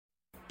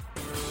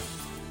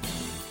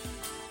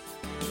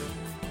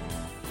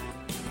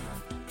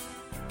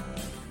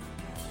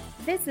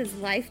This is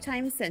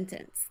Lifetime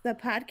Sentence, the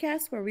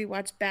podcast where we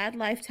watch bad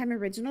Lifetime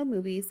original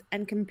movies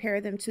and compare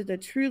them to the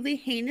truly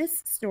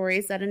heinous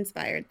stories that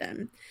inspired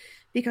them.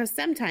 Because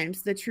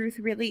sometimes the truth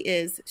really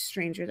is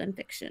stranger than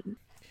fiction.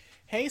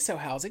 Hey, so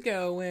how's it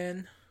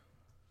going?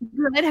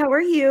 Good, how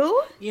are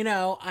you? You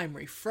know, I'm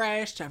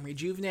refreshed, I'm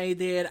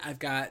rejuvenated, I've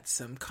got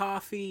some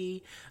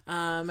coffee,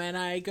 and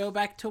I go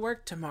back to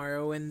work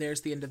tomorrow, and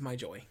there's the end of my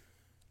joy.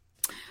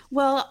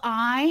 Well,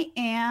 I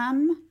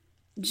am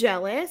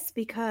jealous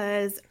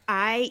because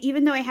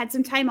even though I had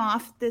some time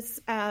off this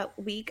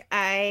week,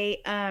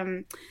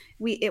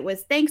 it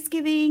was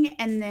Thanksgiving,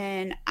 and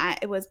then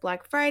it was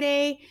Black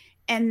Friday,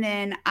 and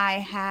then I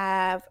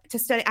have to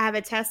study. I have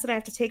a test that I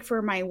have to take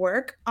for my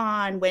work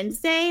on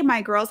Wednesday.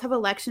 My girls have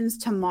elections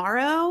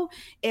tomorrow.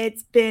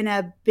 It's been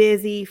a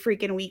busy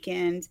freaking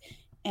weekend,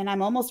 and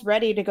I'm almost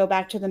ready to go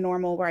back to the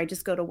normal where I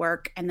just go to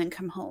work and then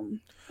come home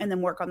and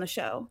then work on the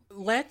show.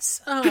 Let's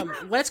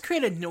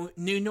create a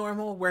new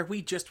normal where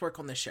we just work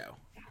on the show.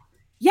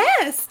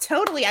 Yes,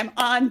 totally. I'm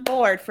on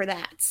board for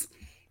that.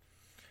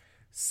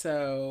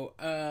 So,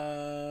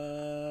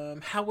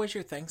 how was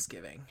your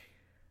Thanksgiving?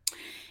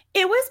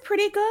 It was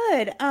pretty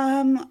good.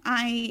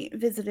 I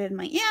visited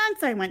my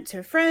aunts. I went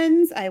to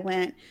friends. I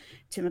went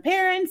to my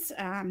parents.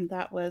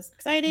 That was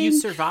exciting. You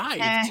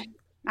survived.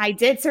 I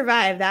did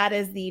survive. That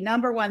is the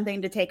number one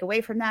thing to take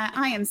away from that.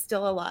 I am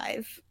still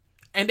alive.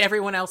 And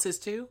everyone else is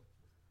too?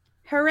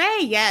 Hooray.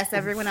 Yes,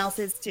 everyone else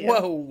is too.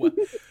 Whoa.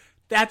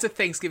 That's a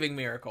Thanksgiving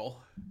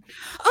miracle.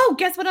 Oh,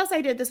 guess what else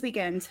I did this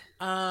weekend?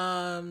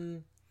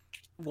 What?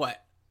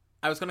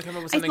 I was going to come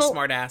up with something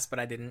smart ass, but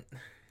I didn't.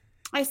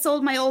 I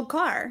sold my old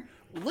car.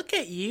 Look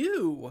at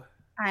you.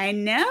 I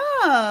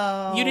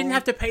know. You didn't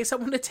have to pay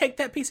someone to take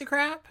that piece of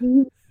crap?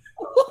 Someone's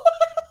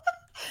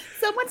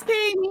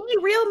paying me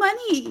real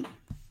money.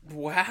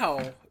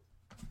 Wow.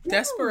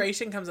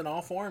 Desperation comes in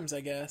all forms, I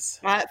guess.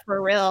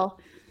 For real.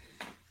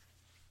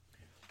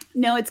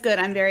 No, it's good.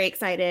 I'm very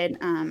excited.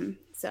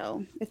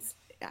 So it's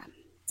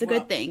a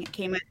good thing. It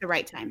came at the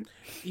right time.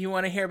 You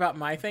want to hear about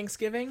my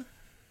Thanksgiving?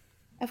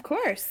 Of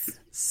course.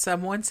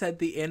 Someone said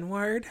the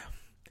N-word.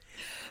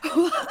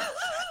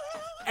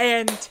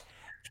 And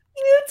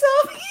you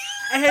told me.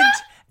 And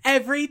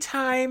every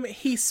time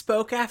he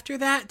spoke after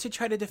that to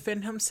try to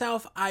defend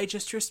himself, I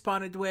just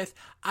responded with,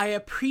 I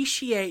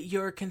appreciate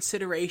your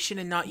consideration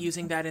and not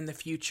using that in the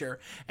future.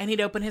 And he'd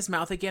open his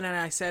mouth again and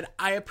I said,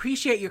 I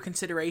appreciate your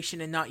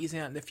consideration and not using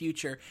that in the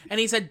future. And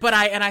he said,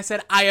 I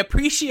said, I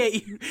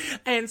appreciate you.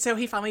 And so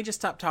he finally just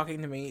stopped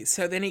talking to me.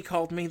 So then he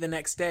called me the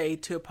next day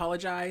to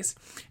apologize.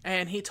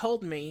 And he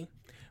told me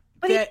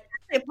that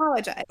he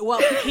apologized.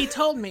 Well, he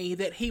told me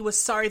that he was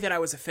sorry that I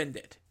was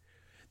offended.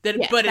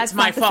 But it's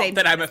my fault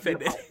that I'm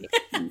offended.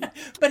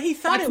 But he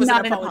thought it was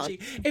an apology.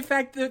 In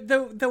fact,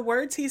 the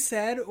words he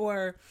said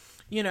were,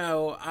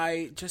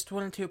 I just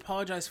wanted to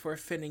apologize for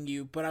offending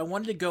you, but I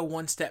wanted to go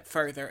one step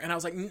further. And I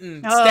was like,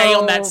 stay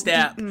on that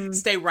step.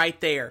 Stay right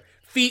there.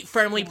 Feet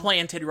firmly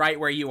planted right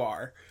where you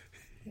are.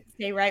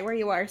 Stay right where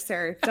you are,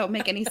 sir. Don't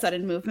make any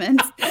sudden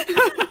movements.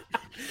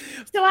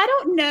 So I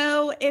don't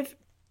know if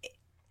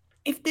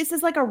this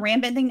is like a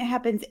rampant thing that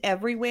happens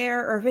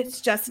everywhere, or if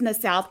it's just in the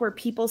South where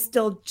people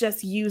still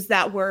just use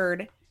that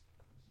word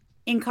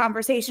in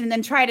conversation and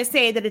then try to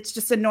say that it's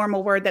just a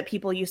normal word that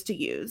people used to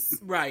use.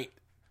 Right.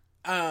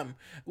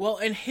 Well,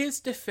 and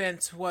his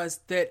defense was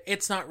that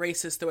it's not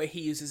racist the way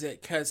he uses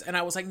it, and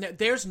I was like, no,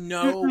 there's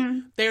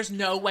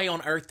no way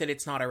on earth that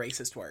it's not a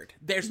racist word.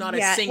 There's not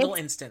a single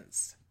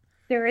instance.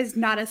 There is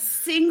not a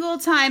single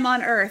time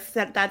on earth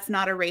that's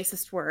not a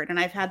racist word. And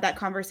I've had that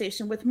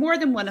conversation with more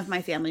than one of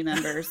my family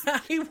members.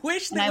 I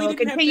wish that I will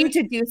continue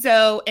to do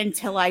so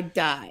until I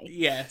die.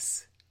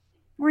 Yes.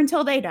 Or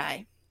until they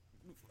die.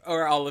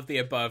 Or all of the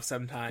above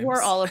sometimes.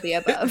 Or all of the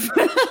above.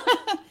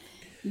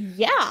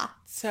 Yeah.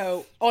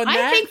 So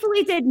I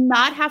thankfully did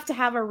not have to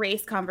have a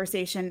race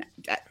conversation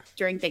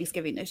during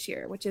Thanksgiving this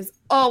year, which is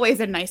always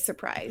a nice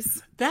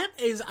surprise.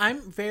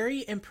 I'm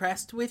very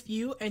impressed with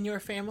you and your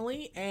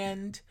family,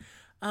 and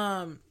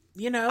are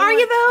you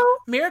though?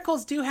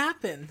 Miracles do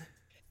happen.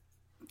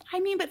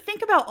 I mean, but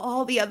think about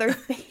all the other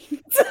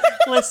things.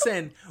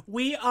 Listen,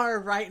 we are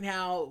right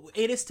now,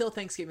 it is still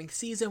Thanksgiving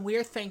season. We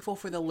are thankful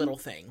for the little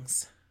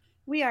things.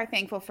 We are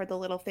thankful for the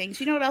little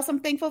things. You know what else I'm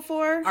thankful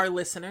for? Our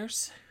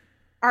listeners.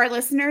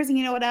 And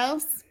you know what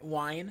else?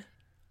 Wine,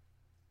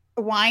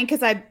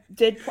 because I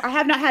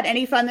have not had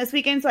any fun this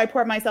weekend, so I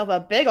poured myself a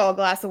big old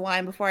glass of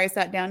wine before I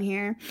sat down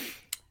here.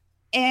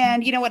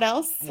 And you know what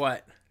else?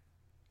 What?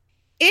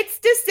 It's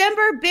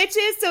December,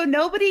 bitches, so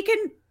nobody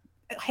can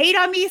hate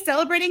on me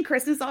celebrating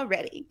Christmas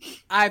already.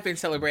 I've been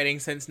celebrating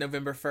since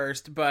November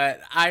 1st,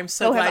 but I'm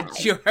so glad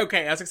you're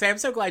okay. I was going to say, I'm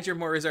so glad you're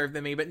more reserved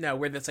than me, but no,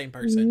 we're the same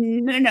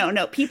person.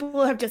 No.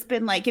 People have just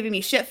been like giving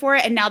me shit for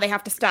it, and now they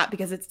have to stop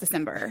because it's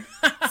December.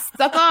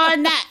 Suck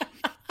on that.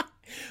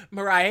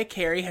 Mariah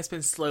Carey has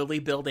been slowly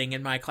building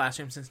in my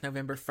classroom since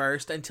November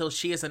 1st until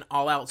she is an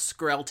all-out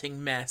skrelting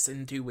mess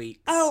in 2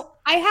 weeks. Oh,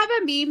 I have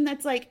a meme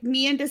that's like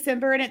me in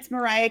December and it's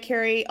Mariah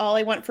Carey, All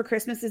I Want for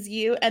Christmas Is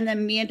You. And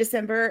then me in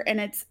December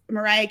and it's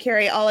Mariah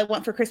Carey, All I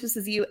Want for Christmas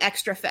Is You,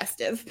 extra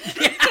festive.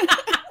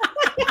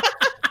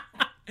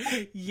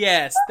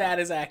 Yes, that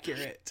is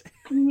accurate.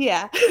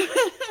 Yeah.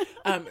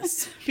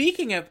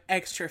 Speaking of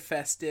extra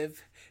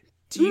festive,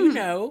 do you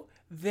know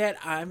that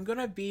I'm going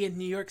to be in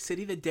New York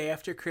City the day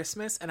after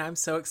Christmas, and I'm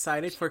so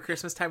excited for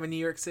Christmas time in New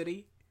York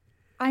City?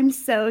 I'm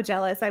so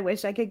jealous. I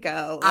wish I could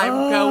go.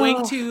 I'm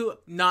going to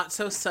not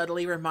so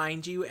subtly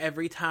remind you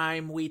every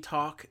time we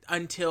talk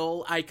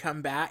until I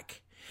come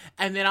back,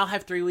 and then I'll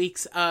have 3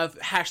 weeks of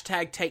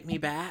hashtag take me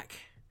back.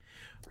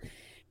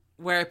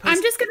 Where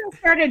I'm just going to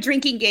start a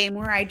drinking game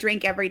where I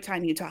drink every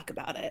time you talk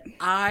about it.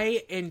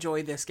 I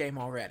enjoy this game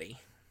already.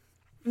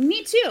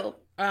 Me too.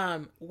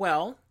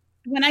 Well,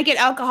 when I get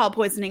alcohol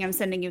poisoning, I'm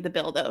sending you the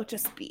bill, though.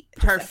 Just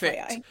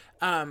perfect.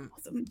 Awesome.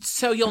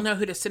 So you'll know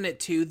who to send it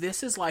to.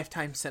 This is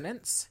Lifetime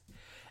Sentence.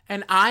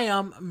 And I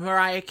am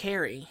Mariah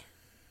Carey.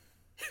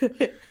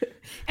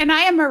 And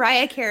I am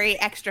Mariah Carey,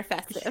 extra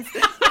festive.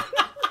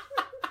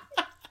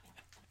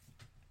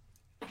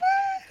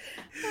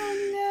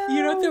 Oh, no.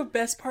 You know what the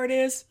best part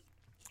is?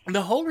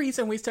 The whole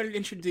reason we started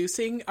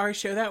introducing our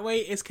show that way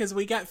is because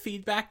we got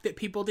feedback that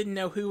people didn't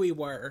know who we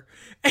were.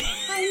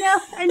 I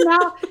know. And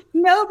now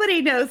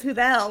nobody knows who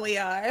the hell we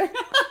are.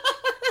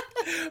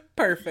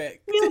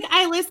 Perfect.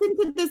 I listened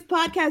to this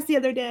podcast the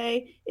other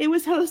day. It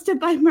was hosted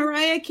by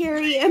Mariah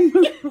Carey and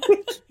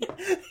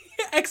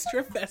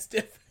Extra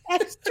festive.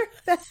 Extra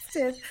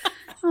festive.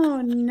 Oh,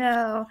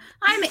 no.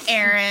 I'm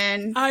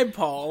Erin. I'm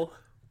Paul.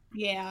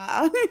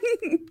 Yeah.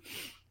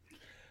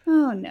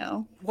 Oh,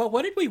 no. Well,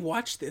 what did we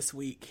watch this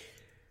week?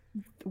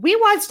 We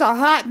watched a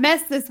hot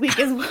mess this week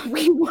is what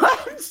we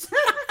watched.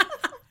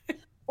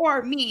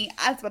 Or me.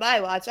 That's what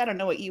I watched. I don't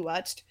know what you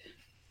watched.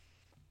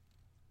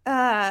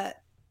 I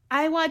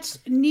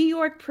watched New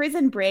York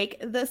Prison Break,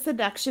 The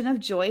Seduction of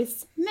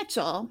Joyce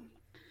Mitchell.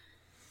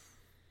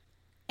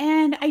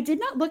 And I did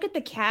not look at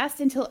the cast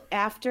until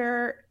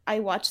after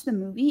I watched the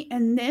movie.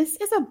 And this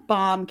is a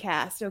bomb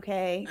cast,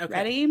 okay?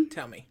 Ready?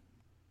 Tell me.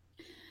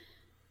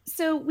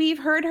 So we've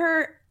heard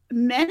her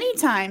many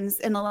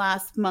times in the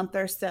last month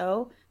or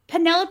so.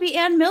 Penelope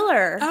Ann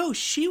Miller. Oh,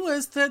 she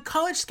was the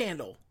college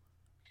scandal.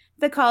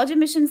 The college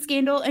admission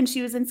scandal, and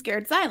she was in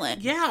Scared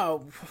Silent. Yeah,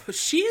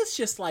 she is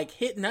just like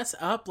hitting us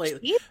up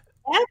lately. She's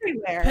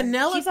everywhere.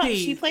 Penelope,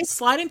 she plays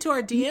slide into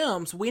our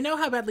DMs. We know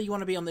how badly you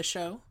want to be on this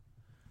show.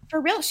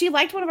 for real. She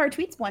liked one of our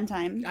tweets one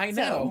time. I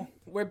know.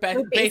 So We're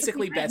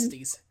basically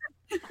besties.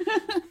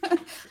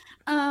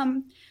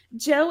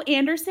 Joe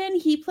Anderson,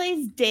 he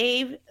plays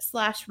Dave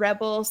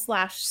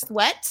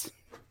 /Rebel/Sweat.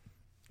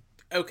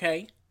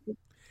 Okay.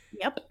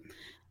 Yep.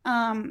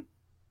 And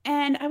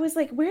I was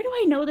like, where do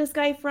I know this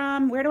guy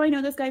from? Where do I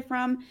know this guy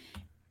from?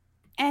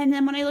 And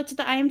then when I looked at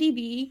the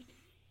IMDb,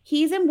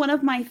 he's in one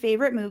of my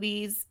favorite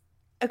movies,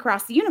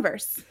 Across the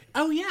Universe.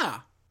 Oh,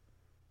 yeah.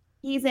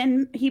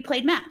 He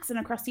played Max in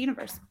Across the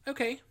Universe.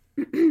 Okay.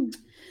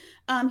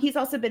 He's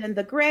also been in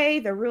The Gray,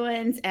 The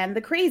Ruins, and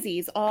The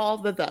Crazies, all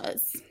the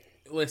thes.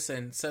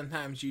 Listen,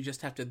 sometimes you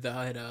just have to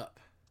the it up.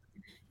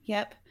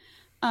 Yep.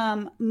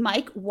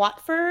 Mike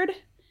Watford,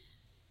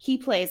 he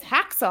plays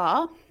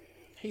Hacksaw.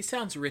 He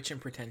sounds rich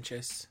and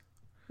pretentious.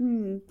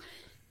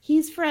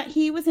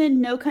 He was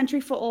in No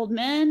Country for Old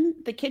Men,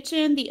 The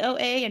Kitchen, The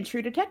OA, and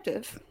True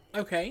Detective.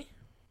 Okay.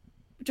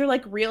 Which are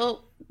like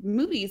real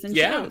movies and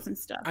shows and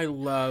stuff. I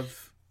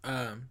love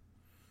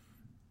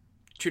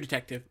True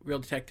Detective, Real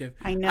Detective.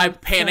 I know. I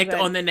panicked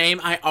on the name.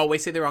 I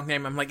always say the wrong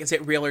name. I'm like, is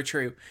it real or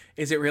true?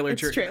 Is it real or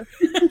true? It's true.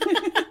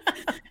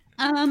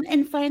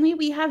 And finally,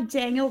 we have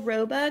Daniel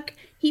Roebuck.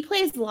 He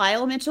plays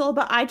Lyle Mitchell,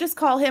 but I just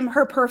call him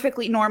her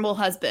perfectly normal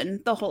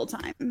husband the whole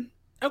time.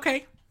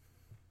 Okay.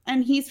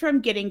 And he's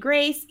from Getting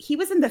Grace. He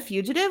was in The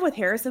Fugitive with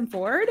Harrison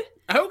Ford.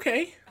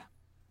 Okay.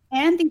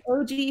 And the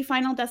OG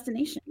Final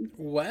Destination.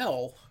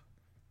 Well.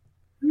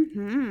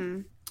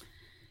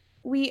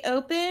 We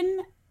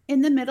open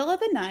in the middle of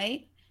the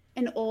night.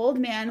 An old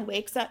man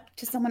wakes up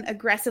to someone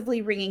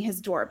aggressively ringing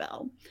his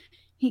doorbell.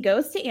 He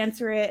goes to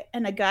answer it,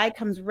 and a guy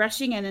comes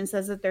rushing in and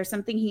says that there's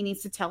something he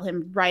needs to tell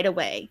him right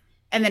away.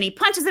 And then he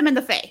punches him in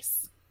the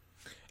face.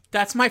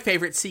 That's my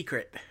favorite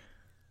secret.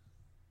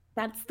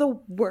 That's the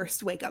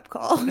worst wake-up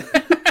call.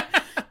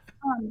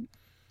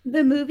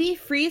 The movie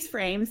freeze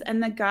frames,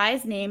 and the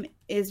guy's name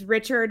is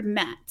Richard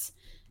Matt.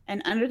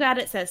 And under that,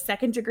 it says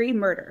second-degree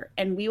murder.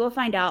 And we will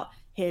find out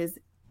his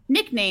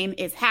nickname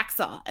is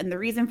Hacksaw. And the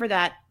reason for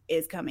that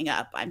is coming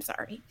up. I'm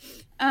sorry.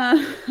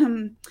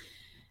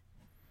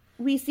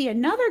 We see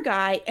another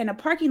guy in a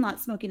parking lot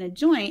smoking a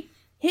joint.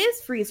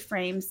 His freeze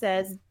frame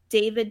says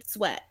David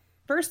Sweat,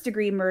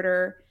 first-degree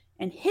murder.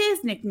 And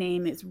his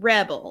nickname is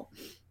Rebel.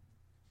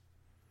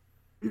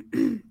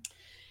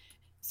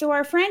 So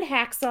our friend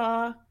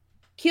Hacksaw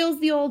kills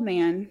the old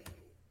man.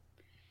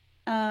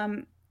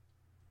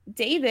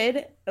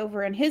 David,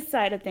 over on his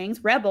side of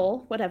things,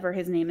 Rebel, whatever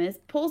his name is,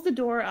 pulls the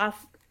door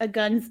off a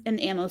guns and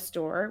ammo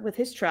store with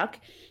his truck,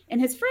 and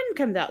his friend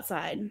comes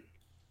outside.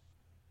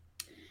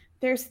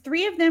 There's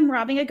 3 of them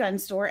robbing a gun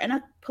store, and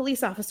a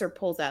police officer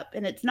pulls up.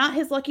 And it's not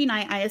his lucky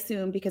night, I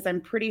assume, because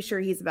I'm pretty sure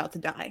he's about to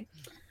die.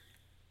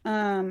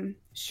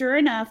 Sure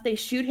enough, they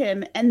shoot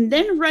him and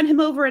then run him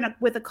over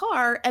with a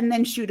car and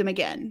then shoot him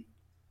again.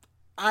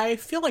 I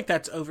feel like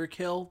that's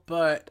overkill,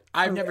 but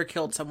I've never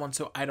killed someone,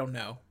 so I don't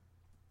know.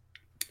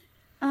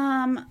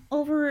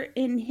 Over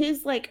in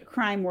his, like,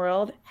 crime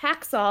world,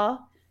 Hacksaw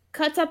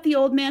cuts up the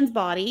old man's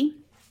body.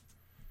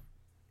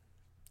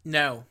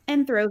 No.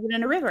 And throws it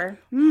in a river.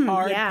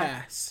 Hard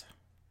pass.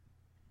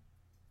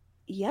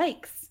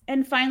 Yikes.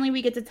 And finally,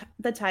 we get to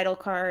the title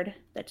card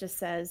that just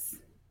says,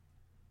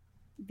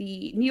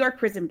 The New York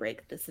Prison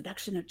Break, The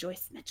Seduction of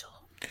Joyce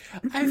Mitchell.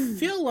 I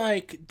feel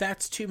like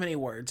that's too many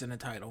words in a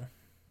title.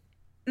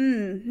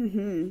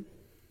 Mm-hmm.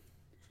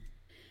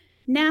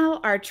 Now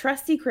our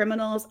trusty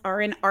criminals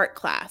are in art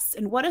class,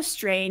 and what a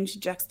strange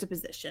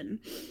juxtaposition.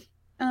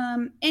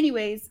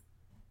 Anyways,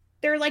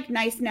 they're like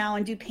nice now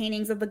and do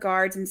paintings of the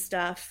guards and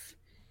stuff.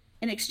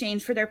 In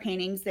exchange for their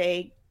paintings,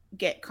 they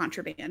get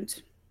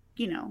contraband,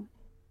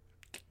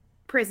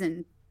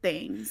 prison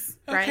things,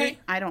 right?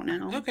 I don't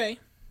know. Okay.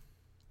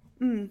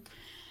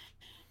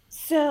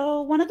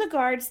 So one of the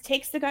guards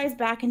takes the guys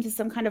back into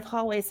some kind of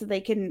hallway so they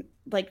can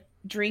like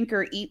drink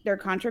or eat their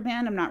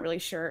contraband. I'm not really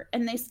sure.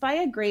 And they spy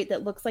a grate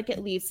that looks like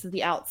it leads to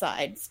the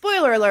outside.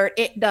 Spoiler alert,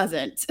 it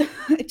doesn't.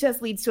 It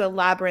just leads to a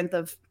labyrinth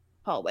of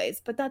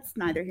hallways, but that's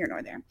neither here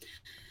nor there.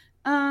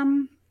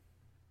 And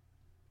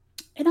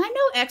I'm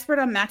no expert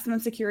on maximum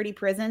security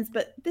prisons,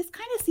 but this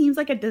kind of seems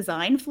like a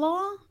design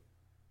flaw.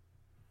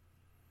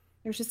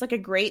 There's just like a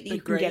grate that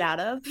you can get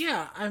out of.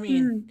 Yeah, I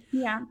mean...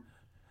 yeah.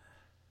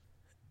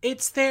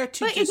 It's there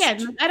to But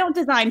again, I don't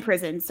design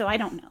prisons, so I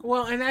don't know.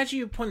 Well, and as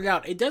you pointed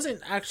out, it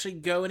doesn't actually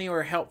go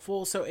anywhere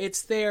helpful, so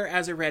it's there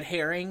as a red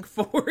herring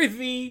for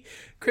the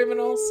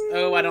criminals.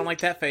 Oh, I don't like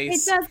that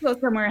face. It does go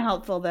somewhere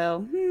helpful,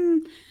 though.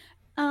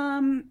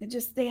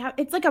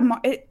 It's like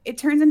it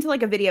turns into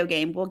like a video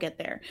game. We'll get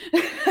there.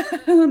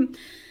 In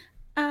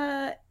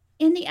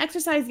the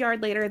exercise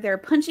yard later, they're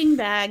punching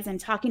bags and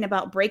talking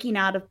about breaking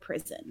out of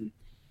prison.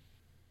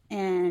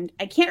 And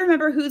I can't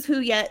remember who's who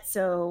yet,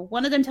 so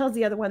one of them tells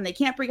the other one they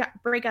can't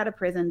break out of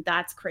prison.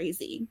 That's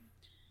crazy.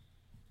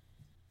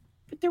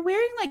 But they're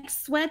wearing like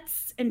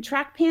sweats and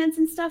track pants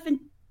and stuff, and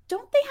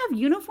don't they have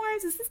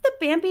uniforms? Is this the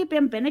Bambi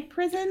Bambinic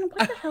prison?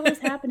 What the hell is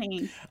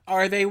happening?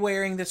 Are they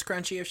wearing the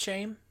scrunchie of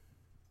shame?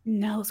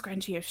 No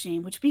scrunchie of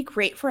shame, which would be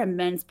great for a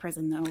men's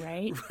prison though,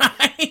 right?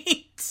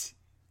 Right.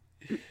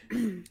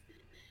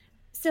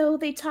 So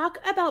they talk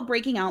about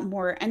breaking out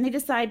more, and they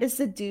decide to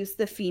seduce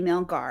the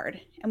female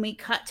guard. And we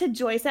cut to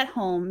Joyce at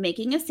home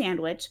making a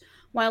sandwich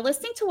while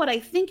listening to what I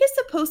think is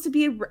supposed to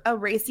be a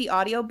racy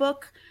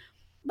audiobook.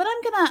 But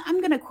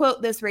I'm gonna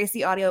quote this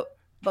racy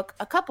audiobook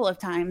a couple of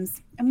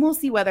times, and we'll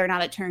see whether or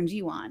not it turns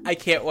you on. I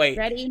can't wait.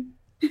 Ready?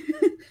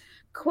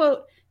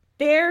 Quote,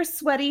 "Bare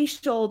sweaty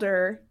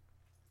shoulder."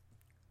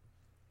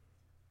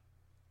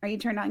 Are you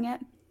turned on yet?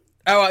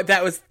 Oh,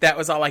 that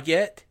was all I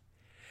get?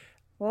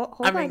 Well,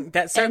 hold on.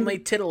 That's certainly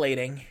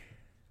titillating.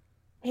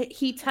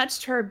 He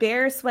touched her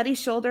bare, sweaty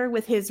shoulder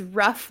with his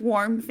rough,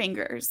 warm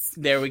fingers.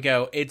 There we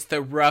go. It's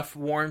the rough,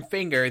 warm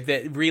finger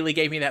that really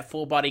gave me that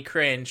full body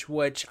cringe,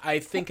 which I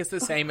think is the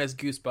same as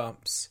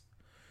Goosebumps.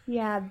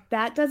 Yeah,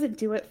 that doesn't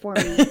do it for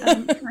me.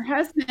 Her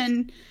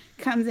husband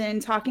comes in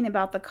talking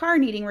about the car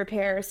needing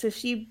repair, so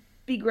she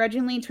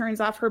begrudgingly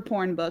turns off her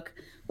porn book,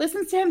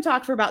 listens to him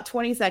talk for about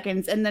 20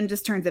 seconds, and then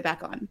just turns it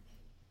back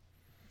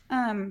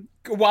on.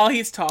 While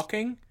he's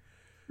talking?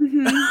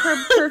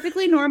 Her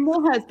perfectly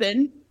normal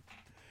husband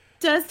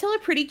does tell a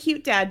pretty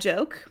cute dad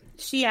joke.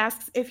 She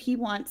asks if he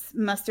wants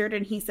mustard,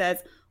 and he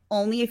says,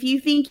 "Only if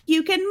you think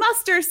you can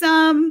muster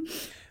some."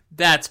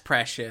 That's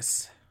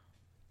precious.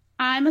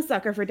 I'm a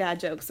sucker for dad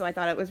jokes, so I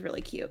thought it was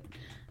really cute.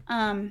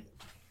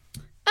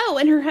 Oh,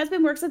 and her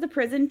husband works at the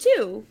prison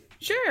too.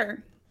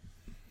 Sure.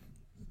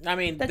 I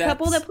mean, the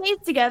couple that plays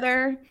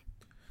together.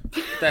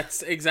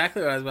 That's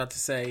exactly what I was about to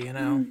say,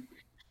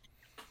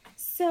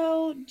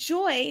 So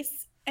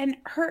Joyce, and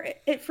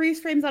it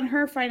freeze frames on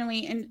her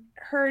finally, and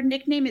her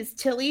nickname is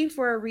Tilly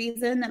for a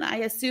reason that I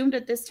assumed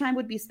at this time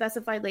would be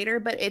specified later,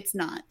 but it's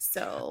not.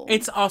 So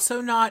it's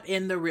also not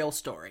in the real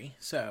story.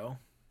 So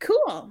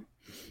cool.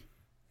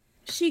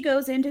 She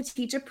goes in to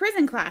teach a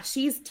prison class.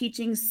 She's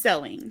teaching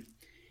sewing.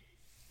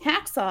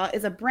 Hacksaw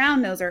is a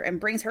brown noser and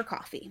brings her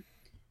coffee.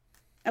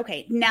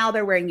 Okay, now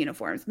they're wearing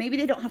uniforms. Maybe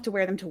they don't have to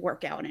wear them to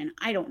work out in.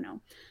 I don't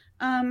know.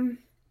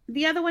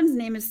 The other one's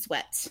name is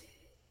Sweat.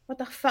 What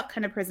the fuck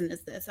kind of prison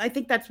is this? I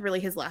think that's really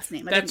his last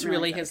name. That's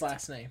really his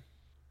last name.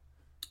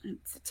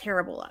 It's a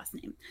terrible last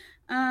name.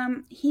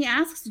 He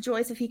asks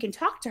Joyce if he can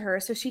talk to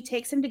her, so she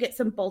takes him to get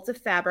some bolts of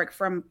fabric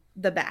from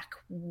the back,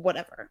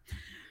 whatever.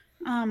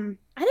 I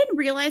didn't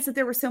realize that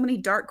there were so many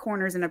dark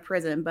corners in a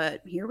prison,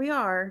 but here we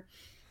are.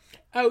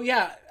 Oh,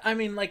 yeah. I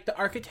mean, like, the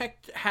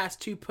architect has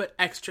to put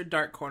extra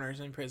dark corners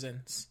in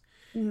prisons.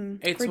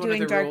 It's one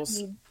of the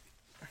rules.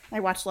 I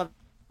watched Love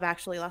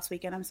Actually last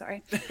weekend. I'm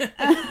sorry.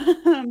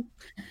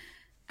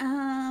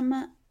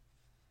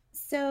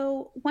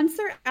 So once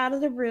they're out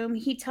of the room,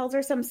 he tells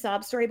her some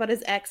sob story about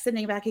his ex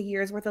sending back a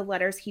year's worth of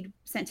letters he'd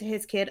sent to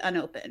his kid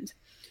unopened.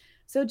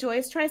 So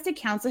Joyce tries to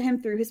counsel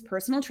him through his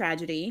personal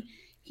tragedy.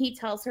 He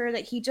tells her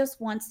that he just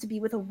wants to be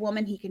with a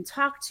woman he can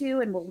talk to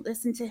and will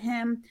listen to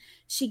him.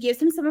 She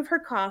gives him some of her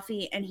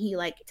coffee, and he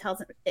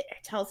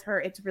tells her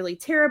it's really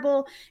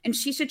terrible, and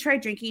she should try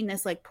drinking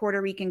this like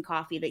Puerto Rican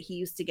coffee that he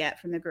used to get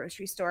from the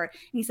grocery store. And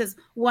he says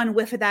one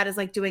whiff of that is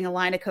like doing a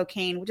line of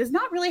cocaine, which is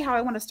not really how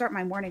I want to start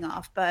my morning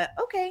off, but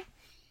okay.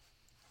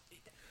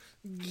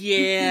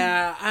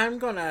 Yeah, I'm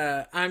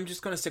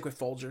just gonna stick with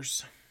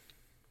Folgers.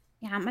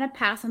 Yeah, I'm gonna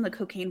pass on the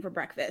cocaine for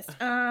breakfast.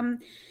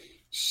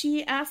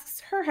 She asks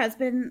her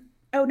husband,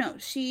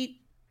 she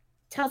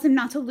tells him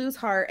not to lose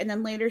heart, and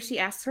then later she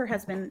asks her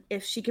husband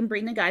if she can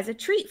bring the guys a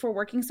treat for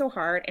working so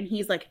hard, and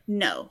he's like,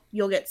 no,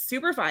 you'll get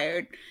super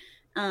fired.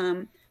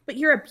 But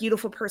you're a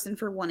beautiful person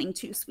for wanting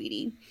to,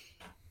 sweetie.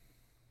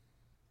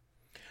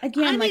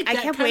 Again, I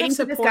kept waiting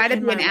for this guy to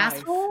be an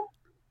asshole.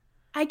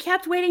 I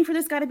kept waiting for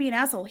this guy to be an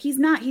asshole. He's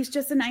not. He's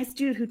just a nice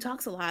dude who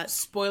talks a lot.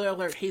 Spoiler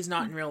alert, he's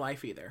not in real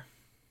life either.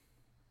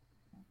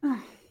 Oh,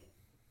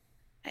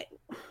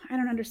 I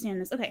don't understand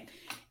this. Okay.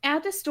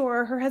 At the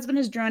store, her husband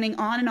is droning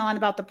on and on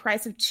about the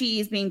price of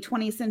cheese being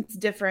 20 cents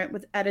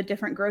different at a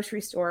different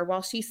grocery store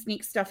while she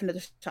sneaks stuff into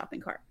the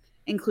shopping cart,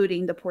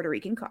 including the Puerto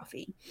Rican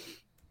coffee.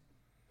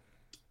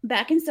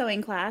 Back in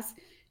sewing class,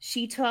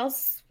 she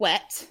tells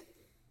Sweat,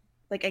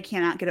 I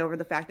cannot get over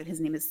the fact that his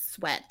name is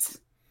Sweat.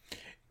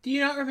 Do you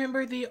not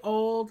remember the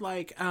old,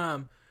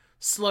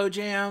 slow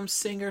jam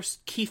singer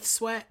Keith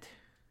Sweat?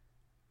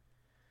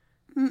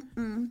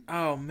 Mm-mm.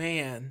 Oh,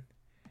 man.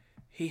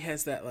 He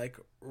has that,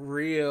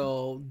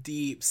 real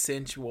deep,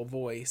 sensual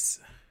voice.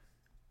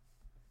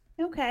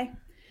 Okay.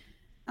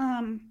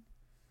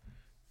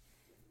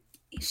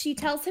 She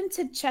tells him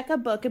to check a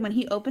book, and when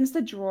he opens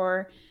the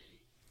drawer,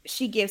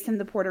 she gives him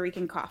the Puerto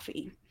Rican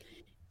coffee.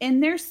 In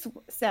their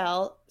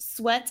cell,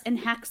 Sweat and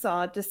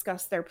Hacksaw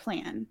discuss their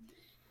plan.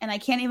 And I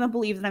can't even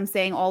believe that I'm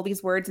saying all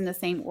these words in the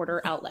same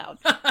order out loud.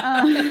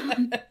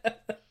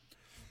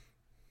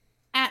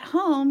 At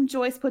home,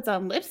 Joyce puts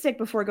on lipstick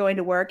before going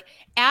to work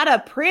at a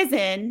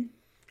prison.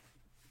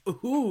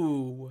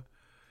 Ooh.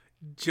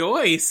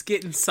 Joyce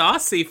getting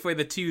saucy for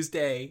the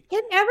Tuesday.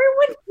 Can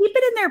everyone keep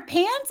it in their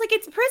pants?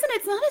 It's prison.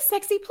 It's not a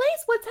sexy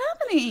place. What's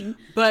happening?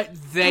 But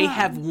they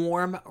have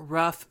warm,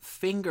 rough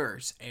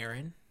fingers,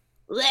 Erin.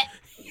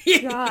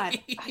 God,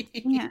 I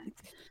can't.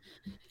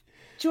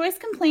 Joyce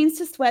complains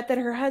to Sweat that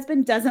her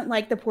husband doesn't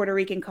like the Puerto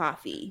Rican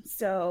coffee.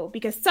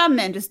 Because some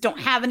men just don't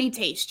have any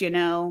taste,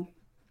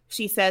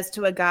 she says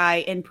to a guy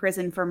in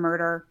prison for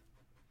murder.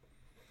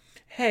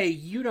 Hey,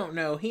 you don't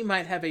know. He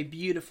might have a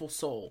beautiful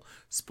soul.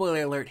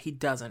 Spoiler alert, he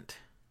doesn't.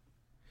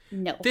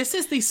 No. This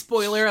is the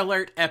spoiler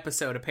alert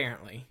episode,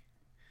 apparently.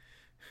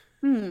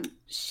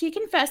 She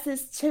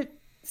confesses to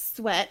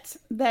Sweat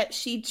that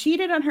she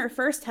cheated on her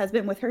first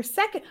husband with her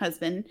second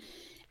husband,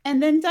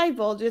 and then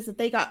divulges that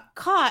they got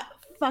caught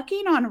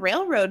fucking on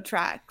railroad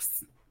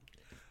tracks.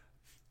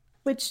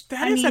 Which,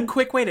 that is a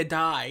quick way to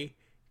die.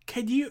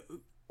 Can you...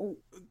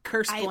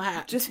 Curse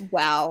Black. Just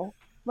wow.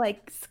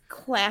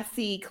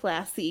 Classy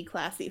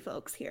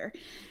folks here.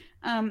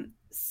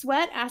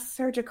 Sweat asks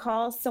her to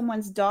call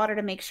someone's daughter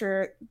to make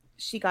sure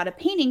she got a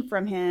painting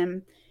from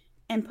him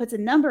and puts a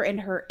number in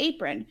her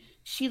apron.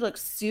 She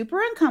looks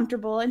super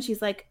uncomfortable and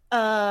she's like,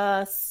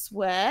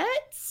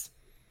 Sweat?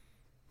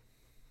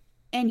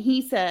 And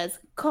he says,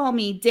 call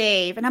me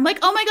Dave. And I'm like,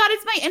 oh my God,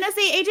 it's my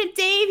NSA agent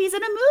Dave. He's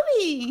in a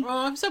movie.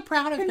 Oh, I'm so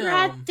proud of him.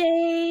 Congrats,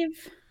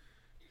 Dave.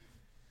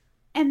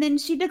 And then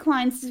she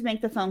declines to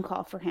make the phone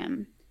call for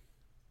him.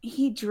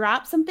 He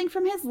drops something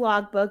from his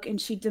logbook and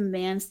she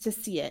demands to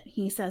see it.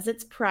 He says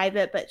it's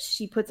private, but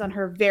she puts on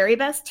her very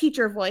best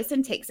teacher voice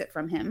and takes it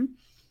from him.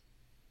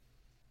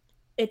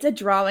 It's a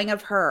drawing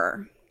of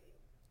her.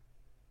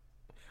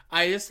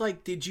 I just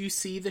did you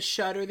see the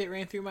shudder that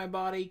ran through my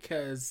body?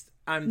 Because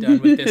I'm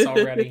done with this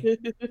already.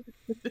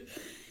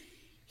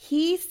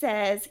 He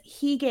says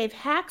he gave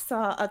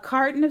Hacksaw a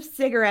carton of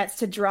cigarettes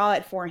to draw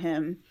it for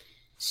him.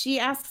 She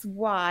asks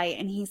why,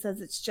 and he says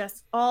it's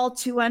just all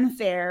too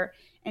unfair,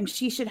 and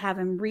she should have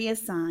him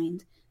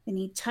reassigned. Then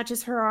he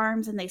touches her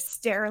arms, and they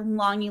stare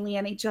longingly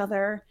at each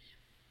other.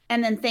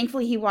 And then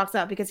thankfully he walks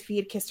out, because if he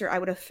had kissed her, I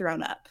would have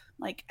thrown up.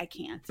 I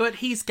can't. But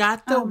he's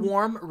got the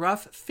warm,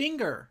 rough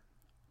finger.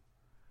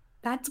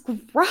 That's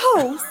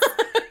gross.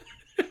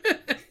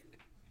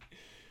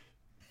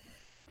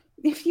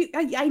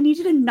 I need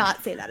you to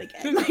not say that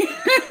again.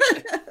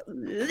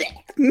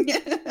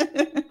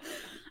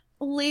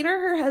 Later,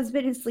 her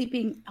husband is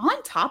sleeping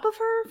on top of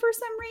her for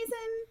some reason.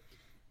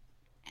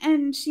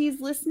 And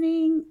she's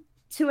listening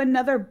to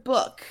another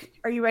book.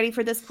 Are you ready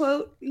for this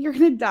quote? You're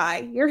going to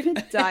die. You're going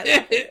to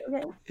die. Okay?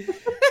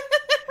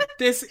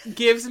 This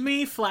gives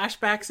me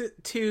flashbacks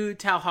to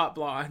Tall Hot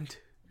Blonde.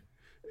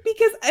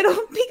 Because I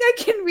don't think I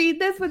can read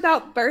this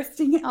without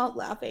bursting out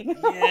laughing.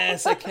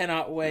 Yes, I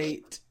cannot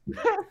wait.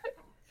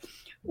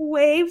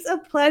 Waves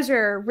of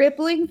pleasure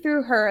rippling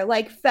through her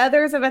like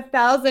feathers of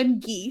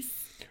 1,000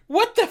 geese.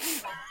 What the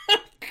fuck?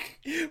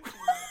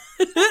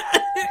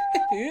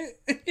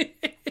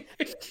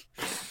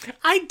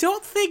 I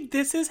don't think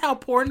this is how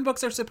porn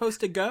books are supposed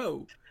to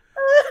go.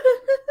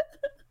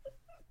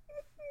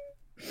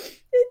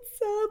 It's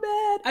so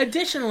bad.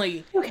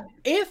 Additionally,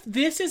 if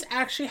this is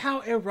actually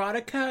how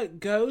erotica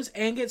goes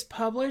and gets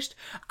published,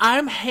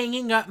 I'm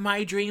hanging up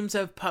my dreams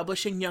of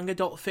publishing young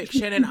adult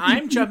fiction and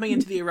I'm jumping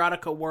into the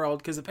erotica world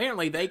because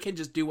apparently they can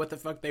just do what the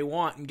fuck they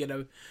want and get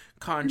a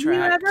contract.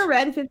 Have you ever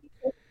read 50 Shades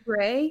of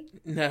Grey?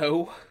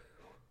 No.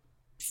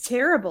 It's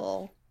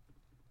terrible.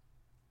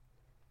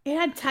 It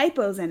had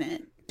typos in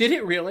it. Did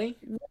it really?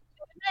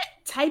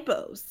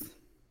 Typos.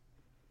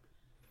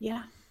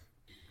 Yeah.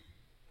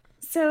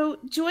 So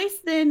Joyce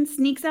then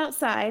sneaks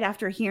outside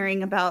after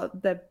hearing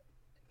about the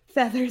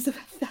feathers of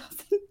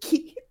 1,000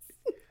 geese.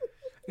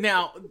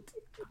 Now,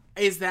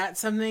 is that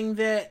something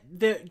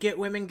that get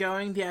women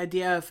going? The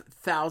idea of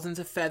thousands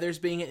of feathers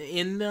being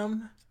in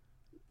them?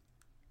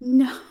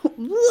 No.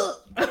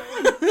 Oh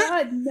my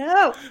God,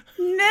 no.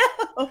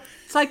 No.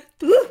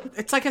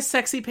 It's like a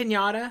sexy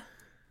piñata.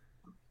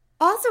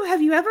 Also,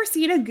 have you ever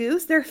seen a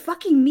goose? They're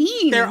fucking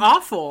mean. They're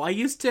awful. I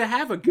used to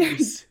have a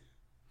goose.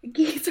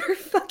 Geese are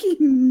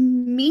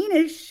fucking mean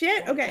as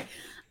shit. Okay.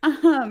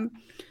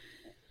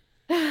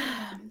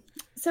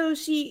 So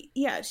she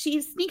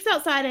sneaks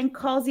outside and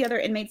calls the other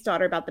inmate's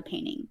daughter about the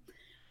painting.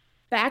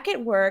 Back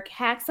at work,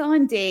 Hacksaw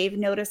and Dave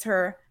notice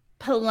her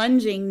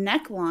plunging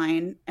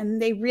neckline,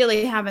 and they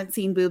really haven't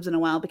seen boobs in a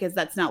while because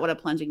that's not what a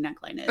plunging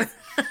neckline is.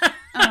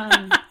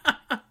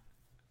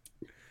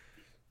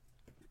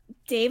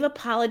 Dave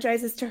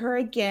apologizes to her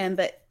again,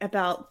 but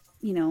about,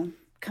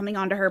 coming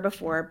on to her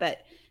before,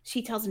 but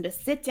she tells him to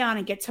sit down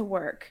and get to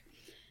work.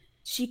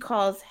 She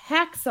calls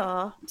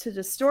Hacksaw to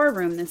the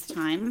storeroom this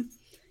time,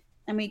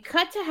 and we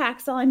cut to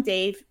Hacksaw and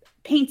Dave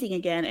painting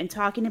again and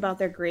talking about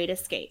their great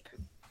escape.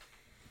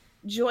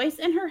 Joyce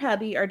and her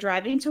hubby are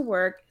driving to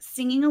work,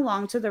 singing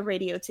along to the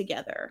radio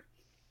together.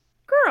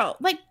 Girl,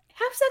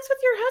 have sex with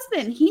your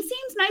husband. He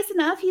seems nice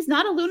enough. He's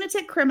not a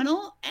lunatic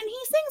criminal, and he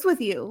sings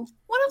with you.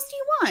 What else do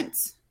you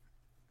want?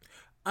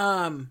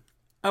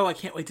 I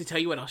can't wait to tell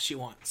you what else she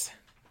wants.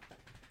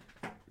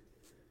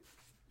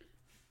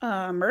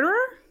 Murderer?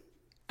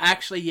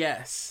 Actually,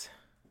 yes.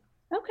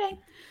 Okay.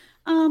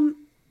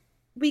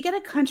 We get a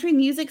country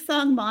music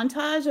song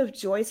montage of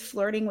Joyce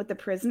flirting with the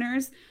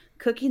prisoners,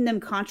 cooking them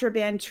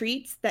contraband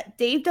treats that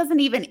Dave doesn't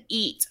even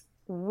eat.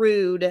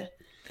 Rude.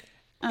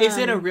 Is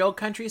it a real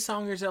country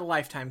song or is it a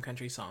Lifetime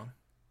country song?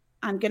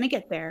 I'm gonna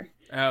get there.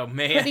 Oh,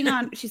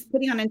 man. She's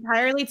putting on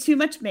entirely too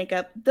much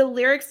makeup. The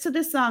lyrics to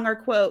this song are,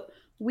 quote,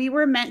 "We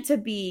were meant to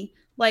be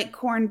like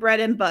cornbread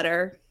and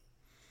butter."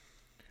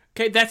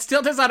 Okay, that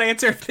still does not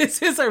answer if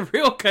this is a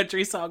real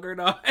country song or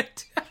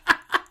not.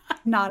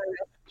 Not a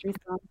real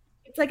country song.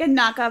 It's like a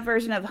knockoff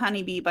version of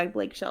Honeybee by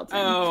Blake Shelton.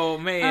 Oh,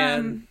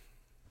 man.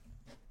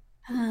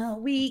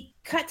 We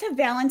cut to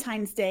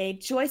Valentine's Day.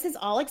 Joyce is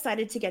all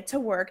excited to get to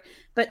work,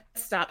 but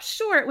stops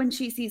short when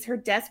she sees her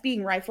desk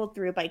being rifled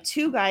through by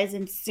two guys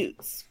in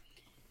suits.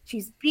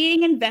 She's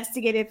being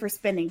investigated for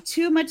spending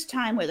too much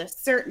time with a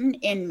certain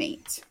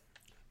inmate.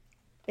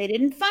 They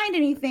didn't find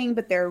anything,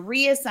 but they're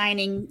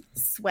reassigning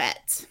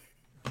Sweat.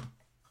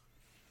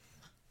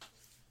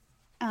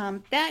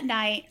 That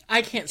night,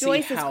 I can't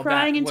Joyce see how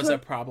that was a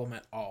problem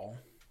at all.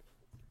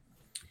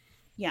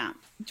 Yeah.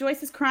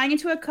 Joyce is crying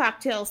into a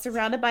cocktail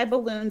surrounded by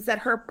balloons that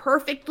her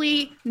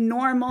perfectly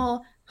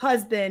normal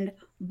husband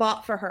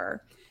bought for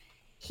her.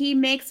 He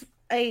makes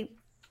a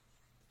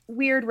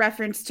weird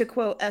reference to,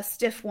 quote, a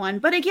stiff one.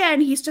 But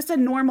again, he's just a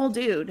normal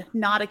dude,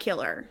 not a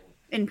killer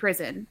in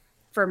prison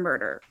for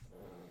murder.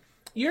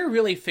 You're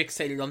really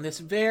fixated on this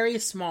very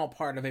small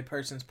part of a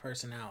person's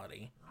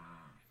personality.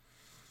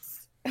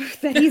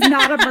 That he's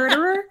not a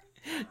murderer?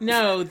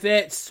 No,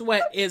 that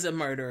Sweat is a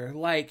murderer.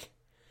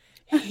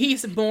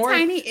 He's more...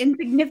 Tiny,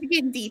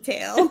 insignificant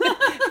detail.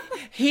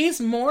 He's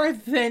more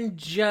than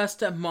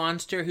just a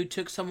monster who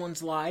took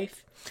someone's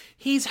life.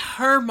 He's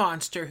her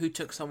monster who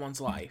took someone's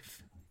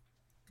life.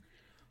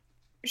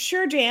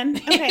 Sure, Jan.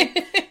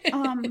 Okay.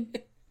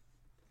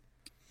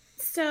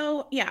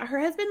 So, yeah, her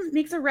husband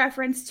makes a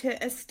reference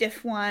to a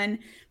stiff one,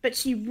 but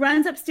she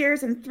runs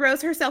upstairs and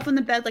throws herself in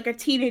the bed like a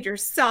teenager,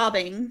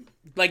 sobbing.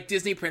 Like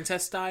Disney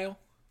princess style?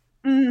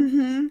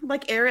 Mm-hmm.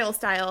 Like Ariel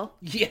style.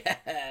 Yes.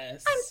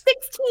 I'm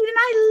 16 and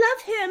I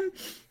love him.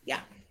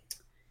 Yeah.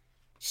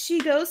 She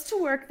goes to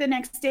work the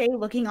next day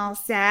looking all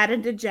sad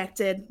and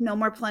dejected. No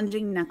more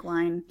plunging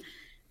neckline.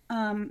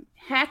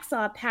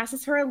 Hacksaw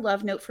passes her a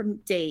love note from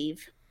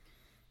Dave.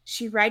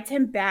 She writes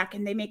him back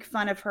and they make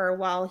fun of her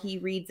while he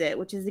reads it,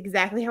 which is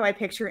exactly how I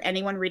picture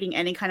anyone reading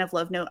any kind of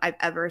love note I've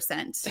ever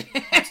sent.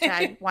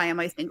 Hashtag, why am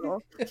I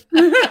single?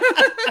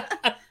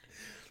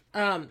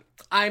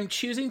 I'm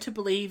choosing to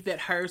believe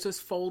that hers was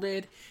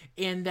folded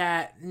in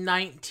that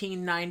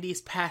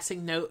 1990s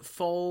passing note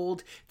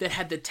fold that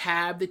had the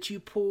tab that you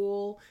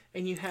pull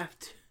and you have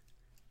to...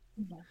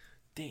 Yeah.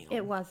 Damn.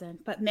 It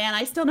wasn't. But man,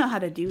 I still know how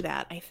to do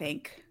that, I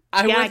think.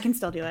 I can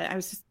still do it. I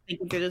was just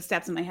thinking through the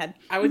steps in my head.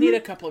 I would need a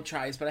couple of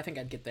tries, but I think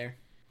I'd get there.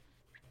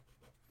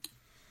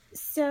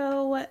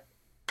 So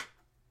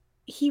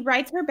he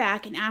writes her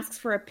back and asks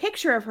for a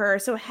picture of her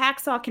so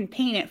Hacksaw can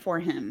paint it for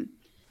him.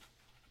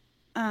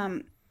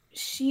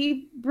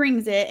 She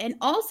brings it and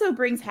also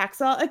brings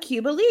Hacksaw a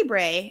Cuba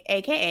Libre,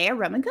 aka a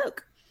rum and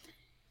coke.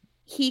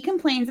 He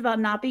complains about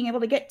not being able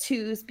to get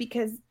tools.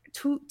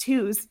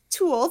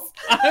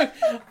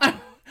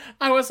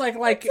 I was like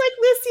it's like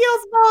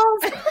Lucille's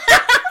balls.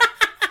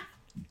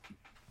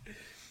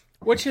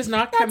 Which has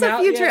not come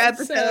out future yet,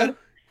 episode. So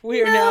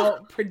we are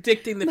now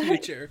predicting the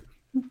future.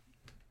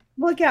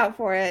 Look out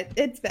for it.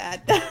 It's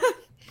bad.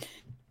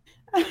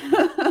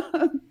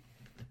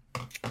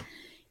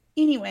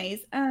 Anyways,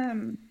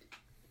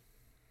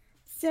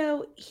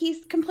 so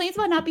he complains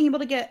about not being able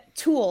to get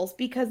tools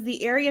because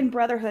the Aryan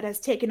Brotherhood has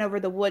taken over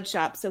the wood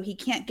shop, so he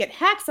can't get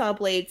hacksaw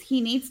blades.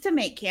 He needs to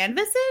make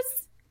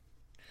canvases.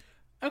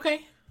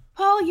 Okay.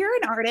 Paul, you're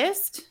an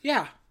artist.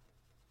 Yeah.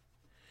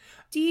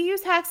 Do you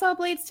use hacksaw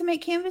blades to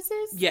make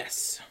canvases?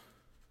 Yes.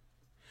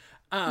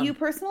 You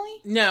personally?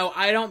 No,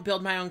 I don't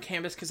build my own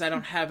canvas because I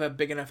don't have a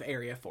big enough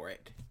area for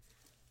it.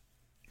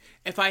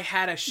 If I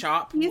had a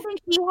shop... You think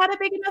he had a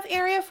big enough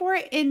area for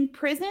it in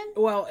prison?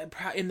 Well,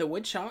 in the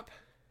wood shop.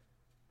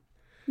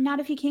 Not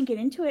if he can't get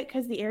into it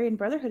because the Aryan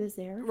Brotherhood is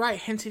there. Right,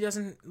 hence he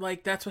doesn't...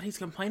 that's what he's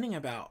complaining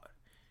about.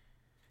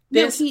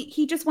 No,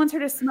 he just wants her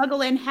to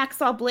smuggle in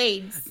hacksaw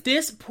blades.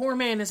 This poor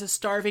man is a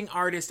starving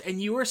artist,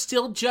 and you are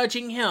still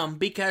judging him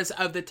because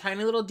of the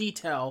tiny little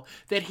detail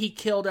that he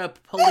killed a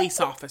police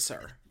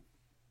officer.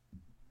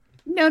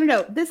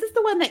 No. This is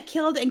the one that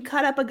killed and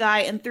cut up a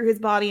guy and threw his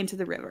body into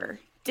the river.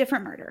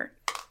 Different murder.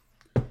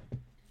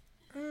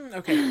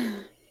 Okay.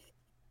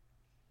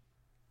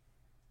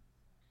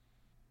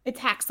 It's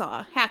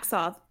Hacksaw.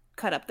 Hacksaw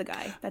cut up the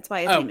guy. That's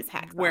why his name is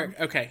Hacksaw.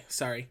 Okay,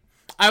 sorry.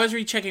 I was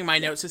rechecking my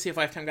notes to see if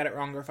Lifetime got it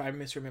wrong or if I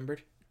misremembered.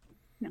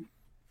 No.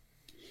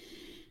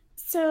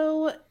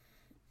 So,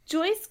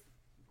 Joyce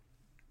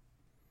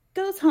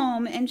goes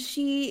home and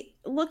she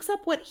looks up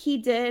what he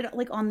did,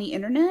 on the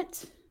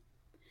internet.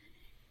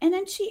 And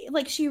then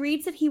she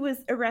reads that he was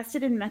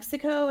arrested in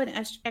Mexico and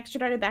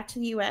extradited back to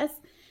the U.S.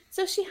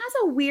 So she has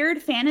a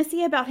weird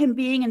fantasy about him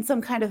being in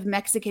some kind of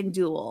Mexican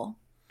duel.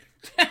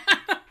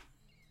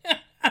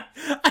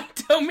 I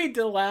don't mean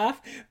to laugh,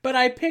 but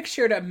I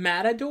pictured a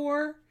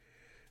matador.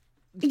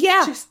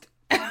 Yeah.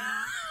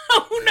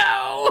 Oh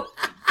no!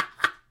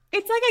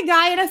 It's like a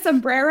guy in a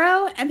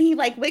sombrero, and he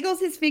wiggles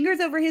his fingers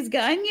over his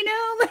gun,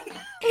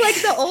 like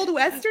the old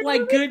Western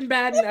like movie. Good,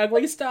 Bad, and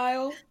Ugly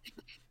style.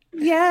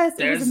 Yes,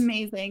 it was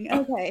amazing.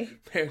 Okay.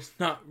 There's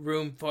not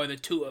room for the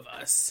two of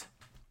us.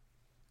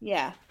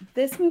 Yeah,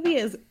 this movie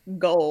is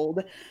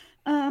gold.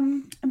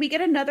 We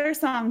get another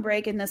song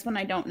break in this one,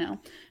 I don't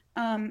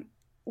know.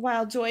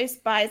 While Joyce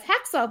buys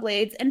hacksaw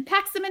blades and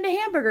packs them into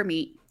hamburger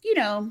meat.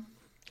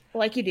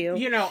 Like you do.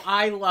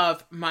 I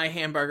love my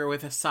hamburger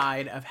with a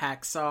side of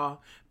hacksaw,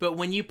 but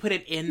when you put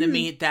it in the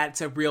meat, that's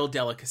a real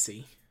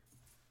delicacy.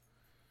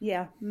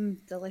 Yeah,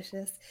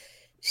 delicious.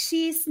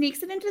 She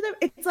sneaks it into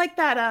it's like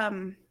that,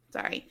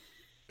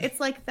 it's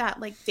like that,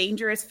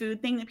 dangerous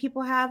food thing that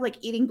people have,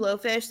 eating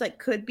blowfish,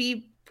 could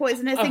be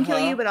poisonous and kill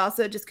you, but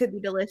also just could be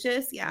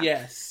delicious. Yeah.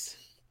 Yes.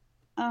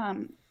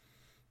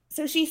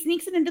 So she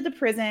sneaks it into the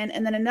prison,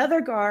 and then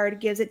another guard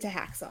gives it to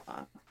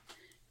Hacksaw.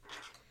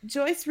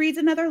 Joyce reads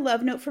another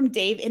love note from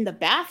Dave in the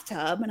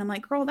bathtub, and I'm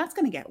like, girl, that's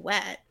going to get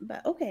wet,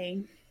 but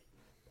okay.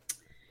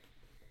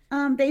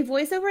 They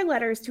voice over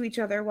letters to each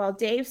other while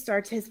Dave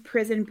starts his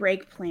prison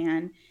break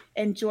plan,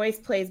 and Joyce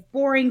plays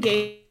boring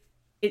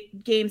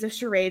games of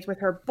charades with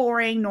her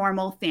boring,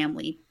 normal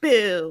family.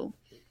 Boo.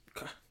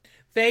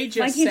 They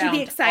just sound sound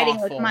be exciting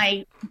awful.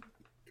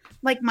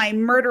 like my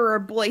murderer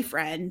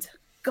boyfriend.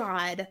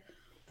 God.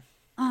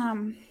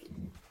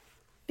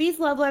 These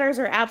love letters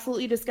are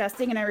absolutely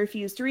disgusting, and I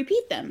refuse to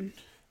repeat them.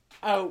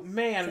 Oh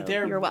man,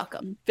 So you're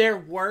welcome. They're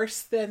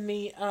worse than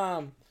the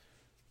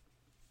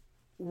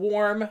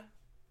warm,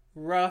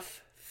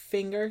 rough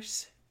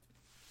fingers.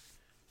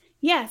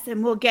 Yes,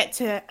 and we'll get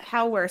to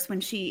how worse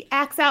when she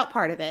acts out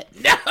part of it.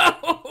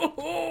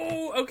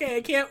 No! Okay,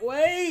 I can't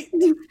wait.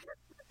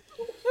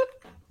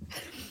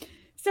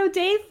 So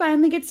Dave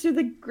finally gets through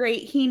the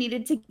grate he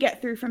needed to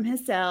get through from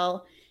his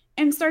cell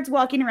and starts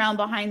walking around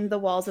behind the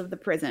walls of the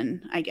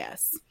prison, I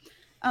guess.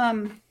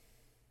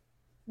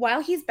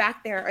 While he's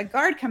back there, a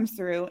guard comes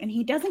through and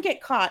he doesn't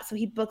get caught, so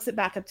he books it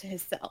back up to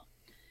his cell.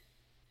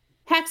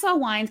 Hacksaw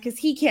whines because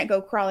he can't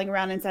go crawling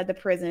around inside the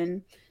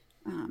prison.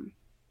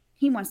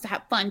 He wants to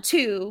have fun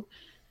too.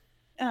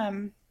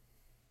 And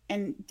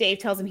Dave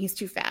tells him he's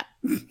too fat.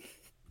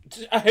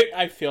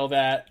 I feel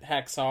that,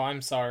 Hacksaw.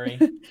 I'm sorry.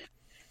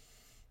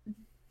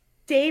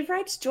 Dave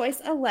writes Joyce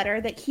a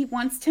letter that he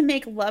wants to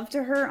make love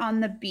to her on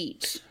the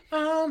beach.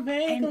 I'll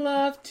make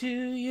love to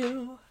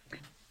you.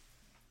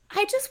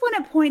 I just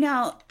want to point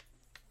out,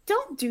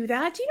 don't do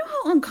that. Do you know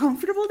how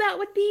uncomfortable that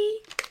would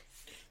be?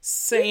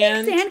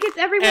 Sand gets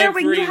everywhere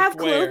when you have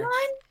clothes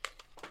on?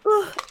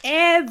 Ugh,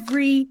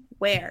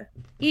 everywhere.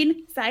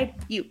 Inside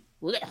you.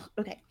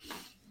 Okay.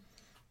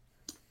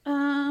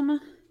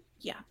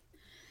 Yeah.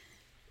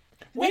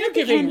 We are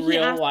giving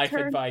real life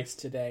advice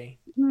today.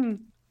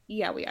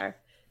 Yeah, we are.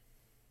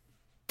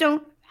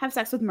 Don't have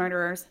sex with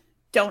murderers.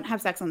 Don't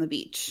have sex on the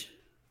beach.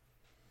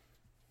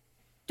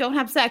 Don't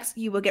have sex.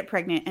 You will get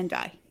pregnant and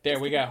die. There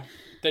we go.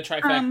 The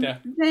trifecta.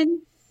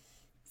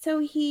 So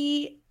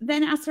he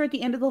then asks her at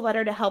the end of the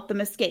letter to help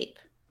them escape.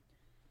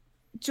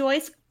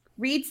 Joyce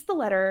reads the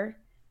letter,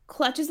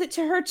 clutches it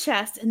to her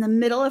chest in the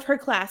middle of her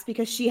class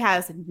because she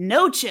has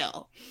no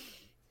chill.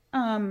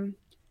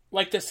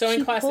 Like the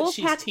sewing class that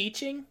she's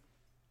teaching?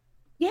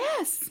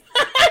 Yes.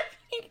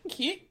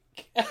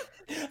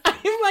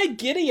 I'm like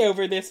giddy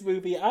over this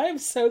movie. I am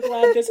so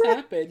glad this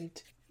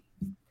happened.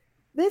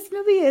 This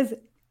movie is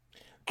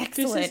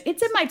excellent.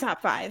 It's in my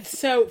top 5.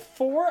 So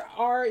for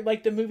our,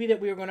 like, the movie that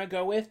we were going to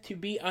go with to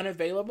be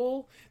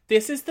unavailable,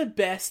 this is the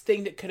best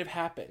thing that could have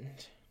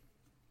happened.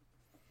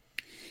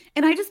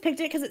 And I just picked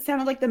it because it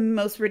sounded like the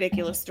most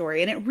ridiculous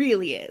story, and it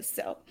really is.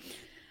 So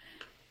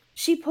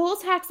she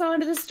pulls Hacksaw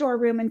into the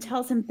storeroom and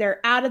tells him they're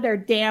out of their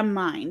damn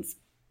minds.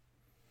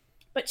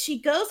 But she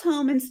goes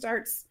home and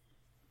starts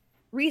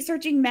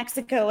researching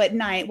Mexico at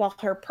night while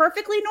her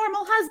perfectly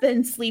normal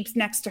husband sleeps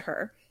next to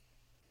her.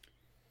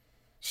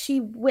 She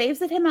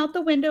waves at him out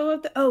the window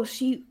of the...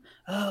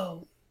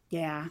 Oh,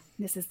 yeah,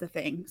 this is the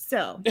thing.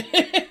 So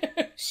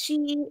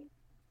she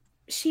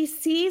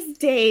sees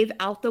Dave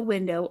out the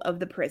window of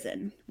the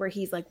prison where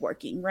he's like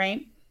working,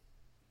 right?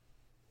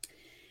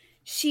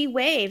 She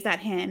waves at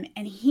him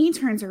and he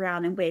turns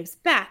around and waves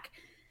back.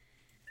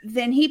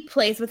 Then he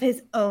plays with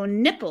his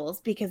own nipples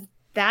because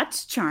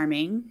that's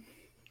charming.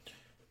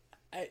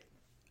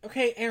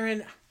 Okay,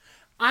 Aaron,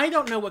 I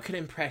don't know what could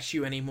impress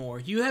you anymore.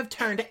 You have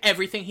turned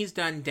everything he's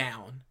done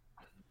down.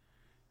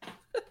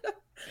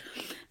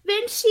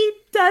 Then she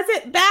does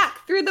it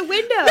back through the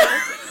window.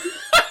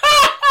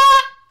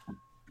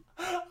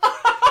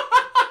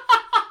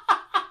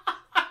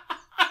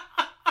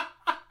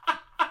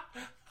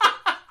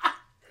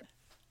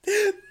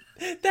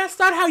 That's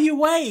not how you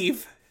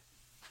wave.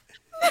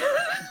 That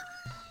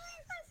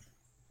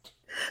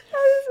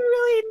is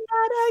really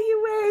not how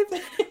you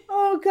wave.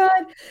 Oh,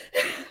 God.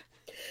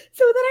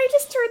 So then I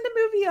just turned the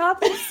movie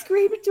off and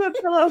screamed into a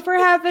pillow for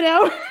half an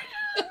hour.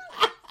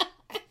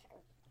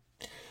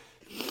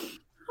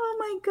 Oh,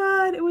 my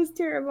God. It was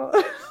terrible.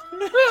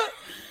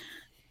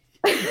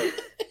 That's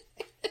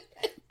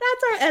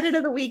our edit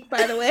of the week,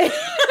 by the way.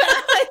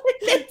 I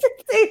didn't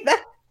say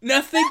that.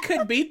 Nothing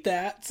could beat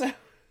that. So.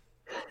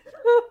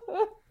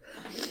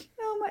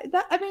 Oh my!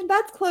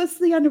 That's close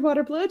to the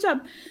underwater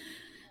blowjob.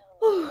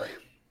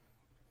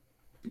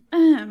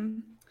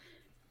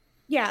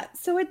 Yeah.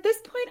 So at this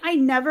point, I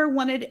never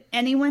wanted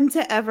anyone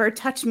to ever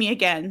touch me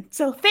again.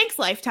 So thanks,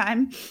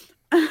 Lifetime.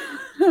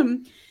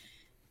 And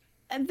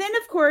then,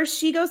 of course,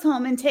 she goes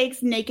home and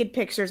takes naked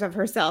pictures of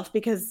herself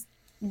because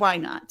why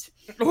not?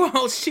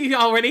 Well, she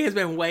already has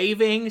been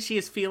waving. She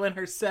is feeling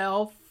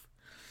herself.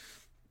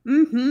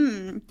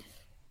 Mm-hmm.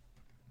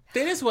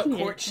 That is what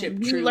courtship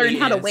truly is. You learn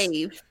how to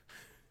wave.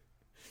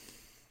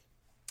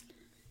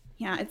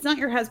 Yeah, it's not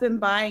your husband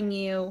buying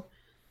you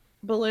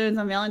balloons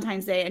on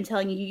Valentine's Day and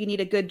telling you need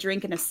a good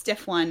drink and a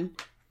stiff one.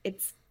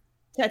 It's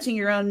touching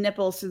your own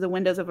nipples through the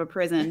windows of a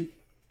prison.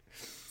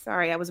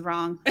 Sorry, I was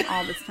wrong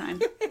all this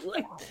time.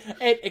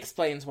 It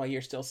explains why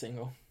you're still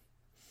single.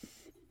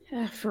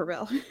 For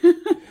real.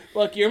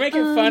 Look, you're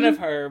making fun of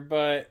her,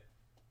 but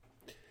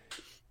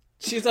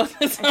she's on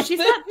something.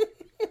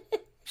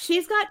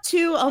 She's got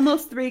 2,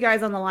 almost 3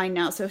 guys on the line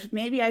now, so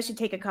maybe I should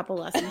take a couple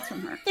lessons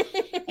from her.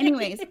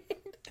 Anyways.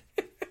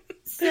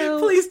 So,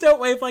 please don't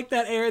wave like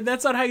that, Aaron.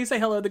 That's not how you say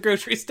hello at the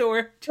grocery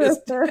store.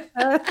 Just...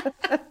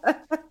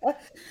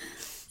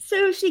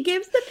 So she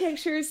gives the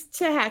pictures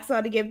to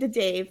Hacksaw to give to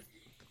Dave,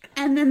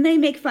 and then they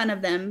make fun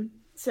of them.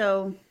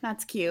 So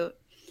that's cute.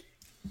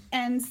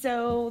 And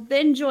so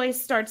then Joyce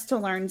starts to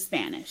learn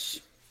Spanish.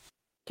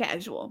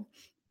 Casual.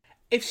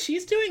 If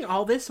she's doing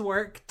all this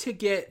work to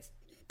get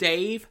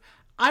Dave,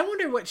 I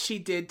wonder what she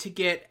did to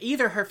get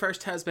either her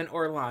first husband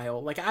or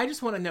Lyle. Like, I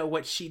just want to know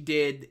what she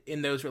did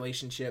in those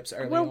relationships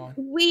early on.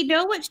 We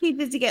know what she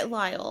did to get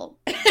Lyle.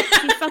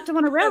 She fucked him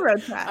on a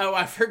railroad track. Oh,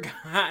 I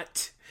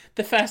forgot.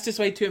 The fastest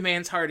way to a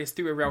man's heart is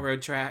through a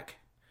railroad track.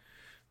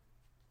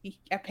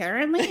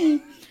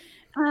 Apparently.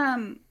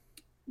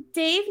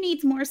 Dave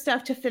needs more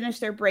stuff to finish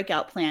their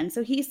breakout plan,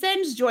 so he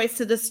sends Joyce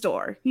to the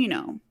store,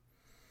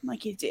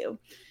 like you do,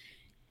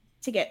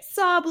 to get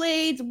saw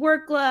blades,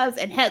 work gloves,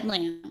 and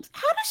headlamps.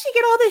 How does she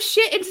get all this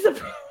shit into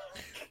the...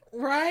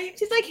 Right?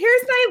 She's like,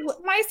 here's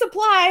my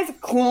supplies.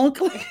 Clunk.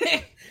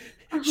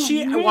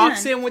 She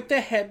walks in with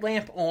the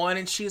headlamp on,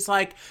 and she's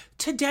like,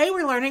 today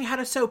we're learning how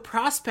to sew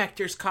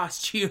prospectors'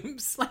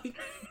 costumes. Like...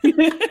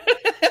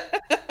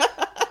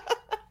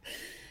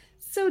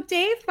 So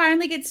Dave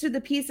finally gets to the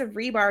piece of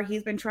rebar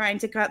he's been trying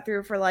to cut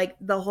through for like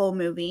the whole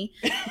movie.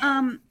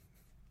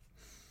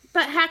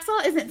 But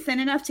Hacksaw isn't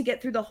thin enough to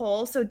get through the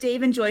hole, so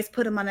Dave and Joyce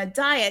put him on a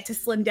diet to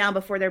slim down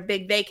before their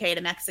big vacay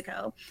to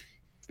Mexico.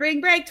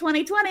 Spring break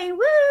 2020, woo!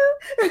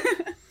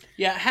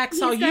 Yeah, He's Hacksaw,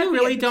 got you the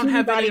really don't bikini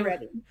have body any...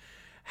 ready.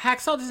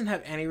 Hacksaw doesn't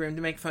have any room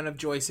to make fun of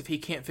Joyce if he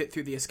can't fit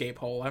through the escape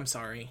hole. I'm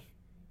sorry.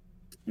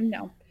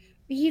 No.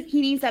 He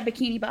needs that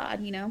bikini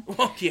bod, you know?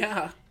 Well,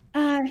 yeah.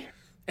 Uh,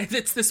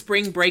 It's the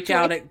spring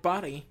breakout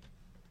body.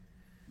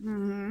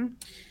 mm-hmm.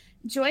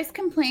 Joyce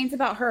complains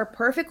about her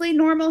perfectly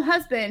normal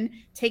husband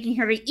taking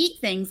her to eat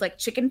things like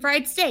chicken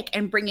fried steak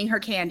and bringing her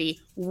candy.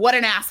 What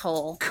an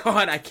asshole.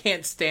 God, I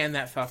can't stand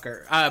that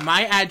fucker.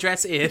 My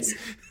address is...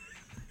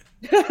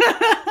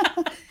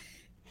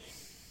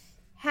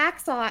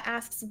 Hacksaw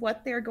asks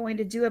what they're going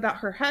to do about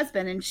her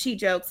husband, and she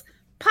jokes,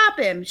 pop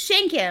him,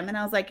 shank him. And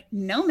I was like,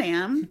 no,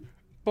 ma'am.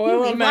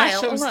 Boil him,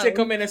 mash him, stick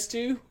him in a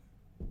stew.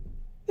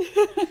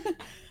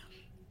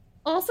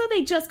 Also,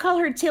 they just call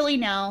her Tilly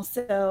now,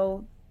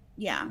 so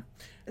yeah.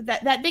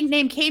 That big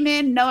name came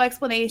in, no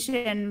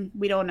explanation.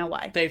 We don't know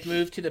why. They've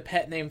moved to the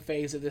pet name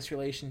phase of this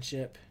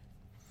relationship.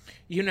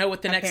 You know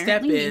what the next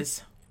step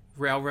is.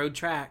 Railroad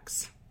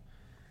tracks.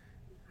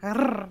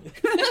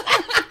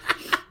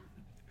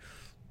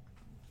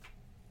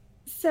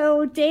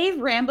 So Dave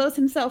Rambos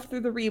himself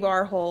through the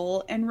rebar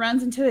hole and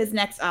runs into his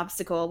next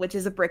obstacle, which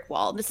is a brick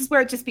wall. This is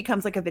where it just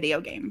becomes like a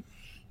video game.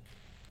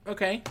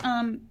 Okay.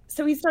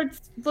 So he starts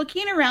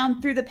looking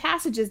around through the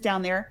passages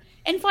down there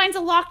and finds a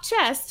locked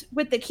chest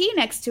with the key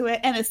next to it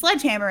and a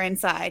sledgehammer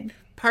inside.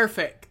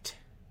 Perfect.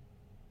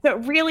 So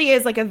it really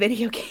is like a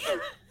video game.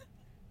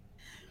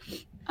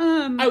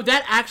 Oh,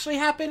 that actually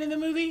happened in the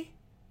movie?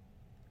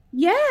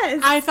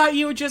 Yes. I thought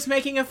you were just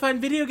making a fun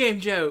video game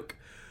joke.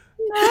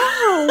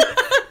 No.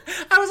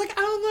 I was like,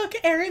 oh, look,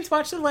 Erin's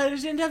watched The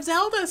Legend of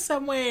Zelda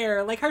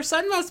somewhere. Like, her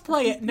son must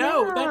play it.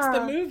 No, that's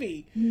the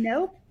movie.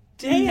 Nope.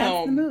 Damn.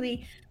 That's the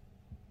movie.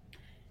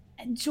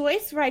 And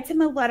Joyce writes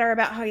him a letter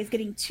about how he's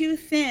getting too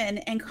thin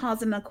and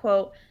calls him a,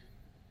 quote,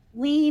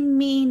 lean,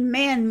 mean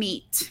man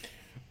meat.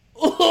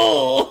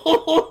 Oh.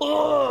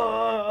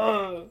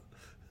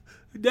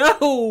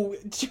 No,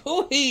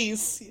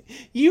 Joyce,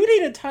 you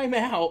need a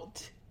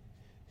timeout.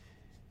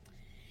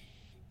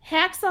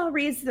 Hacksaw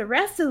reads the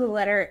rest of the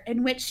letter,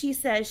 in which she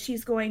says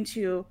she's going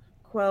to,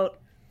 quote,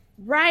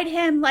 ride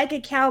him like a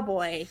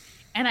cowboy.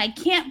 And I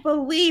can't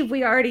believe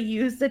we already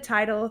used the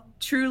title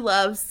True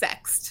Love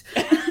Sexed.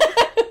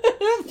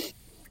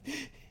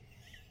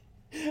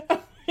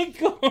 Oh my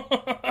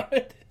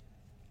God.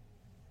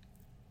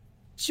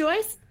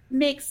 Joyce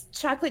makes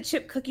chocolate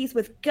chip cookies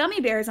with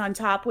gummy bears on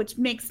top, which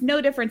makes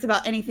no difference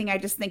about anything. I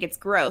just think it's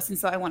gross, and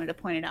so I wanted to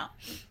point it out.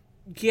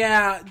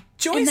 Yeah,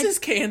 Joyce is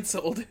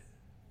canceled.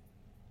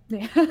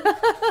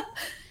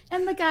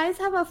 And the guys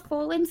have a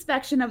full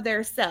inspection of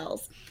their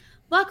cells.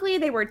 Luckily,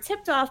 they were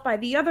tipped off by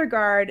the other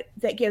guard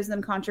that gives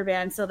them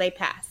contraband, so they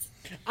pass.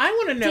 I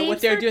want to know what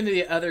they're doing to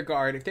the other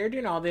guard. If they're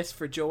doing all this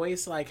for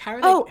Joyce, like, how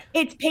are they... Oh,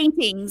 it's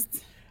paintings.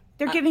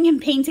 They're giving him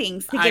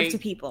paintings to give to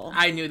people.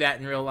 I knew that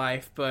in real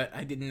life, but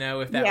I didn't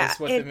know if that was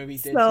what the movie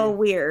did. So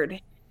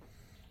weird.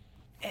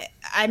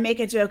 I make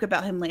a joke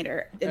about him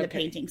later in the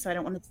painting, so I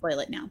don't want to spoil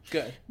it now.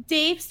 Good.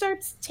 Dave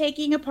starts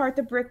taking apart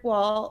the brick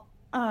wall,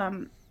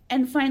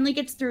 and finally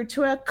gets through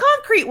to a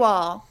concrete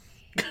wall.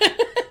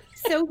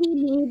 So he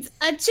needs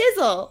a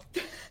chisel.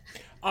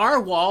 Our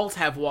walls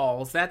have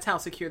walls. That's how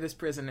secure this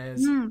prison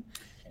is.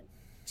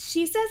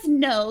 She says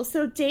no,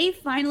 so Dave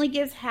finally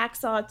gives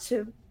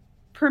Hacksaw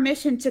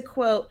permission to,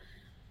 quote,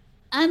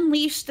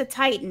 unleash the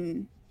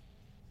Titan.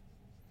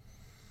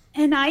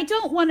 And I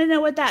don't want to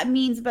know what that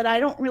means, but I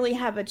don't really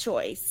have a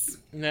choice.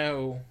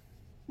 No.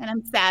 And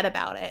I'm sad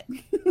about it.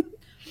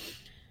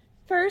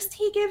 First,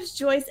 he gives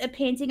Joyce a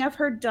painting of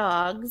her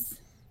dogs.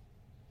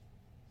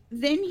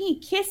 Then he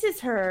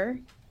kisses her.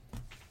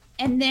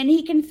 And then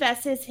he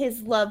confesses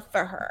his love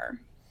for her.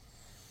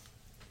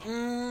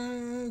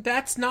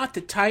 That's not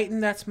the Titan.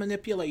 That's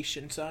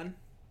manipulation, son.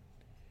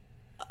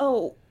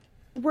 Oh,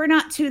 we're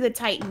not to the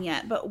Titan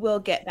yet, but we'll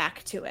get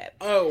back to it.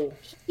 Oh.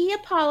 He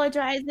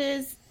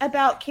apologizes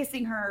about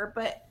kissing her,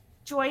 but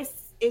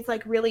Joyce is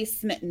like really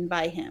smitten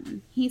by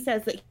him. He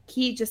says that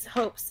he just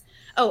hopes...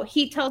 Oh,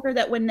 he tells her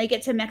that when they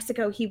get to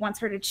Mexico, he wants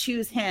her to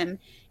choose him,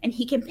 and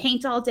he can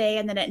paint all day,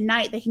 and then at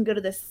night they can go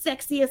to the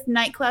sexiest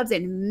nightclubs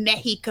in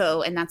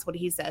Mexico, and that's what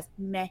he says,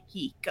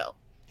 Mexico.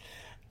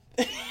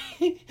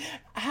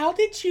 How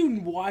did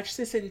you watch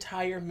this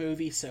entire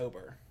movie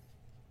sober?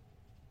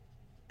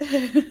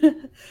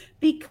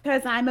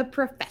 Because I'm a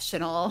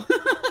professional.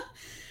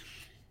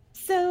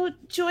 So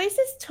Joyce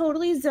is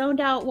totally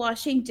zoned out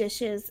washing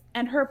dishes,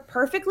 and her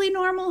perfectly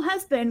normal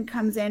husband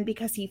comes in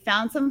because he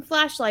found some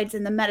flashlights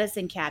in the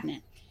medicine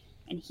cabinet,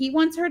 and he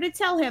wants her to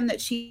tell him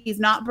that she's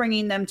not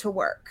bringing them to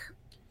work.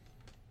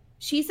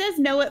 She says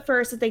no at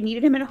first, that they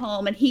needed him at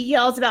home, and he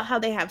yells about how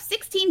they have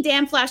 16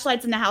 damn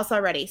flashlights in the house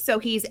already, so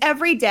he's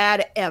every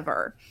dad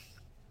ever.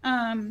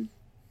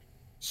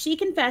 She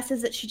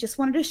confesses that she just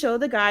wanted to show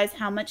the guys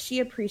how much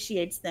she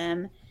appreciates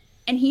them,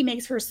 and he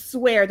makes her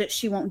swear that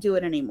she won't do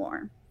it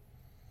anymore.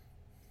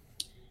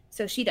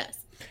 So she does.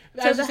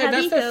 That's the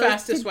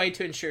fastest way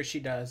to ensure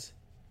she does.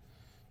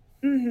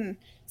 Mm-hmm.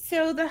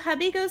 So the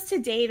hubby goes to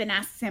Dave and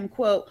asks him,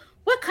 quote,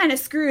 what kind of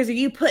screws are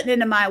you putting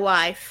into my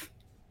wife?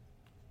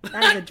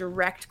 That is a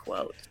direct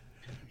quote.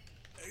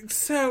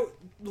 So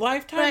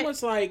Lifetime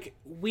was like,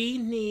 we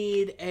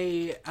need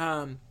a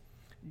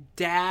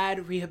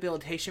dad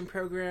rehabilitation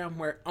program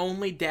where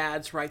only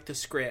dads write the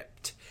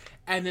script.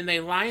 And then they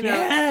lined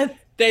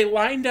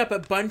up a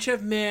bunch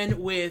of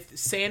men with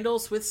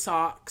sandals with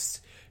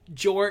socks,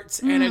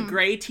 jorts, and a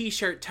gray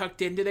t-shirt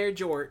tucked into their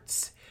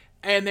jorts.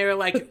 And they were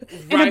like,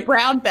 and a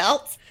brown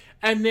belt.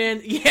 And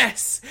then,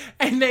 yes,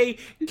 and they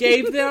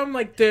gave them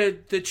like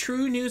the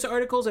true news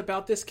articles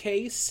about this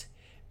case.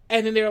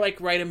 And then they were like,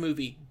 write a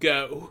movie,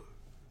 go.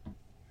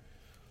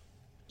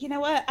 You know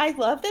what? I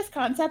love this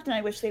concept and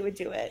I wish they would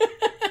do it.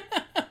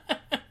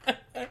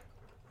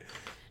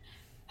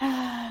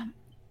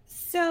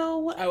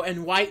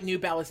 And white New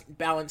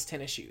Balance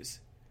tennis shoes.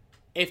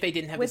 If they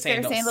didn't have with the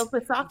sandals. Their sandals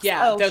with socks?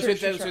 Yeah, those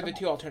are the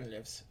two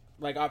alternatives.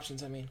 Like,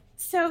 options, I mean.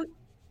 So,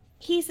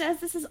 he says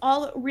this is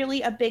all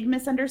really a big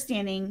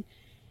misunderstanding.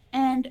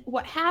 And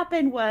what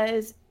happened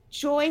was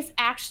Joyce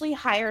actually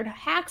hired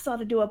Hacksaw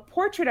to do a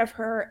portrait of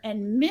her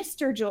and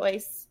Mr.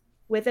 Joyce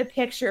with a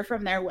picture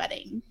from their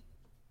wedding.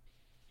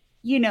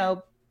 You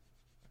know,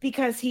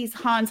 because he's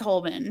Hans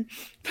Holman.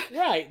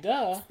 Right,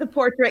 duh. The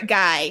portrait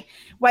guy.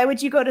 Why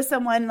would you go to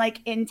someone like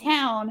in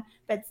town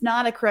that's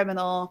not a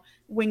criminal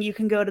when you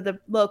can go to the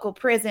local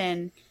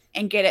prison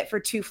and get it for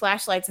 2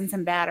 flashlights and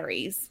some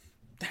batteries?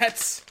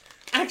 That's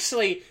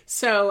actually,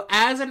 so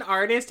as an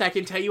artist, I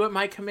can tell you what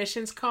my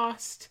commissions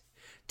cost.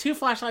 2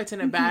 flashlights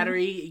and a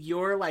battery,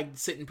 you're like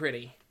sitting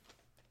pretty.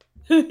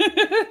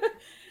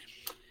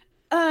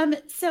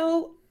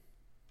 So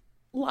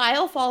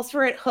Lyle falls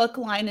for it hook,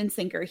 line, and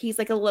sinker. He's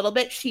like a little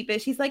bit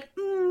sheepish. He's like,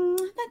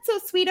 that's so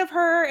sweet of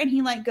her. And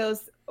he like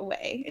goes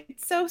away.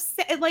 It's so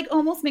sad. It like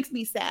almost makes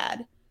me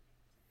sad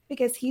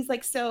because he's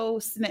like so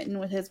smitten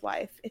with his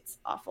wife. It's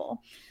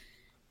awful.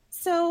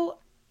 So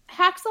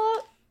Hacksaw,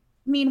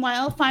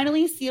 meanwhile,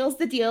 finally seals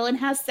the deal and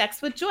has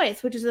sex with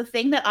Joyce, which is a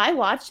thing that I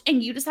watched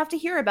and you just have to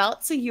hear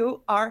about. So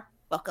you are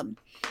welcome.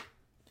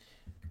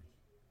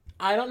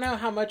 I don't know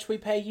how much we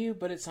pay you,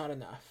 but it's not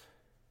enough.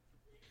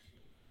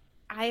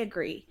 I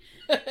agree.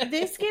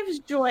 This gives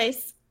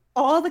Joyce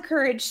all the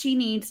courage she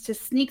needs to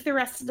sneak the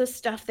rest of the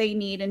stuff they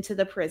need into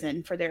the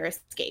prison for their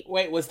escape.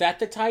 Wait, was that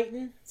the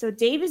Titan? So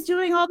Dave is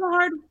doing all the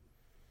hard...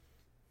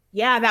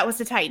 Yeah, that was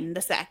the Titan,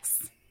 the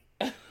sex.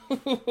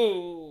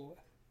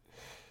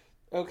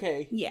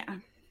 Okay. Yeah.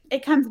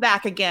 It comes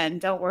back again,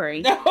 don't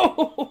worry.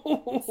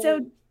 No!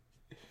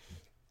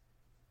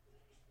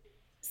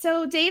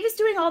 So Dave is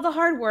doing all the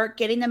hard work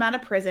getting them out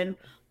of prison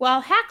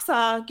while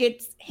Hacksaw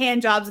gets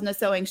hand jobs in the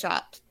sewing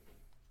shop.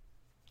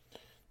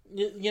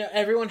 You know,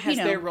 everyone has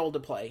their role to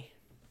play.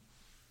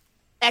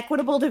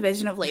 Equitable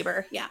division of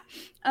labor, yeah.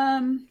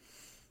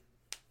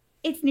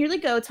 It's nearly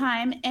go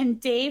time, and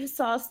Dave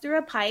saws through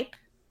a pipe.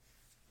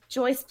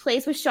 Joyce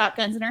plays with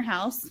shotguns in her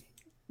house,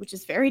 which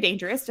is very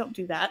dangerous. Don't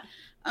do that.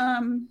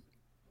 And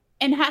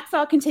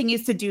Hacksaw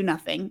continues to do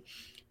nothing.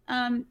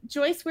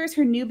 Joyce wears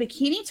her new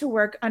bikini to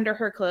work under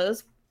her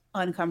clothes,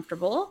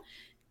 uncomfortable,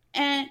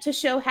 and to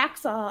show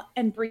Hacksaw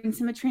and brings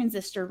him a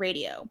transistor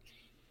radio.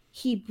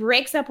 He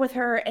breaks up with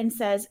her and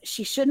says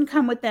she shouldn't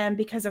come with them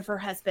because of her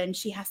husband.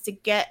 She has to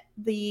get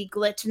the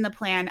glitch in the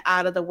plan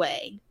out of the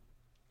way.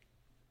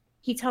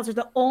 He tells her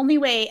the only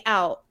way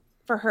out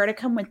for her to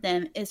come with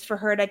them is for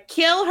her to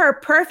kill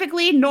her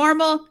perfectly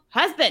normal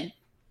husband.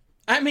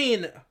 I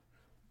mean,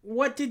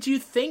 what did you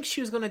think she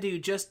was going to do?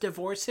 Just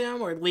divorce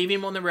him or leave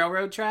him on the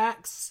railroad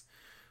tracks?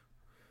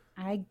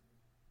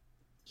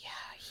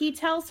 He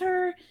tells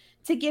her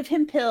to give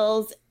him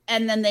pills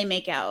and then they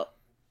make out.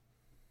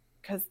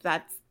 Because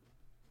that's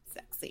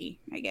sexy,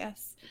 I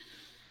guess.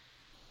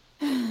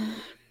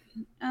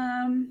 But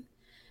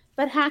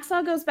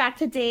Hacksaw goes back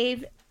to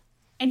Dave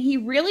and he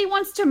really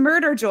wants to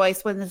murder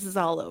Joyce when this is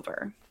all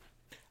over.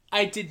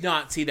 I did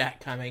not see that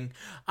coming.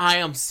 I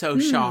am so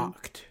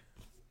shocked.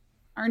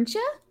 Aren't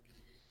you?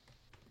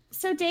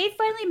 So Dave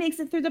finally makes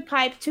it through the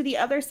pipe to the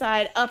other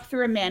side, up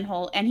through a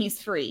manhole, and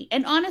he's free.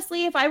 And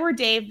honestly, if I were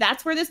Dave,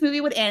 that's where this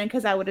movie would end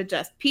because I would have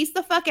just pieced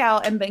the fuck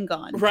out and been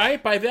gone.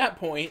 Right? By that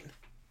point.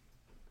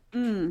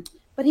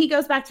 But he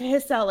goes back to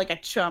his cell like a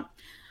chump.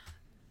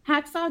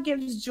 Hacksaw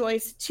gives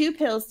Joyce 2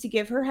 pills to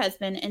give her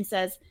husband and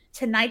says,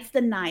 tonight's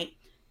the night.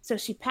 So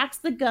she packs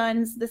the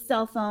guns, the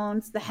cell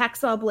phones, the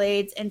hacksaw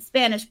blades, and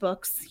Spanish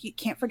books. You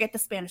can't forget the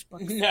Spanish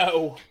books.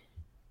 No.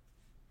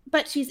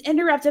 But she's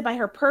interrupted by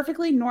her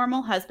perfectly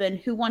normal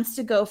husband who wants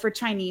to go for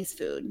Chinese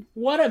food.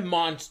 What a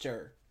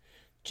monster.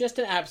 Just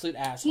an absolute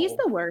asshole. He's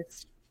the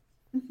worst.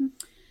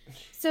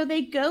 So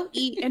they go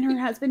eat, and her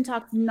husband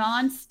talks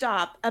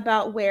nonstop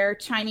about where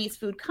Chinese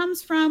food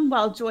comes from,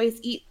 while Joyce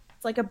eats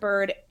like a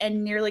bird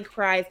and nearly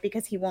cries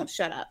because he won't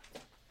shut up.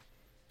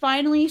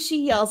 Finally,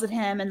 she yells at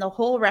him, and the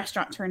whole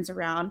restaurant turns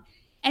around.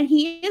 And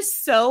he is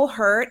so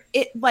hurt.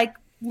 It, like,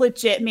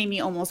 legit made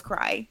me almost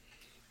cry.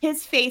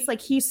 His face,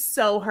 like, he's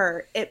so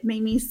hurt. It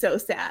made me so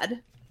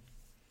sad.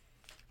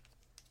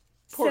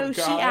 Poor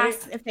so guy. she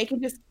asks if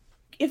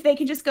they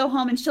can just go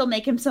home, and she'll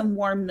make him some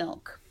warm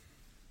milk.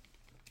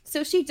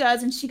 So she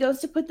does, and she goes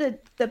to put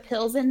the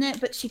pills in it,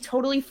 but she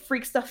totally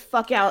freaks the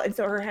fuck out, and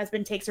so her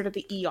husband takes her to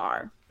the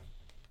ER.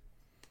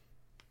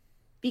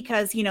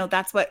 Because,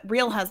 that's what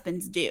real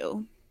husbands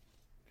do.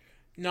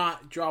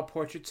 Not draw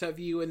portraits of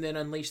you and then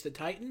unleash the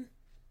Titan?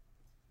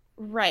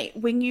 Right.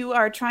 When you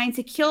are trying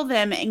to kill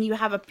them and you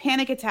have a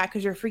panic attack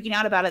because you're freaking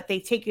out about it, they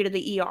take you to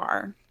the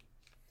ER.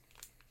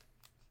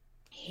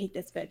 I hate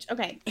this bitch.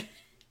 Okay.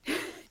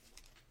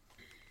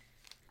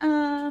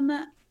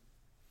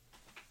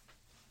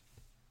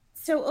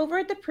 So over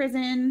at the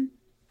prison,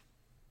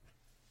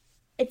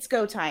 it's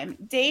go time.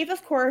 Dave,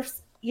 of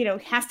course,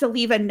 has to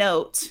leave a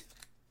note.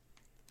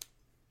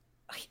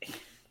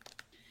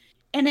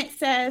 And it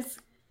says,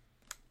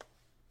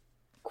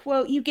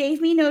 quote, "You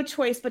gave me no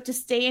choice but to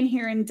stay in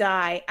here and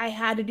die. I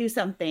had to do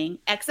something.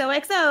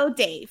 XOXO,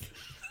 Dave."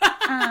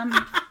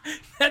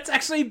 That's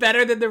actually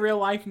better than the real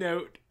life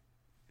note.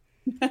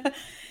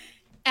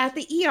 At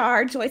the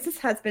ER, Joyce's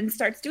husband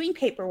starts doing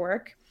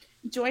paperwork.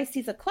 Joyce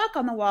sees a clock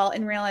on the wall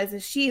and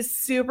realizes she is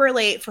super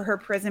late for her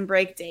prison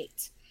break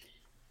date.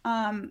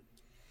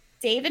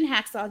 Dave and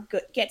Hacksaw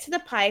get to the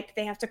pipe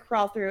they have to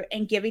crawl through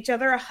and give each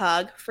other a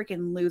hug.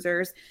 Freaking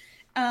losers.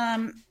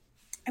 And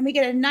we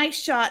get a nice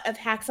shot of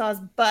Hacksaw's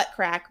butt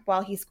crack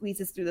while he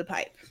squeezes through the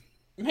pipe.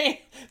 Man,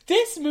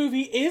 this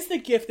movie is the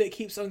gift that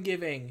keeps on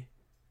giving.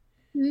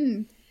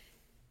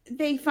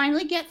 They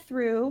finally get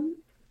through,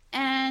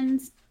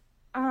 and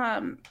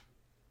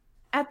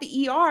at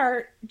the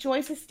ER,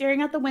 Joyce is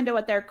staring out the window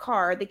at their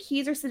car. The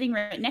keys are sitting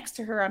right next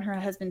to her on her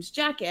husband's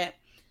jacket.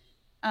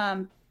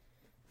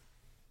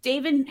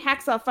 Dave and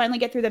Hacksaw finally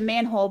get through the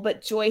manhole,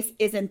 but Joyce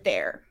isn't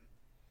there.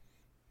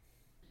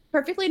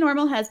 Perfectly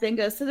normal husband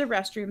goes to the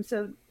restroom,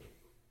 so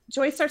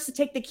Joyce starts to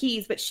take the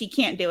keys, but she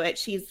can't do it.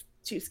 She's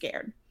too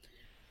scared.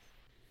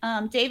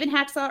 Dave and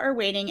Hacksaw are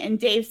waiting, and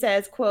Dave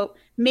says, quote,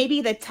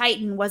 "Maybe the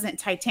Titan wasn't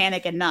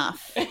Titanic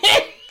enough."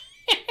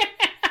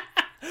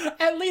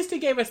 At least he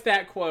gave us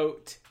that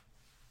quote.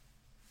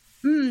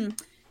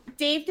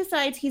 Dave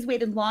decides he's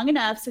waited long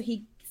enough, so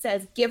he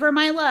says, "Give her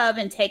my love,"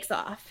 and takes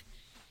off.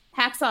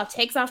 Hacksaw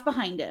takes off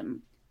behind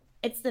him.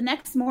 It's the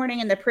next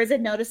morning, and the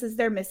prison notices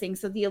they're missing,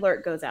 so the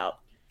alert goes out.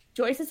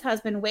 Joyce's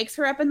husband wakes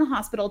her up in the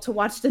hospital to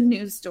watch the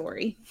news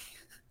story.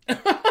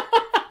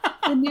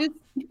 I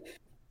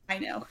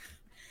know.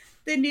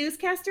 The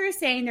newscaster is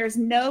saying there's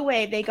no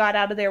way they got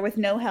out of there with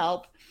no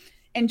help.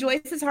 And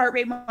Joyce's heart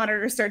rate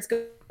monitor starts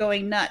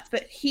going nuts,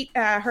 but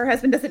her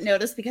husband doesn't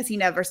notice because he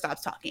never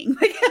stops talking.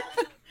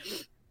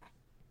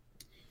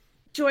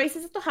 Joyce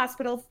is at the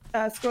hospital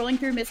scrolling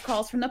through missed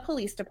calls from the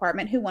police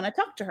department who want to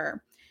talk to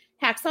her.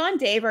 Hacksaw and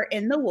Dave are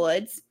in the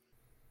woods.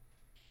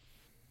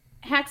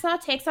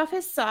 Hacksaw takes off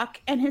his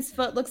sock and his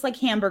foot looks like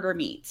hamburger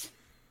meat.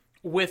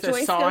 With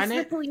Joyce a saw in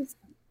it?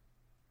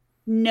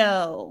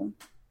 No.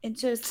 It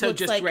just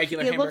looks like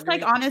regular it hamburger looks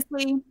like meat?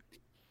 Honestly,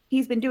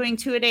 he's been doing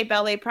 2-a-day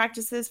ballet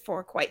practices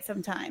for quite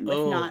some time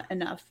with not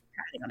enough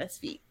padding on his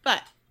feet.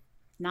 But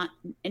not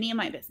any of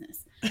my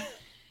business.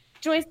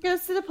 Joyce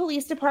goes to the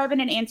police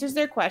department and answers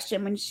their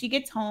question. When she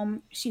gets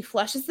home, she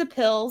flushes the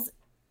pills.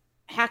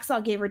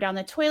 Hacksaw gave her down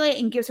the toilet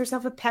and gives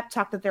herself a pep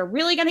talk that they're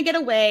really going to get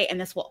away and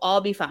this will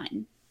all be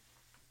fine.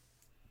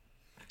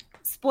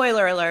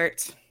 Spoiler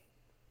alert.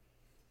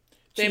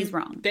 She's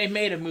wrong. They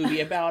made a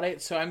movie about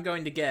it, so I'm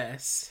going to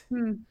guess.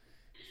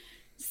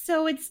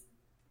 So it's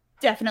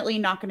definitely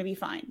not going to be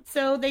fine.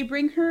 So they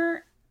bring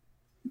in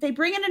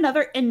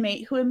another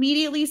inmate who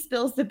immediately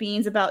spills the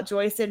beans about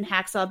Joyce and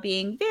Hacksaw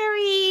being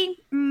very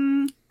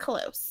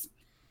close.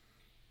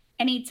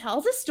 And he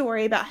tells a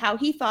story about how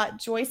he thought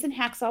Joyce and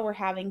Hacksaw were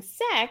having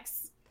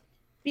sex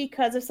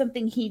because of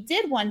something he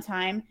did one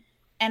time.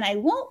 And I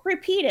won't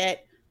repeat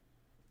it.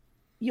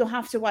 You'll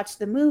have to watch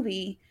the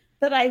movie.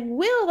 But I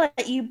will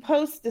let you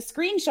post the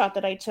screenshot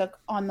that I took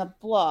on the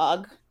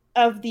blog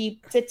of the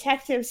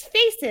detective's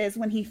faces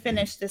when he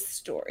finished this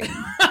story.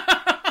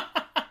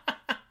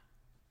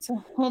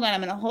 So hold on,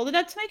 I'm going to hold it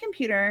up to my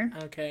computer.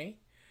 Okay.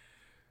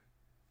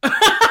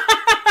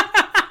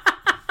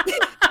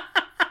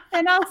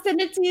 And I'll send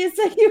it to you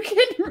so you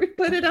can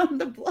put it on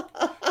the blog.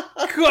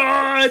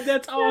 God,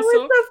 that's awesome. That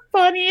was the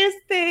funniest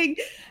thing.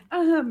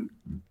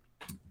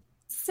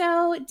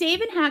 So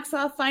Dave and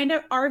Hacksaw find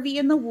an RV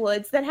in the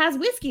woods that has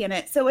whiskey in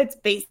it. So it's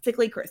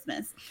basically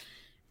Christmas.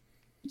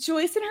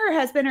 Joyce and her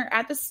husband are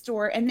at the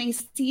store and they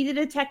see the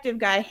detective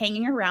guy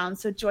hanging around.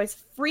 So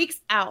Joyce freaks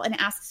out and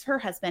asks her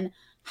husband,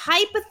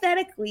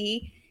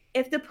 hypothetically,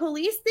 if the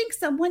police think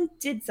someone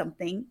did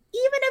something, even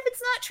if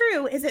it's not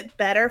true, is it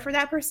better for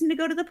that person to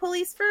go to the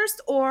police first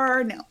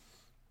or no?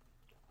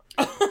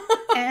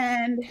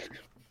 And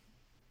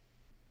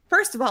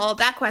first of all,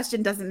 that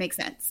question doesn't make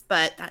sense,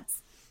 but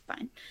that's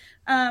fine.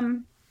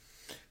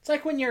 It's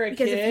like when you're a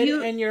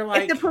kid and you're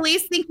like... If the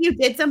police think you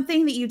did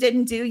something that you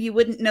didn't do, you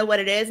wouldn't know what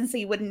it is, and so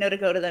you wouldn't know to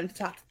go to them to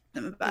talk to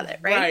them about it,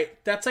 right?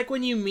 Right. That's like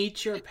when you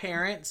meet your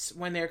parents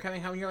when they're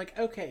coming home, and you're like,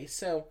 okay,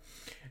 so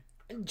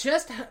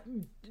just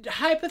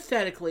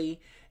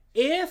hypothetically,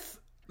 if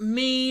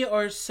me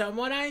or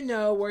someone I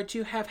know were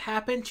to have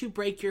happened to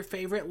break your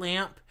favorite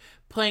lamp,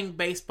 playing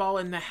baseball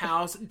in the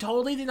house.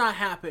 Totally did not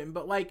happen,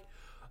 but like,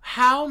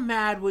 how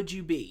mad would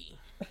you be?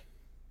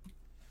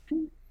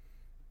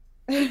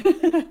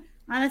 On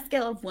a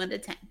scale of 1 to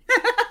 10.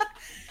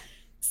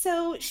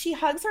 So she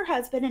hugs her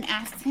husband and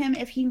asks him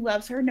if he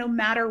loves her no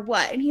matter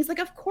what. And he's like,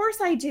 of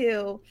course I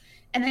do.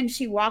 And then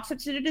she walks up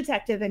to the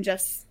detective and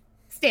just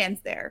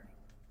stands there.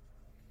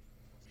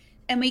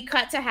 And we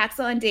cut to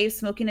Hacksaw and Dave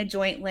smoking a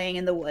joint laying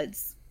in the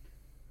woods.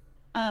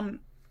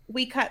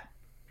 We cut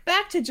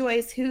back to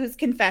Joyce, who's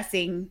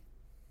confessing,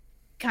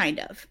 kind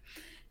of.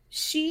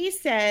 She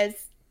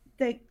says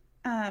that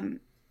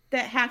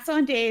that Hacksaw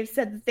and Dave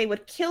said that they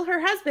would kill her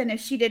husband if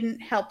she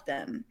didn't help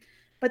them.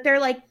 But they're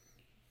like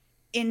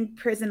in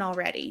prison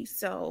already,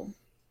 so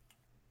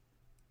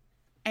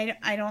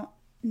I don't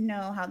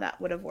know how that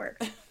would have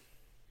worked.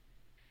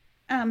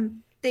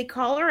 They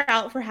call her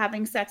out for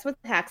having sex with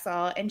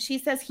Hacksaw, and she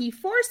says he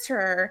forced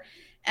her,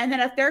 and that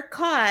if they're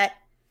caught,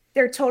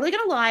 they're totally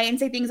going to lie and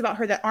say things about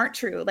her that aren't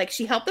true. Like,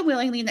 she helped them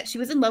willingly and that she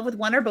was in love with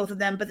one or both of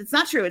them, but it's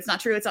not true. It's not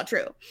true. It's not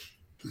true.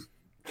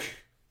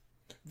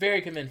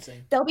 Very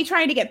convincing. They'll be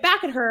trying to get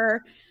back at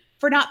her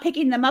for not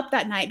picking them up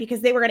that night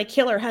because they were going to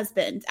kill her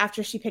husband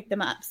after she picked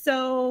them up.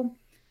 So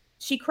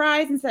she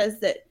cries and says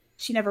that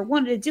she never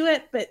wanted to do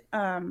it, but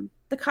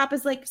the cop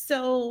is like,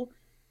 so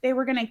they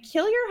were going to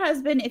kill your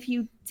husband if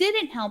you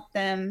didn't help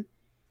them,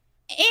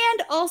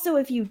 and also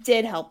if you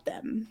did help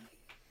them.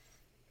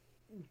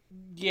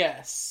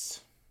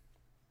 Yes.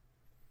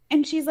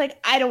 And she's like,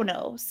 I don't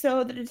know.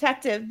 So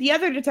the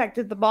other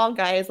detective, the bald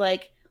guy, is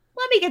like,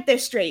 let me get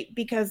this straight,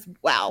 because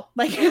wow,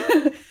 like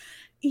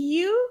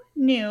you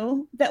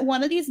knew that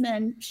one of these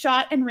men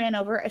shot and ran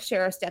over a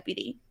sheriff's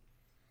deputy.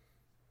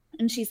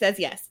 And she says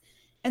yes.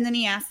 And then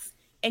he asks,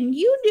 and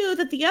you knew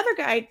that the other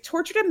guy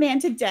tortured a man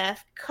to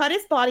death, cut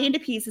his body into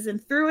pieces,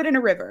 and threw it in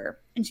a river.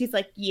 And she's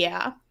like,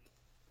 yeah.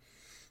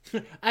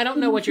 I don't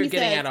know what you're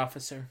getting at,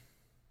 officer.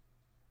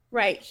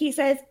 Right. He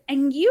says,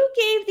 and you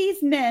gave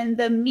these men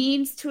the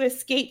means to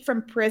escape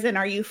from prison.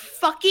 Are you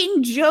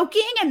fucking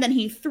joking? And then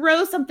he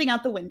throws something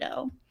out the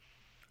window.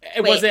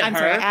 Was it I'm her?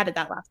 sorry, I added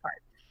that last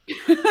part.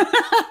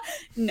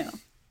 No.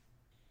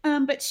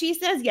 But she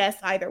says yes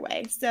either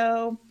way.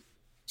 So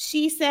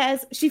she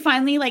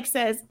finally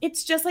says,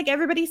 it's just like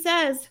everybody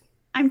says.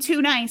 I'm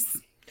too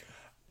nice.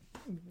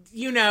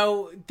 You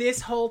know,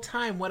 this whole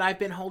time, what I've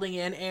been holding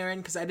in, Aaron,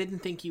 because I didn't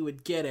think you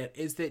would get it,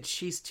 is that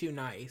she's too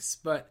nice.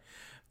 But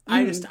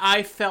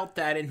I felt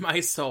that in my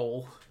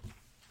soul.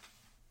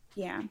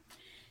 Yeah.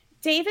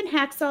 Dave and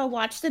Hacksaw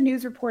watch the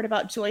news report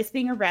about Joyce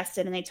being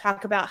arrested, and they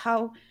talk about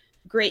how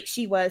great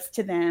she was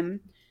to them.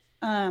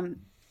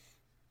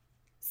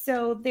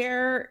 So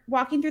they're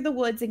walking through the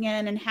woods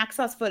again, and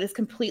Hacksaw's foot is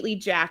completely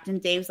jacked,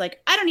 and Dave's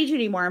like, I don't need you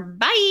anymore.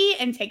 Bye!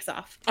 And takes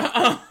off.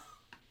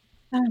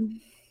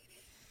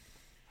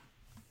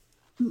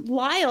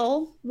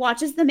 Lyle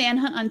watches the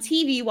manhunt on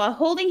TV while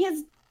holding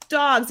his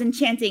dogs and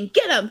chanting,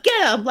 get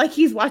him, like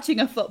he's watching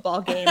a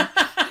football game.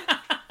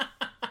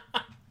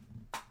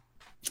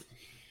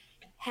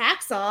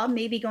 Hacksaw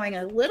may be going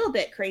a little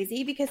bit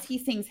crazy because he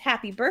sings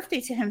happy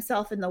birthday to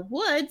himself in the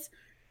woods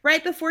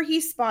right before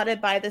he's spotted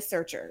by the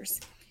searchers.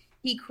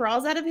 He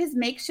crawls out of his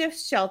makeshift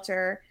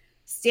shelter,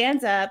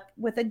 stands up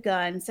with a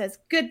gun, says,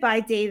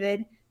 goodbye,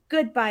 David.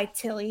 Goodbye,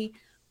 Tilly.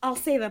 I'll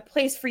save a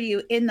place for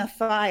you in the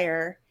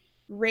fire.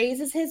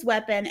 Raises his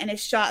weapon and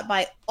is shot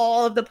by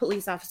all of the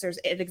police officers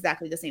at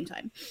exactly the same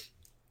time.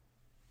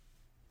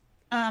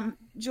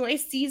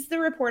 Joyce sees the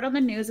report on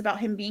the news about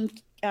him being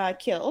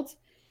killed,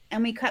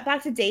 and we cut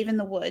back to Dave in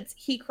the woods.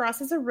 He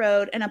crosses a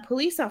road, and a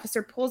police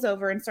officer pulls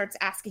over and starts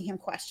asking him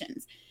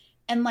questions.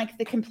 And like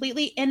the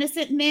completely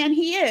innocent man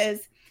he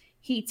is,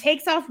 he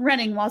takes off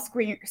running while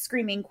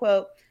screaming,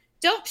 quote,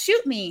 don't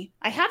shoot me.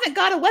 I haven't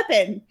got a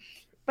weapon.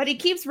 But he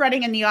keeps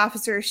running, and the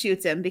officer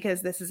shoots him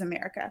because this is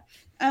America.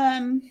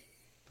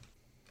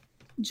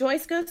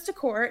 Joyce goes to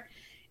court,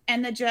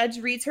 and the judge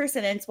reads her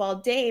sentence while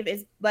Dave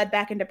is led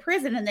back into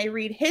prison, and they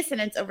read his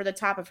sentence over the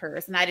top of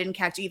hers. And I didn't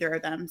catch either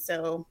of them,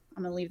 so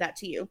I'm going to leave that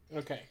to you.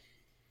 Okay.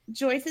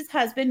 Joyce's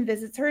husband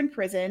visits her in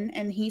prison,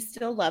 and he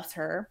still loves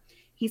her.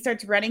 He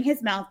starts running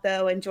his mouth,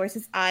 though, and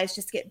Joyce's eyes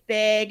just get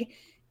big,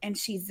 and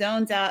she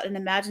zones out and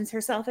imagines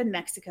herself in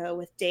Mexico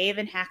with Dave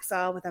and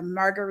Hacksaw with a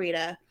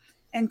margarita.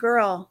 And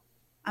girl,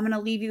 I'm going to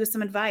leave you with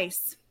some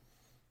advice.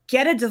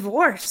 Get a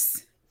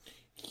divorce.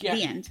 Yeah.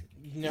 The end.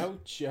 No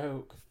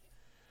joke.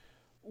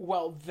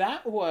 Well,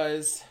 that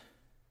was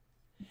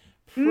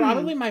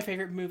probably my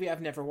favorite movie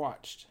I've never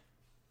watched.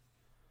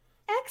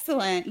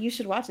 Excellent. You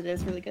should watch it.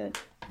 It's really good.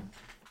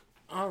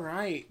 All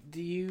right.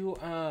 Do you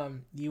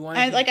want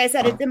to... Like I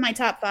said, it's in my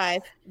top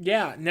 5.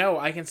 Yeah, no,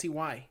 I can see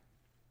why.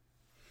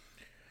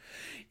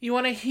 You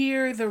want to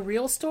hear the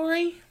real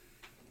story?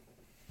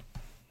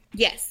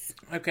 Yes.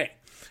 Okay.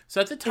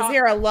 So at the top... Is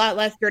there a lot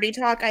less dirty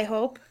talk, I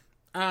hope?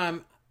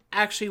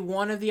 Actually,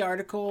 one of the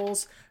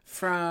articles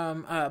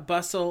from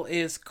Bustle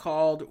is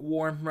called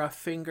Warm Rough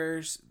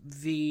Fingers,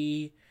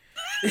 the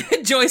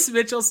Joyce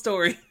Mitchell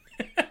story.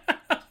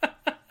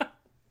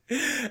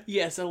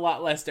 Yes, a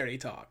lot less dirty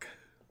talk.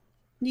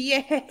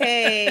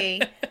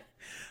 Yay.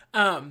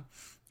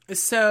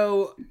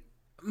 So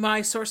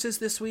my sources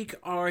this week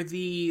are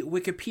the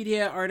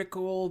Wikipedia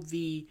article,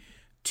 the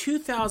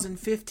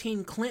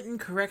 2015 Clinton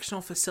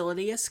Correctional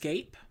Facility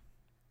Escape.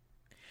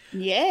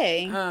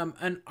 Yay.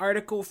 An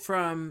article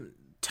from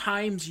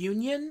Times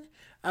Union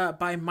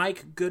by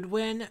Mike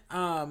Goodwin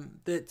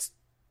that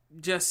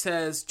just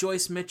says,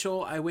 Joyce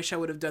Mitchell, I wish I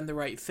would have done the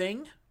right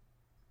thing.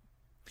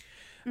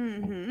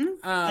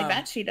 I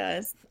bet she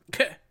does.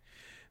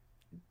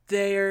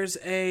 There's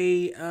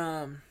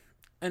an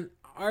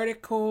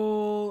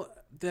article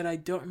that I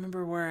don't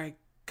remember where I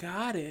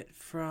got it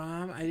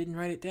from. I didn't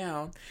write it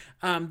down.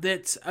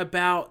 That's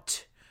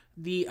about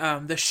the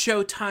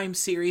Showtime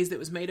series that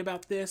was made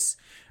about this.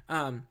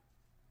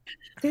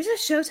 There's a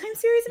Showtime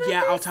series about this?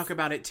 Yeah, I'll talk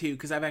about it too,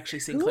 because I've actually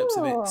seen clips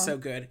of it. It's so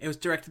good. It was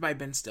directed by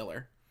Ben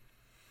Stiller.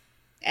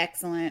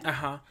 Excellent.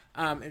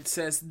 It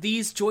says,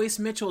 these Joyce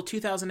Mitchell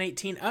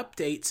 2018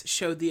 updates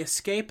showed the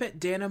escape at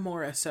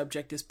Dannemora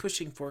subject is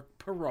pushing for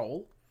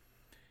parole.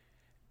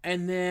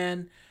 And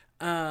then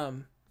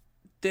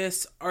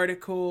this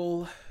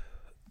article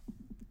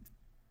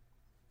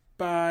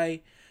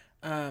by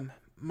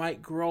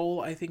Mike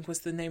Grohl, I think was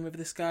the name of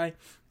this guy,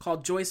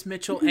 called Joyce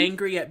Mitchell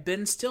Angry at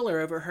Ben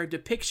Stiller over her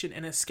depiction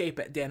in Escape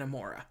at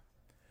Dannemora.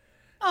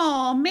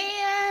 Oh,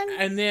 man.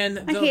 And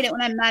then I hate it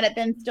when I'm mad at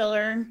Ben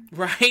Stiller.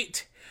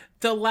 Right?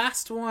 The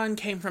last one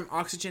came from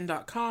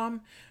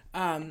Oxygen.com,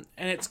 and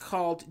it's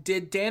called,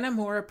 Did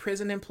Dannemora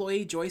prison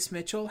employee Joyce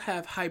Mitchell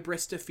have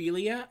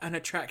hybristophilia, an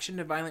attraction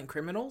to violent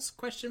criminals? ?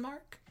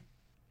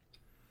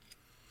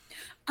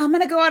 I'm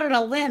going to go out on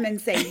a limb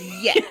and say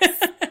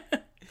yes.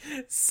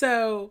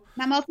 So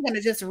I'm also going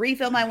to just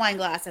refill my wine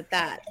glass at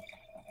that,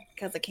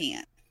 because I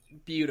can't.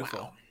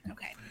 Beautiful. Wow.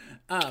 Okay.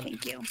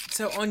 Thank you.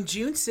 So on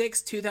June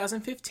 6,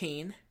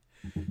 2015,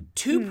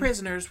 two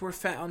prisoners were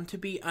found to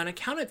be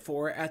unaccounted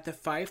for at the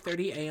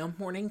 5:30 a.m.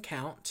 morning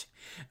count.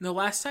 And the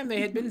last time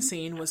they had been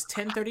seen was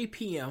 10:30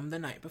 p.m. the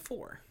night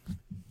before.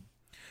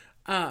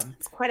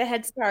 It's quite a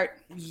head start.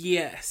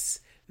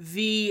 Yes.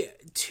 The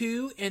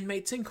two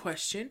inmates in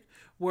question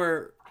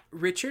were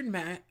Richard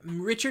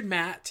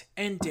Matt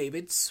and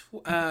David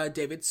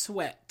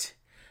Sweat.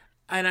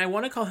 And I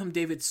want to call him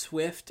David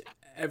Swift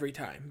every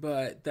time,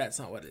 but that's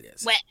not what it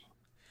is. Sweat.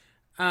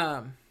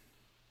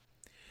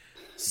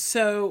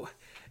 So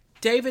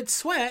David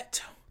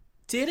Sweat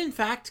did in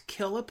fact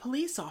kill a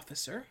police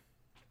officer.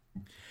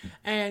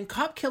 And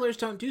cop killers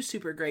don't do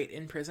super great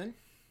in prison.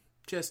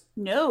 Just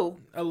no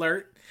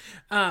alert.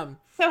 So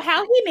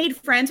how he made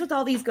friends with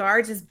all these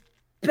guards is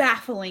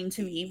baffling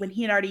to me when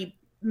he had already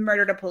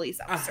murdered a police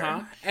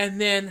officer. And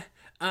then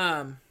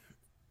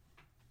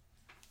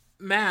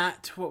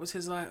Matt, what was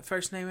his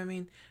first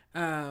name?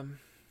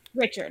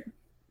 Richard.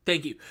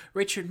 Thank you.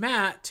 Richard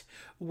Matt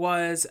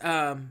was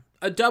a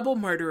double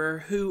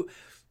murderer who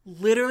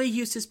literally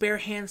used his bare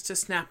hands to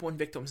snap one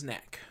victim's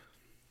neck.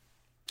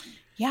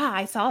 Yeah,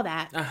 I saw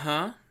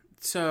that.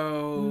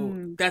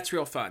 So that's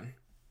real fun.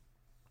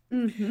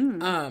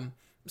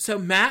 So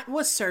Matt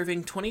was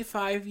serving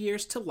 25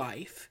 years to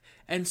life,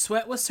 and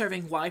Sweat was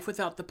serving life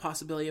without the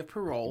possibility of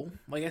parole.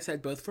 Like I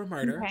said, both for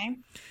murder. Okay.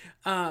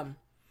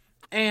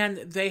 And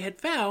they had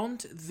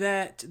found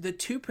that the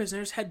two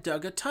prisoners had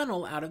dug a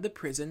tunnel out of the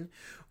prison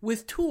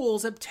with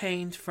tools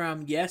obtained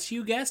from, yes,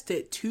 you guessed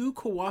it, two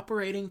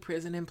cooperating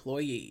prison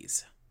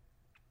employees.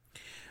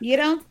 You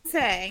don't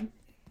say.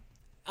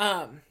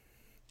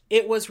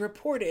 It was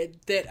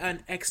reported that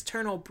an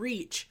external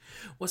breach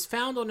was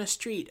found on a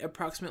street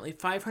approximately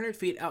 500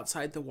 feet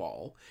outside the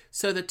wall.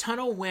 So the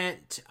tunnel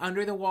went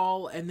under the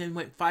wall and then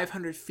went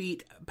 500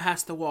 feet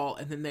past the wall,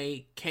 and then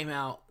they came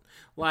out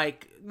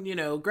like,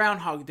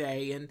 Groundhog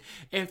Day. And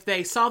if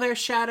they saw their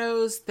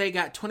shadows, they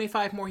got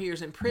 25 more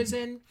years in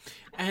prison.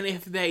 And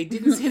if they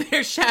didn't see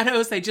their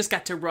shadows, they just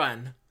got to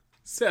run.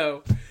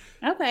 So,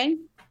 okay.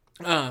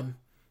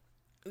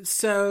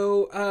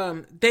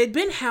 They'd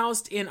been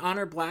housed in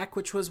Honor Black,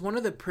 which was one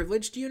of the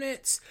privileged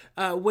units,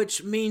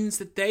 which means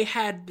that they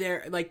had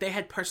they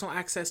had personal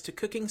access to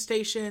cooking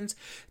stations,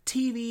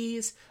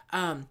 TVs,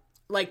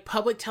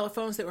 public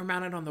telephones that were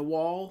mounted on the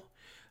wall.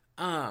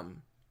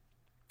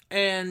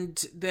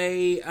 And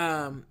they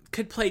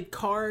could play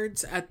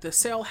cards at the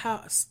sale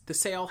house,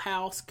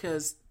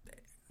 because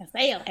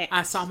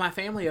I saw my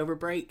family over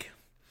break.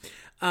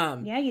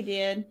 Yeah, you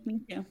did. Me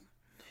too.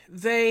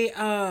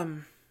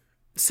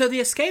 So the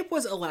escape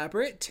was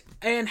elaborate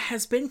and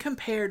has been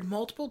compared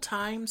multiple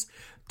times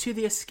to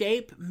the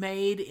escape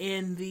made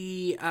in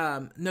the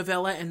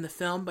novella and the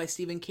film by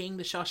Stephen King,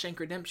 The Shawshank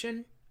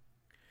Redemption.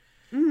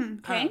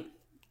 Okay.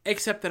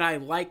 Except that I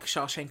like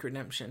Shawshank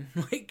Redemption.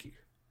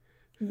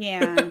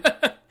 Yeah.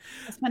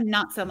 This one,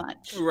 not so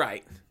much.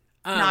 Right.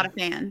 Not a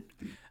fan.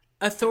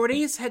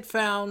 Authorities had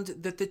found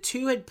that the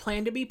two had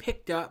planned to be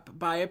picked up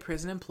by a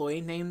prison employee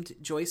named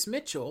Joyce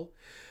Mitchell,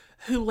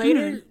 who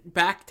later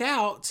backed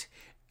out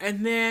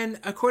and then,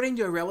 according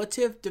to a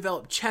relative,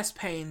 developed chest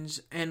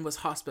pains and was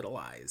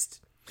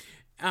hospitalized.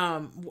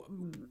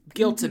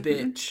 Guilt's a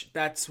bitch.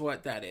 That's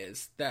what that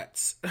is.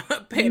 That's a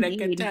panic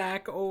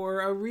attack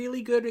or a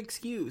really good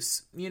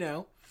excuse,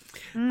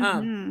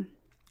 Mm-hmm.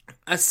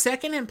 A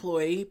second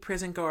employee,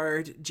 prison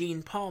guard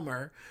Gene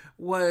Palmer,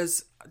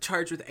 was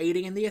charged with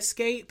aiding in the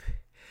escape.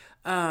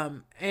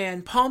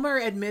 And Palmer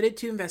admitted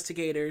to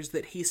investigators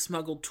that he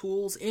smuggled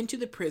tools into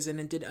the prison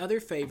and did other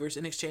favors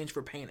in exchange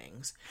for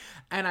paintings.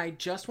 And I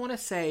just want to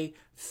say,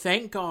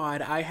 thank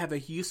God I have a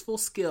useful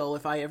skill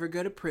if I ever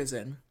go to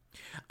prison.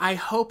 I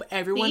hope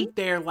everyone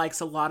there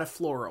likes a lot of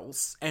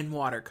florals and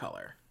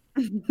watercolor.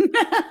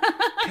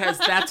 Because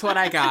that's what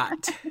I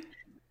got.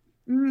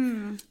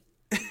 Oh,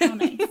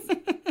 nice.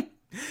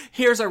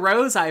 Here's a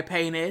rose I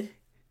painted.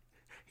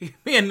 Give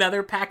me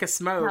another pack of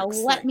smokes.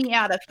 Now let me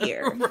out of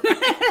here.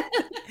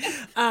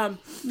 And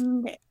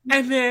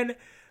then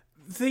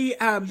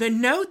the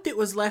note that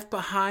was left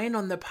behind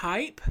on the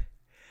pipe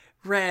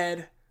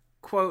read,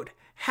 quote,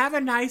 "Have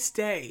a nice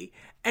day."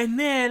 And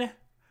then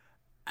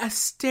a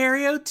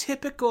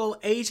stereotypical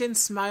Asian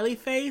smiley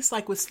face,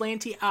 like with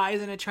slanty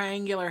eyes and a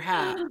triangular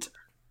hat.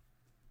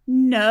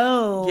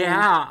 No.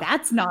 Yeah.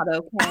 That's not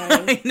okay.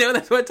 I know,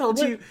 that's what I told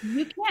you.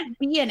 You can't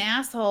be an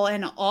asshole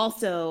and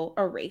also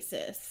a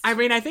racist. I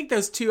mean, I think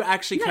those two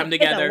actually come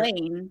together.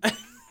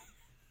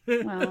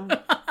 Well,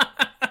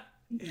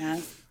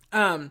 yeah.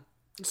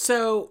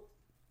 So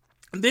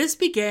this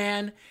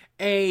began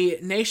a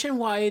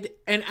nationwide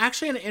and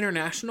actually an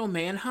international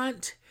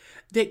manhunt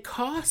that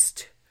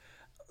cost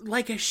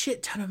like a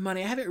shit ton of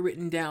money. I have it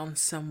written down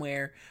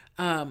somewhere.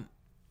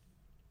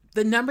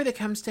 The number that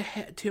comes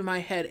to my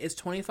head is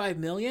 25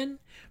 million,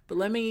 but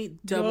let me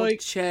double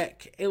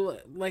check. It,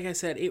 like I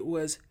said, it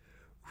was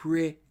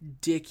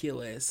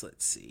ridiculous.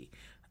 Let's see.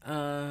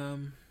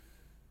 I'm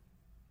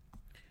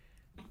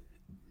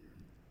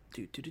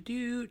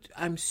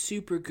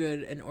super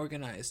good and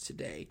organized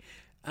today.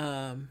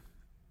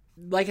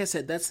 Like I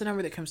said, that's the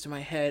number that comes to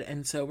my head,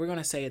 and so we're going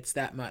to say it's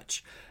that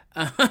much.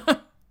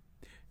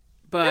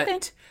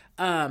 But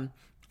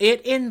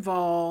it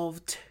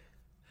involved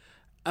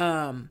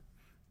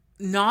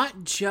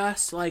not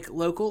just like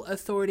local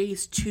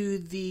authorities to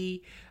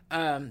the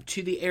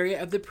area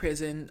of the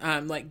prison,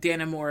 like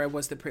Dannemora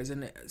was the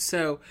prison.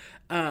 So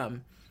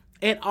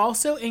it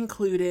also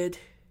included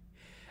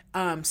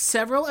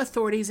several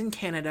authorities in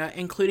Canada,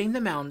 including the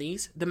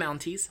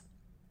Mounties,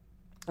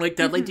 like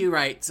Dudley Do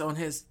Right's on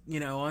his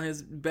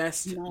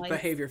best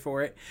behavior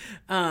for it.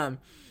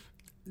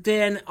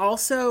 Then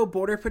also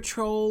Border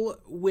Patrol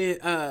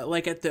with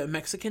like at the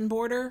Mexican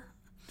border.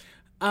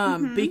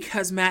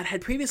 Because Matt had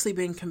previously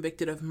been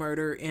convicted of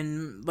murder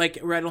in, like,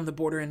 right on the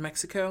border in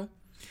Mexico.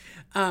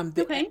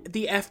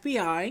 The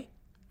FBI,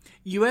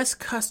 U.S.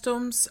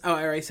 Customs,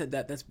 I already said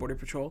that, that's Border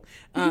Patrol,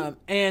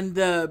 and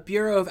the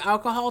Bureau of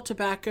Alcohol,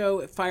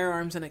 Tobacco,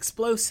 Firearms, and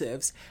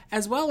Explosives,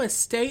 as well as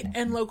state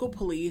and local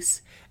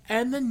police,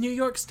 and the New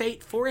York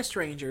State Forest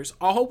Rangers,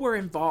 all were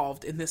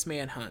involved in this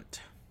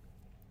manhunt.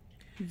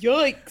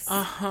 Yikes.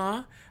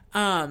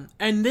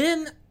 And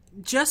then,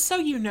 just so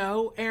you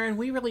know, Aaron,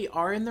 we really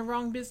are in the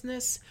wrong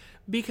business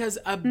because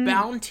a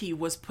bounty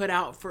was put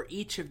out for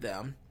each of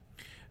them.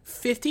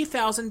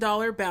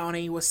 $50,000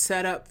 bounty was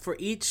set up for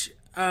each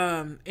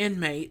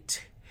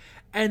inmate.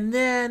 And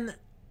then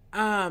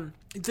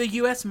the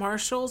U.S.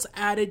 Marshals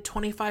added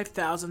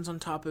 $25,000 on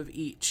top of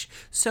each.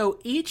 So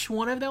each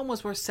one of them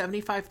was worth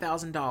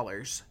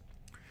 $75,000.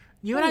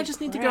 You and I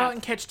just need to go out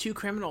and catch 2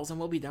 criminals and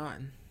we'll be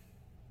done.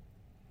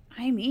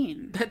 I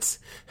mean, that's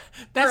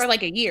for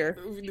like a year.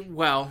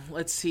 Well,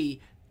 let's see.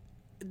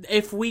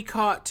 If we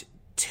caught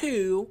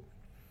 2,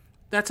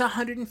 that's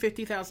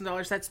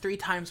 $150,000. That's 3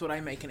 times what I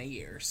make in a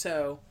year.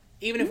 So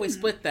even if we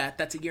split that,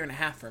 that's a year and a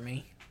half for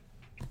me.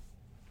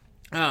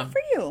 For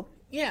you.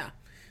 Yeah.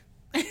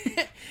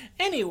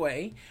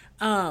 Anyway,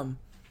 during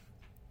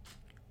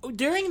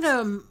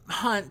the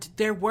hunt,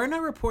 there were no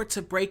reports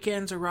of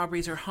break-ins or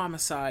robberies or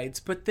homicides.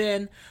 But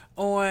then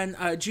on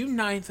June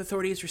 9th,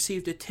 authorities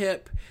received a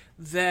tip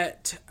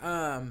that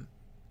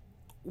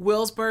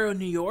Willsboro,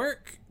 New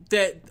York,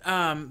 that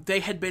they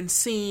had been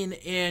seen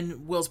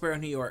in Willsboro,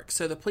 New York.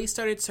 So the police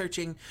started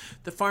searching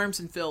the farms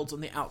and fields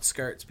on the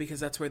outskirts because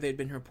that's where they'd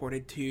been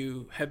reported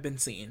to have been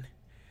seen.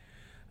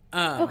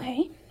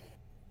 Okay.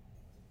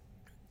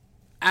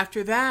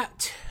 After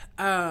that,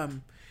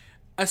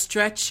 a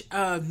stretch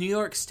of New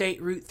York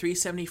State Route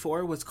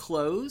 374 was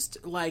closed,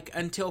 like,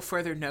 until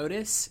further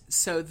notice,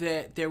 so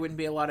that there wouldn't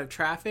be a lot of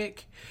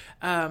traffic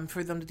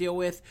for them to deal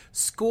with.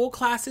 School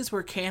classes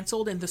were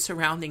canceled in the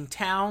surrounding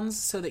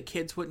towns so that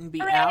kids wouldn't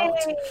be out.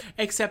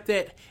 Except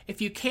that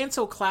if you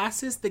cancel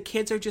classes, the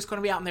kids are just going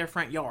to be out in their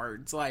front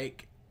yards.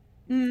 Like,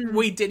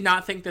 we did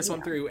not think this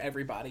one through,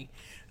 everybody.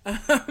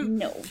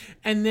 No.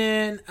 And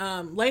then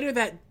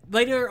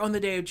later on the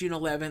day of June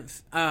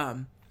 11th,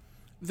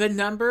 the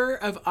number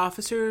of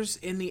officers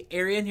in the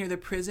area near the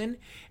prison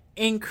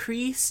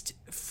increased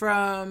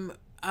from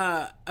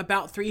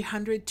about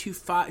 300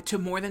 to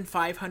more than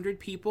 500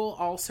 people,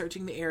 all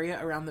searching the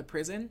area around the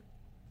prison.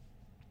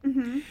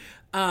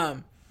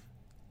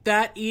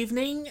 That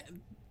evening,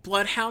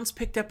 bloodhounds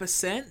picked up a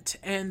scent,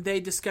 and they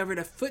discovered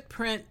a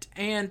footprint,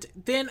 and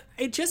then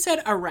it just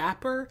said a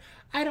wrapper.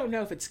 I don't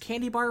know if it's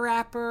candy bar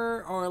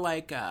wrapper or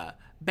like a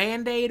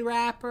Band-Aid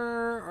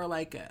wrapper or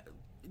like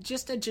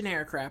just a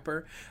generic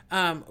wrapper.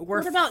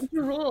 What about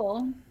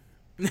drool?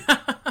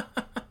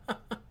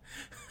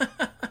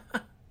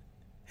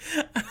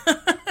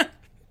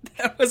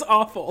 That was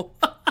awful.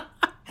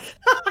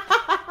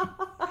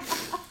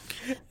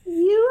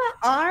 You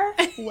are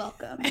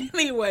welcome.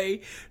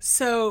 Anyway,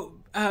 so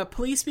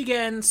police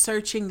began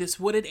searching this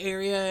wooded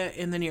area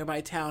in the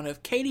nearby town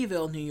of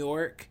Katyville, New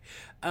York.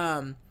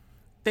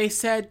 They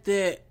said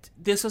that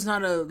this was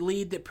not a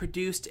lead that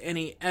produced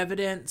any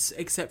evidence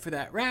except for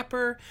that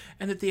wrapper,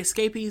 and that the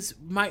escapees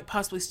might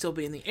possibly still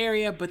be in the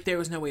area, but there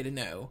was no way to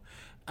know.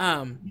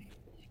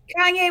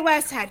 Kanye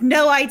West had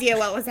no idea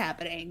what was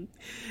happening.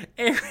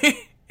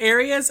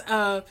 Areas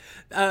of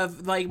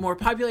like more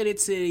populated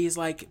cities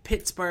like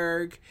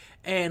Pittsburgh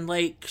and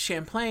Lake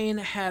Champlain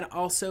had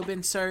also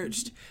been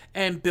searched,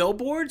 and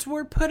billboards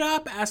were put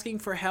up asking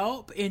for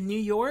help in New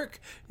York,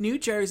 New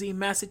Jersey,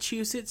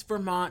 Massachusetts,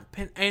 Vermont,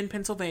 and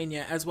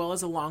Pennsylvania, as well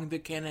as along the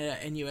Canada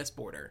and U.S.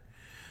 border.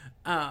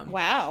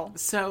 Wow.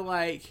 So,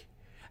 like,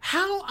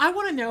 I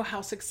want to know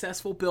how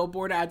successful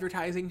billboard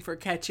advertising for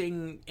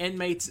catching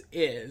inmates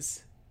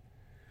is.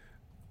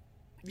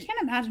 I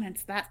can't imagine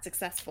it's that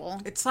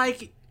successful. It's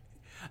like,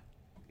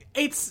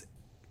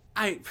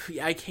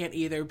 I can't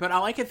either, but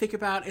all I can think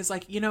about is,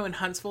 like, you know, in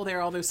Huntsville, there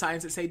are all those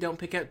signs that say don't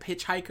pick up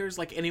hitchhikers,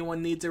 like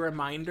anyone needs a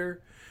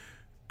reminder.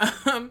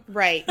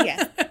 Right,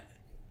 yes.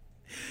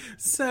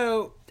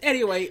 So,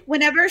 anyway.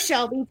 Whenever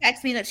Shelby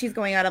texts me that she's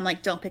going out, I'm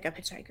like, don't pick up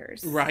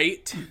hitchhikers.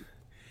 Right.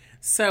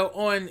 So,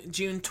 on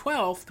June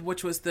 12th,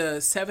 which was the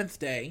 7th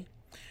day,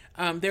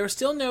 there were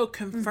still no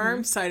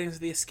confirmed sightings of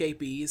the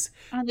escapees.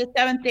 On the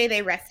 7th day,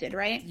 they rested,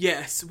 right?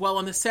 Yes. Well,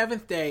 on the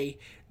 7th day,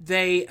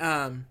 they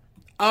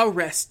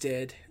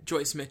arrested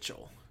Joyce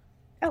Mitchell.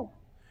 Oh.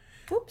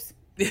 Oops.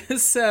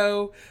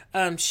 So,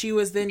 she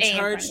was then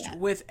charged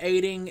with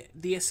aiding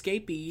the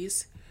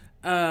escapees.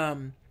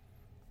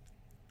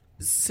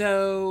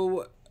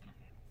 So,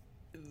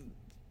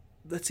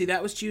 let's see,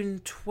 that was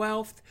June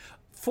 12th.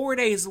 4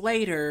 days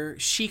later,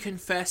 she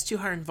confessed to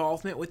her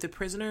involvement with the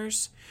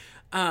prisoners.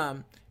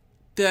 The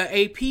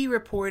AP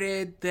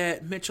reported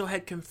that Mitchell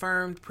had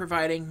confirmed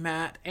providing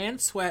Matt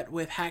and Sweat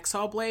with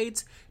hacksaw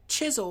blades,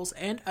 chisels,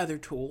 and other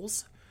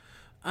tools.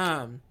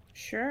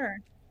 Sure.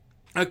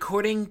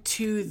 According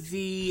to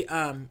the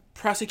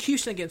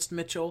prosecution against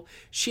Mitchell,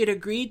 she had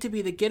agreed to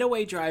be the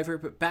getaway driver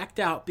but backed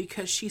out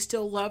because she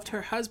still loved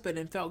her husband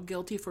and felt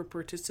guilty for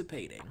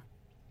participating.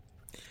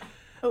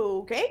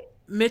 Okay.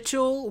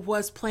 Mitchell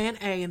was plan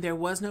A and there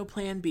was no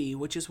plan B,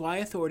 which is why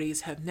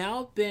authorities have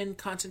now been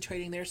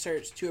concentrating their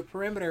search to a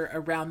perimeter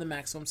around the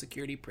maximum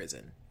security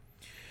prison.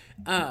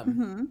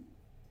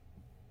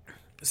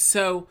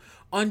 So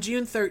on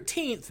June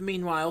 13th,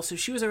 meanwhile, so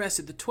she was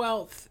arrested the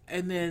 12th,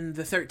 and then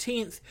the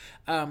 13th,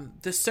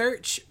 the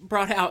search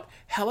brought out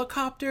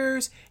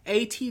helicopters,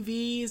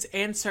 ATVs,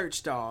 and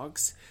search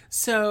dogs.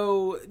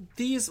 So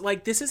these,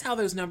 like, this is how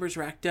those numbers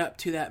racked up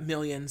to that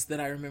millions that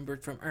I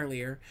remembered from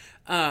earlier.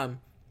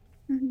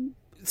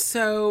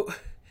 So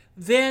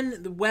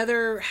then the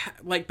weather,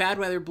 like bad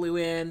weather, blew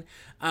in,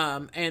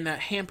 and that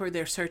hampered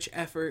their search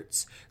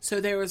efforts.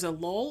 So there was a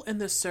lull in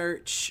the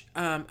search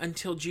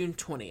until June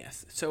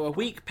 20th. So a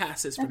week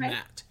passes from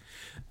that.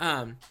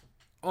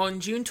 On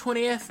June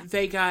 20th,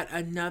 they got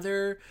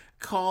another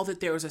call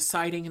that there was a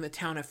sighting in the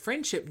town of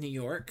Friendship, New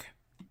York.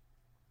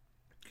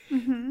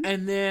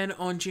 And then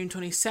on June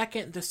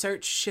 22nd, the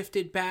search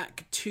shifted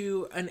back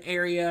to an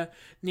area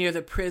near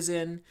the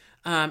prison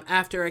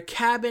after a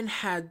cabin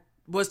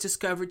was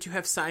discovered to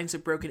have signs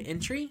of broken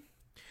entry.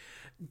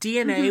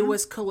 DNA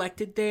was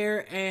collected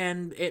there,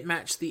 and it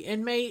matched the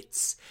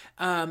inmates,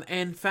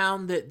 and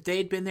found that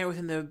they'd been there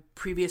within the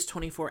previous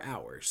 24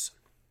 hours.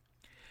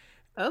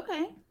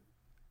 Okay.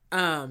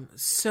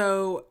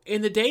 So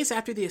in the days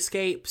after the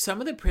escape, some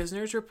of the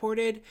prisoners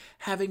reported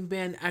having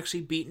been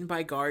actually beaten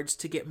by guards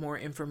to get more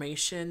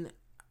information,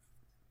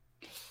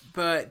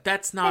 but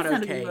that's not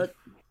okay.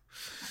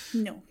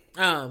 No.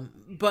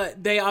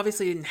 But they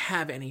obviously didn't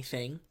have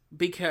anything,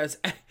 because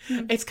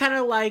it's kind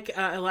of like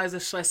Eliza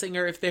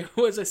Schlesinger. If there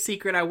was a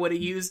secret, I would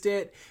have used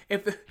it.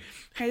 If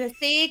there's a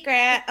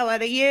secret, I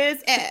would have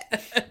used it.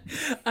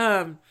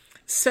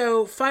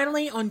 So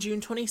finally on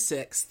June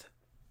 26th,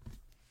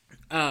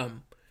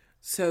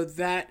 so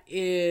that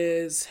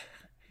is,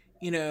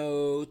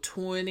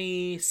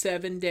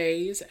 27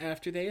 days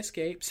after they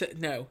escaped.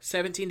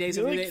 17 days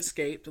after they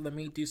escaped. Let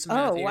me do some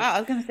math here. Wow. I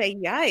was going to say,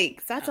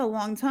 yikes. That's a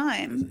long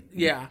time.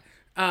 Yeah.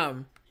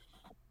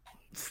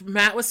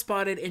 Matt was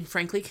spotted in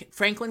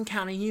Franklin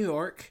County, New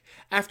York,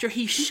 after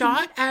he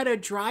shot at a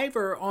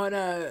driver on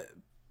a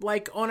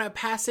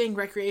passing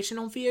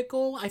recreational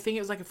vehicle. I think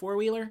it was like a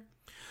 4-wheeler.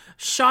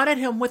 Shot at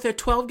him with a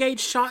 12-gauge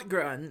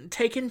shotgun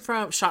taken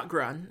from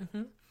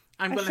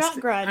I'm going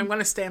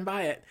to stand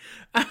by it.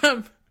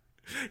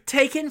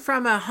 Taken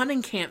from a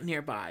hunting camp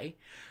nearby.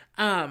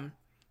 I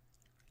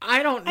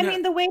don't know. I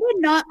mean, the way to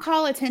not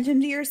call attention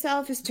to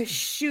yourself is to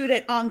shoot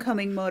at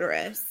oncoming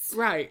motorists.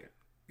 Right.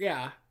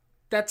 Yeah.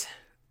 That's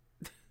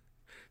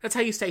how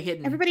you stay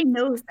hidden. Everybody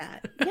knows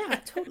that. Yeah,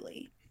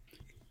 totally.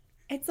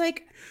 It's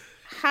like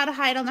How to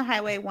Hide on the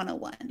Highway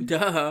 101.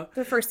 Duh.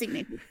 The first thing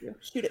they do,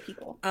 shoot at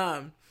people.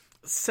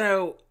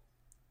 So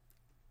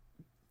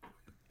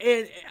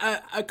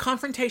a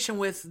confrontation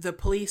with the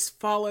police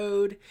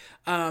followed,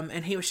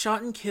 and he was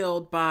shot and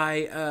killed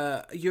by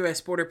a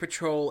U.S. Border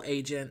Patrol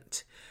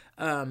agent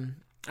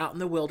out in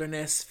the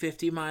wilderness,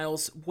 50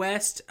 miles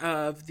west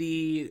of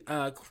the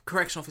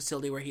correctional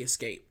facility where he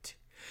escaped.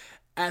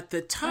 At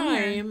the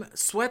time,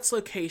 Sweat's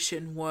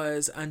location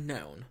was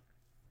unknown.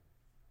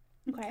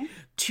 Okay.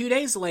 2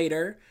 days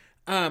later,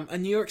 a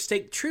New York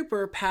State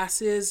trooper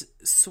passes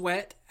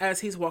Sweat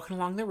as he's walking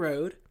along the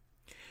road.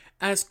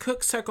 As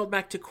Cook circled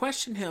back to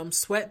question him,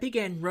 Sweat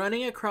began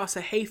running across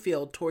a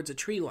hayfield towards a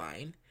tree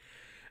line.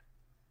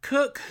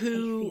 Cook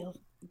was...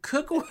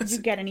 Did you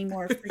get any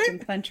more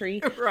freaking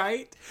country?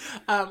 Right.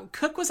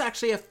 Cook was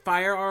actually a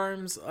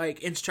firearms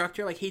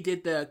instructor. Like, he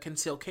did the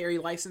concealed carry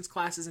license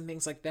classes and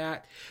things like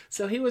that.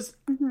 So he was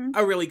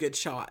a really good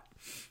shot.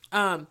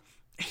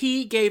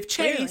 He gave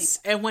chase,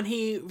 and when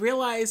he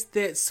realized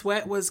that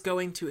Sweat was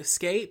going to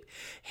escape,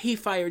 he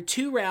fired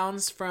 2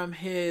 rounds from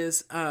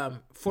his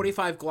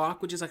 45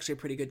 Glock, which is actually a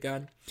pretty good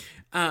gun,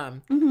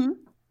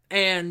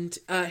 and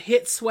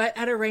hit Sweat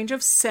at a range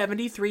of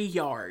 73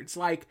 yards.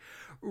 Like,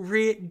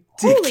 ridiculous.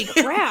 Holy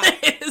crap.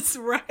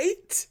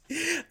 Right?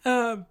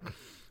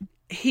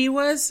 He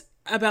was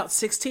about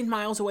 16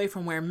 miles away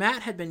from where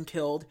Matt had been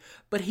killed,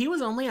 but he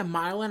was only 1.5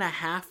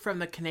 miles from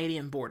the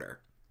Canadian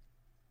border.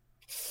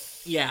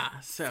 Yeah,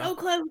 so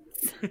close.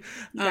 You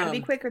gotta be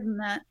quicker than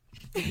that.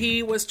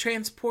 He was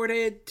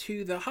transported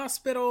to the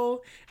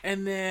hospital,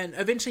 and then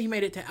eventually he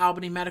made it to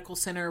Albany Medical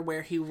Center,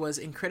 where he was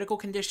in critical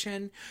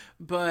condition.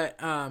 But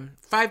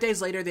 5 days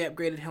later, they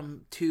upgraded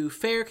him to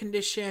fair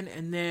condition,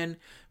 and then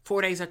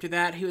 4 days after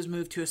that, he was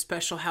moved to a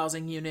special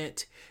housing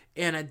unit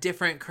in a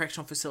different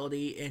correctional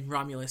facility in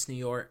Romulus, New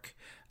York.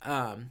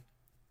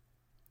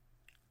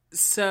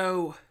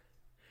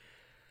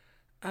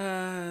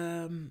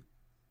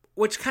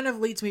 Which kind of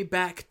leads me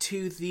back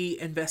to the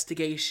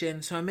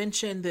investigation. So I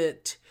mentioned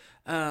that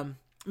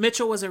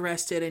Mitchell was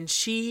arrested, and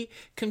she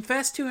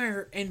confessed to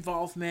her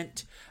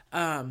involvement,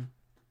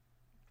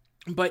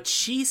 but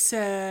she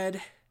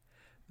said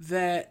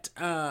that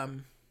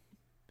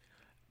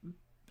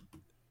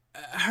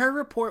her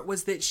report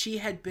was that she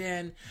had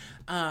been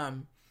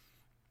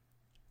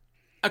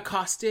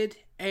accosted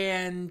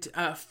and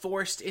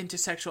forced into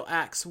sexual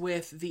acts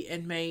with the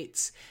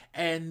inmates,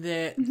 and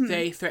that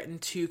they threatened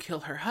to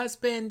kill her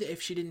husband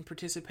if she didn't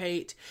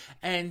participate.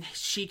 And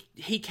Matt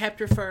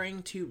kept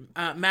referring to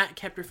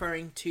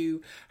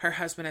her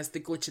husband as the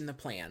glitch in the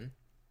plan.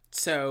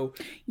 So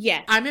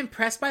yeah, I'm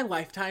impressed by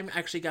Lifetime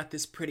actually got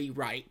this pretty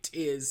right,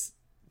 is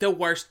the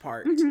worst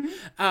part.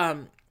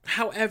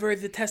 However,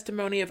 the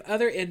testimony of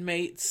other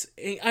inmates,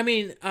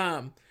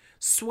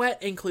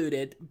 Sweat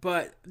included,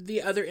 but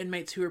the other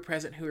inmates who were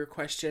present, who were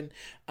questioned,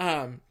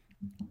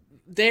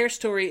 their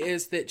story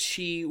is that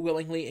she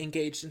willingly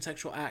engaged in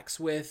sexual acts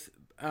with,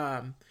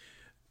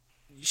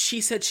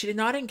 she said she did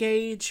not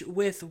engage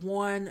with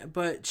one,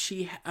 but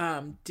she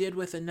did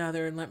with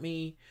another. And let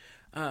me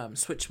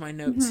switch my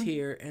notes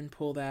here and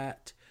pull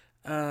that.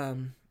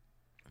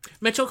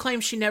 Mitchell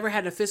claims she never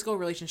had a physical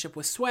relationship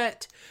with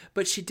Sweat,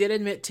 but she did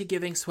admit to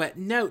giving Sweat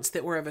notes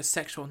that were of a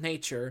sexual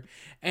nature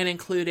and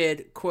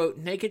included, quote,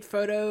 naked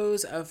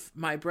photos of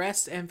my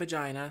breasts and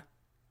vagina.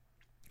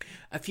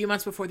 A few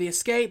months before the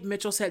escape,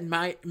 Mitchell said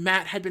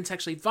Matt had been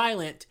sexually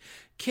violent,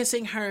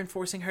 kissing her and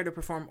forcing her to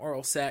perform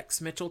oral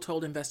sex. Mitchell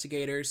told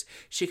investigators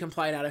she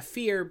complied out of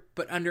fear,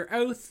 but under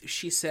oath,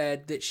 she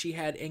said that she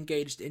had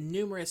engaged in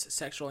numerous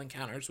sexual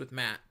encounters with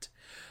Matt.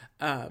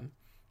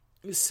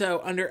 So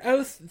under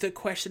oath, the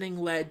questioning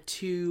led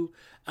to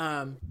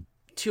a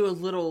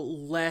little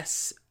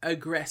less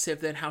aggressive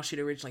than how she'd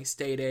originally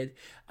stated.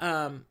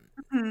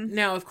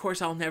 Now, of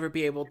course, I'll never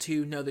be able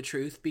to know the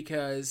truth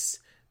because,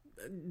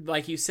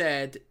 like you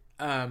said,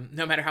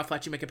 no matter how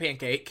flat you make a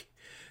pancake,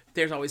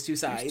 there's always two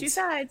sides. There's two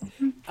sides.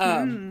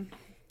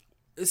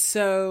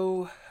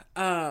 So,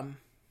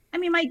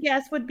 my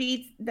guess would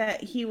be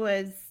that he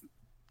was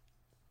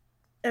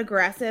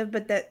aggressive,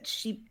 but that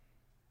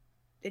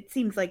it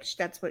seems like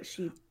that's what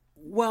she...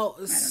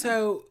 Well,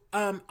 so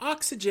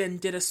Oxygen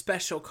did a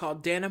special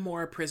called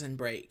Dannemora Prison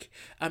Break.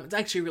 It's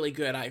actually really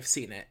good. I've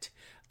seen it.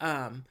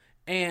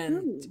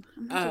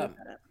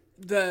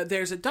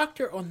 There's a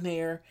doctor on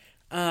there.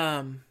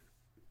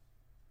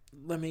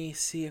 Let me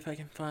see if I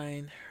can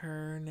find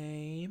her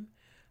name.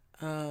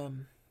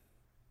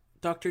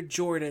 Dr.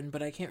 Jordan,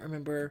 but I can't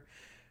remember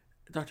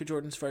Dr.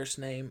 Jordan's first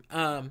name.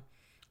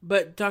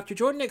 But Dr.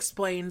 Jordan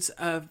explains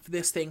of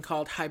this thing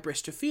called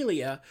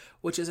hybristophilia,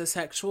 which is a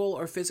sexual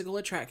or physical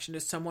attraction to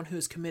someone who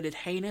has committed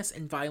heinous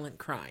and violent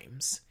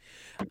crimes.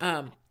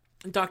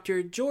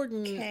 Dr.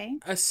 Jordan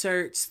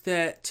asserts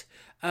that,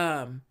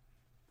 that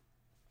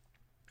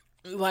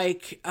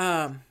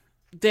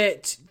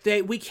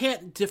we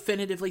can't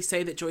definitively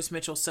say that Joyce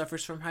Mitchell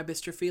suffers from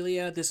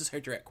hybristophilia. This is her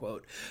direct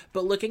quote.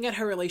 But looking at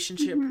her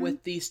relationship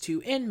with these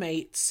two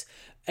inmates,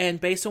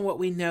 And based on what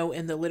we know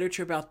in the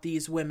literature about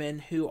these women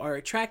who are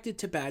attracted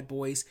to bad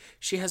boys,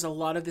 she has a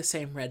lot of the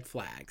same red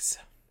flags.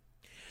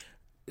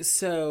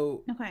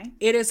 So Okay.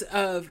 it is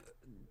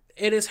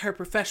her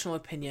professional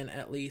opinion,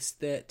 at least,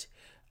 that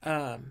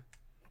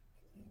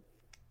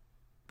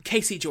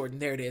Casey Jordan,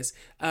 there it is.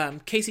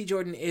 Casey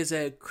Jordan is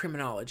a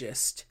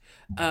criminologist.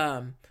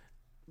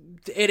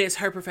 It is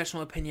her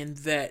professional opinion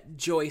that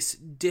Joyce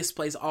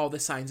displays all the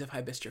signs of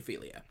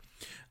hybistrophilia.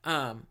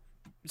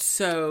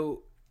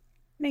 So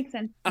Makes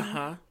sense.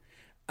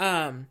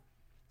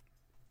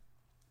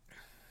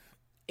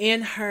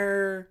 In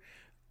her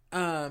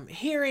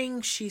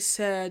hearing, she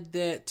said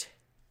that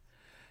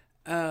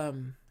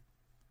let's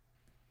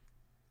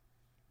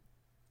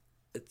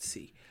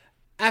see.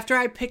 After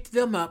I picked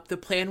them up, the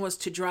plan was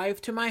to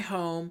drive to my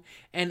home,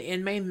 and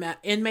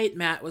inmate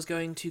Matt was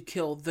going to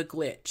kill the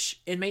glitch.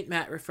 Inmate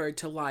Matt referred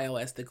to Lyle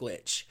as the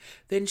glitch.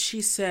 Then she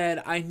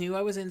said, I knew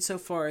I was in so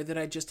far that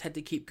I just had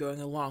to keep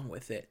going along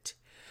with it.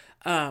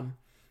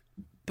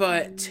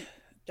 But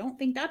don't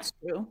think that's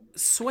true.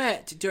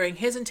 Sweat, during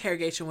his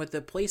interrogation with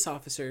the police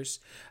officers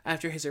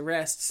after his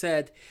arrest,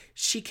 said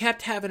she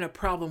kept having a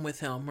problem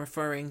with him,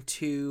 referring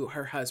to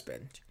her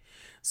husband.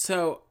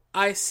 So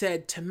I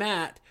said to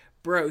Matt,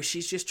 bro,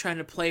 she's just trying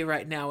to play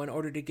right now in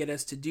order to get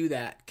us to do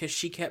that, because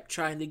she kept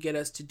trying to get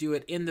us to do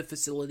it in the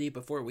facility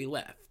before we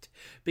left,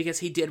 because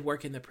he did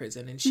work in the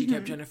prison, and she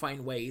kept trying to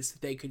find ways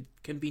that they could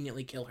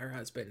conveniently kill her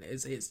husband,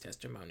 is his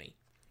testimony.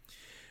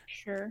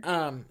 Sure.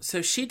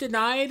 So she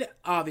denied,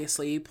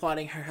 obviously,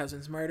 plotting her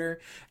husband's murder,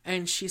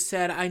 and she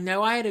said, I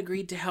know I had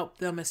agreed to help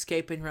them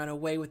escape and run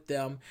away with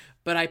them,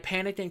 but I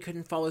panicked and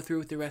couldn't follow through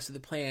with the rest of the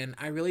plan.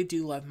 I really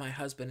do love my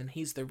husband, and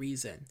he's the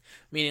reason.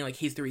 Meaning, like,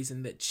 he's the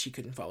reason that she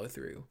couldn't follow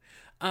through.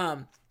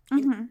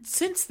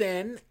 Since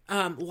then,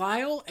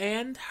 Lyle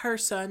and her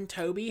son,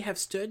 Toby, have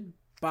stood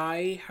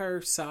by her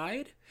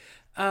side.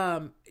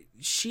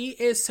 She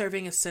is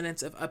serving a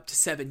sentence of up to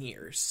 7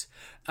 years.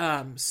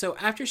 So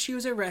after she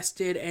was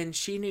arrested and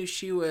she knew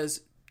she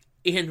was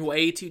in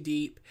way too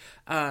deep,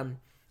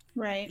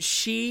 right,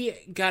 she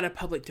got a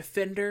public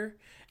defender,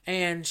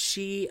 and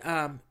she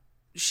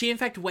in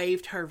fact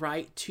waived her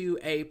right to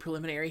a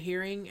preliminary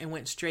hearing and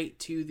went straight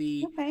to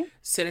the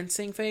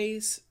sentencing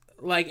phase,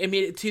 like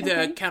immediate to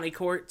the county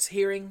courts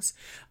hearings.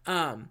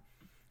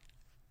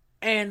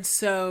 And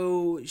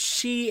so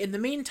she, in the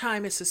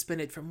meantime, is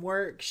suspended from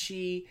work.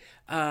 She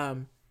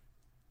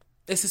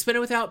is suspended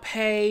without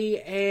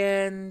pay,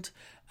 and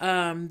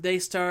they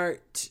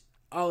start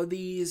all of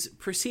these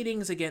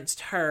proceedings against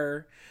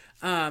her.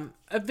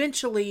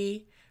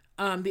 Eventually,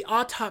 the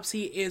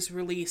autopsy is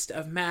released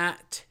of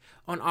Matt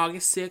on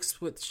August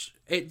 6th, which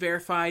it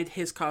verified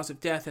his cause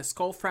of death as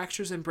skull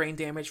fractures and brain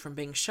damage from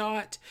being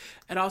shot.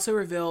 It also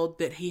revealed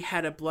that he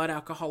had a blood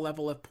alcohol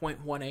level of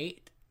 0.18.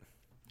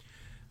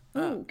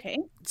 Okay.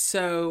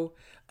 So,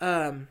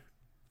 after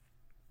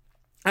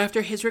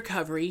his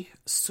recovery,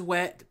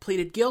 Sweat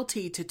pleaded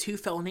guilty to 2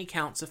 felony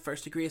counts of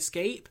first-degree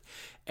escape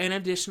and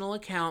additional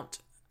count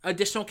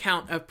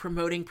of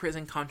promoting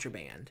prison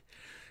contraband.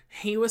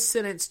 He was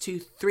sentenced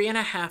to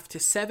 3.5 to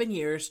 7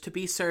 years to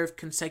be served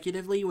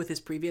consecutively with his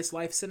previous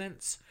life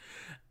sentence,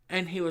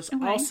 and he was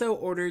also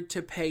ordered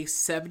to pay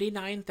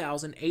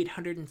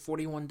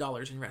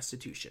 $79,841 in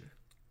restitution.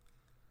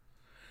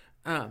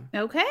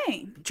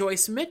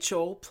 Joyce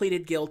Mitchell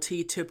pleaded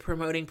guilty to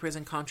promoting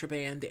prison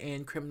contraband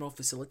and criminal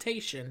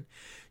facilitation.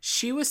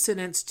 She was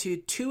sentenced to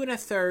 2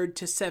 1/3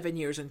 to 7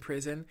 years in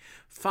prison,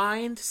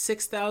 fined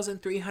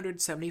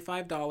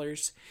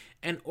 $6,375,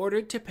 and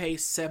ordered to pay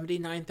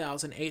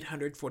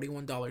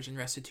 $79,841 in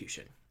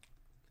restitution.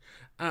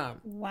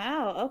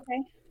 Wow.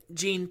 Okay.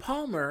 Gene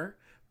Palmer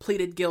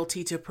pleaded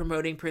guilty to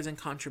promoting prison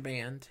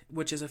contraband,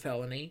 which is a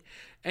felony,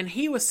 and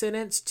he was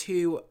sentenced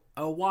to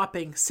a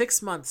whopping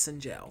 6 months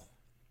in jail.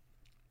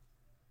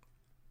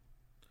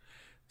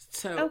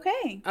 So,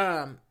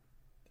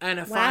 and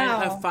a fine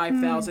of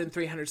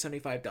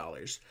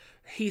 $5,375.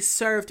 He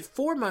served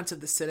 4 months of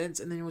the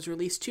sentence and then was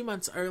released 2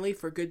 months early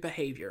for good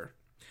behavior.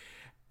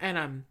 And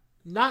I'm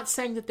not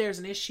saying that there's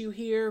an issue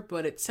here,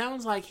 but it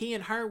sounds like he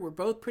and her were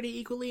both pretty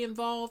equally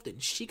involved,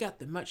 and she got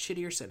the much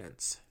shittier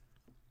sentence.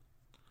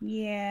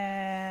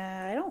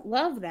 Yeah, I don't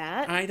love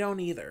that. I don't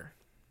either.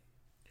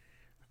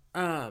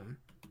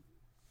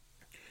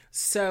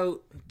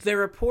 So the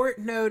report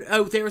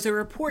there was a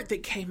report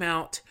that came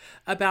out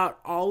about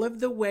all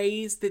of the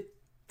ways that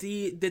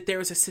there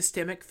was a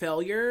systemic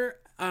failure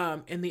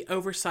in the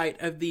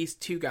oversight of these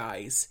 2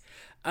 guys.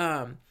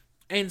 And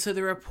so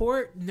the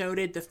report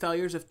noted the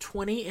failures of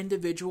 20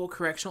 individual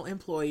correctional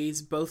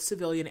employees, both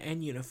civilian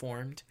and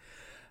uniformed.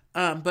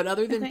 But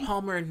other than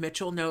Palmer and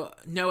Mitchell,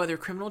 no other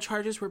criminal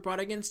charges were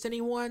brought against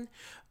anyone.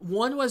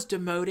 1 was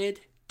demoted,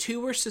 2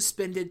 were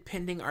suspended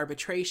pending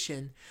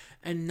arbitration,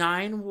 and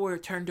 9 were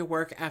returned to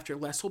work after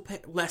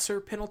lesser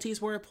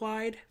penalties were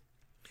applied.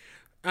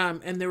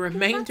 And the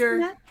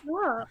remainder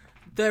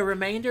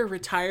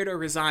retired or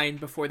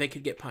resigned before they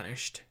could get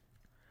punished.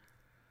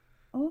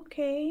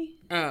 Okay.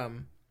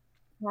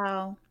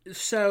 Wow.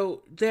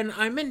 So then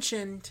I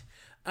mentioned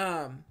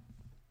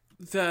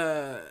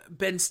the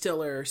Ben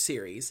Stiller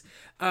series.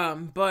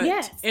 But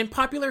Yes. in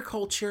popular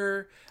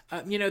culture,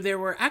 there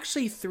were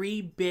actually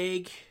three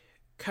big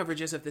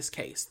coverages of this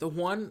case.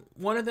 One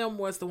of them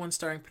was the one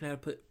starring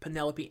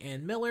Penelope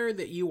Ann Miller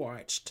that you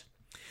watched.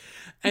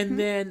 And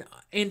then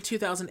in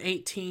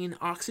 2018,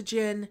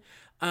 Oxygen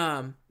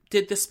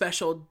did the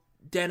special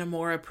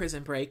Dannemora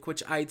Prison Break,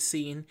 which I'd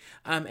seen.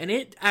 And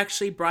it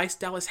actually, Bryce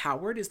Dallas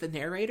Howard is the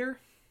narrator.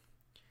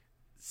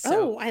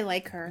 So, I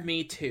like her.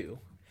 Me too.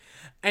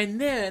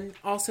 And then,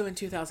 also in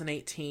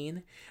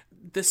 2018,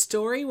 the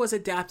story was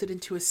adapted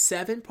into a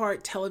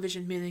 7-part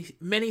television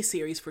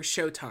miniseries for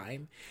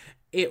Showtime.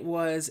 It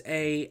was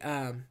a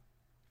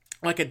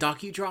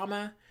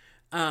docudrama.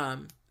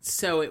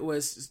 So it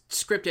was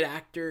scripted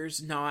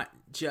actors, not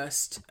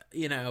just,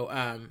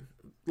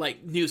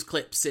 like news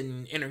clips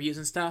and interviews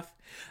and stuff.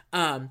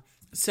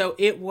 So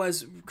it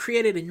was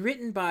created and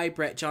written by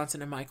Brett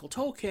Johnson and Michael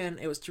Tolkien.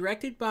 It was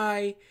directed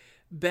by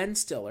Ben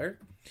Stiller.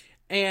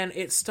 And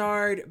it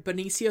starred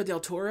Benicio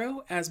del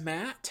Toro as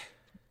Matt.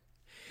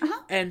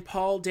 And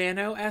Paul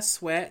Dano as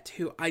Sweat,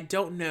 who I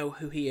don't know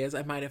who he is.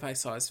 I might if I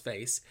saw his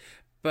face.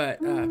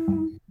 But let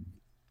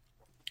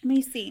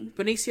me see.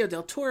 Benicio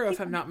del Toro, if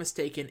I'm not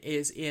mistaken,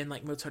 is in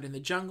like Mozart in the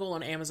Jungle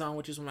on Amazon,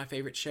 which is one of my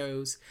favorite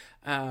shows.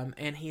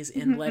 And he's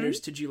in Letters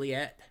to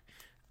Juliet.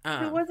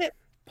 Who was it?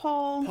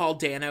 Paul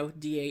Dano,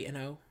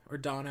 D-A-N-O, or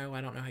Dano.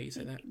 I don't know how you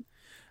say that.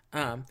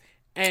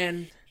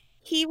 And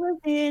he was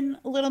in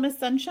Little Miss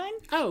Sunshine.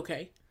 Oh,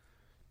 okay.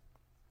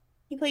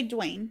 He played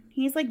Dwayne.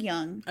 He's like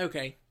young.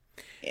 Okay.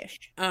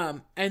 Ish.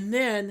 And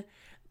then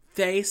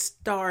they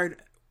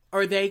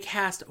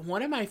cast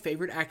one of my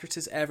favorite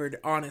actresses ever,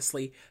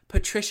 honestly,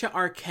 Patricia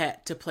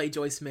Arquette, to play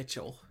Joyce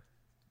Mitchell.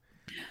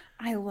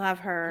 I love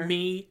her.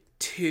 Me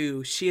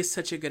too. She is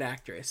such a good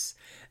actress.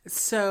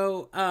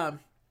 So,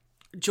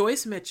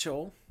 Joyce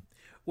Mitchell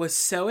was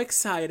so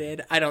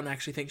excited. I don't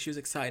actually think she was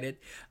excited.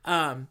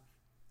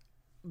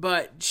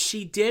 But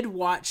she did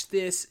watch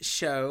this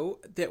show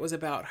that was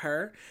about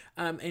her,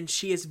 and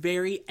she is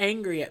very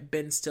angry at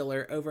Ben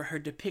Stiller over her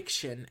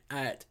depiction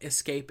at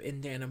Escape in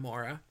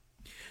Dannemora.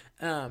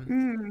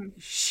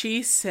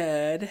 She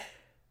said,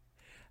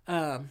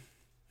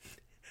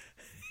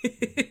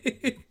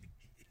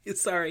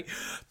 sorry,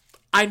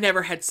 I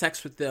never had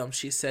sex with them,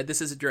 she said.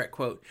 This is a direct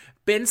quote.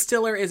 Ben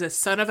Stiller is a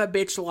son of a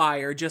bitch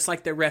liar, just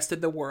like the rest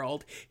of the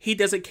world. He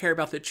doesn't care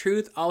about the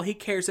truth. All he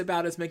cares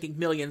about is making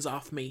millions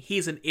off me.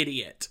 He's an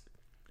idiot.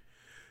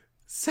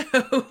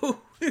 So,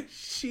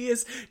 she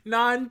is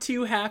none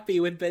too happy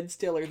with Ben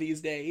Stiller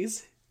these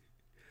days.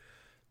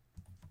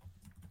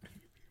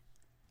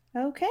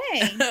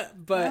 Okay.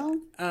 But,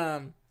 well,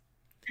 I'm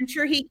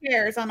sure he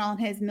cares on all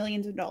his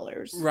millions of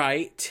dollars.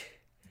 Right.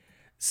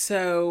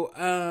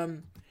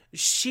 So,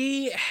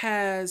 she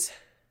has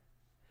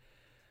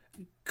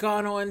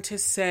gone on to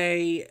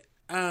say,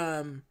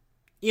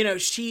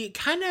 she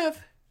kind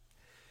of,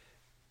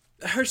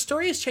 her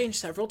story has changed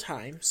several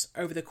times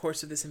over the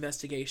course of this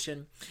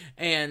investigation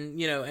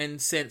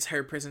and since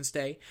her prison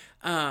stay.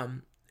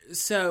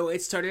 So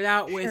it started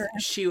out with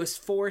she was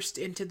forced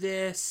into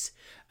this,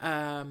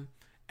 and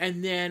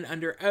then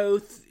under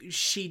oath,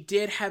 she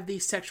did have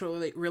these sexual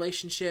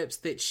relationships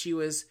that she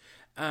was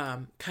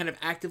kind of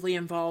actively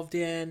involved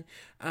in.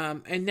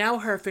 And now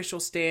her official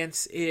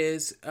stance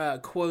is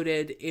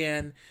quoted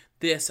in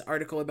this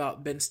article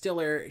about Ben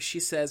Stiller. She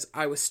says,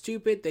 I was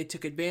stupid. They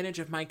took advantage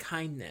of my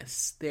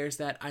kindness. There's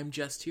that I'm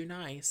just too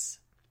nice.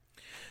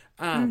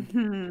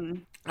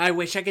 I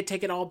wish I could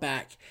take it all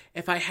back.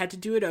 If I had to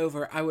do it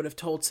over, I would have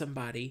told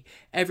somebody.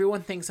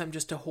 Everyone thinks I'm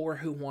just a whore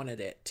who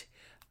wanted it.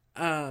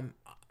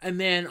 And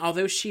then,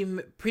 although she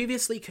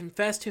previously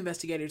confessed to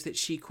investigators that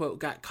she, quote,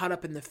 got caught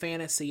up in the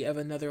fantasy of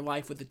another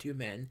life with the two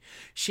men,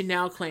 she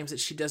now claims that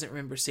she doesn't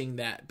remember seeing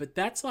that. But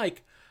that's,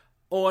 like,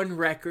 on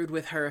record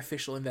with her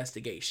official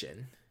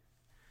investigation.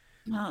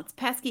 Well, it's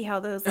pesky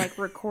how those, like,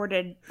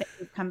 recorded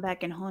things come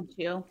back and haunt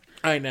you.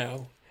 I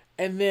know.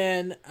 And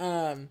then,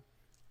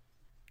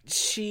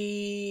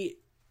 she...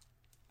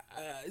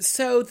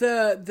 so,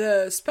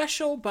 the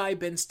special by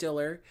Ben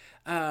Stiller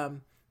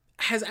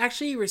has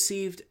actually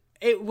received...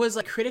 It was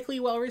like critically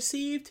well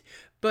received,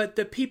 but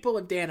the people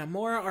of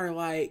Dannemora are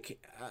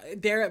like,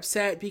 they're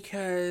upset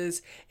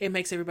because it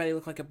makes everybody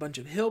look like a bunch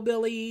of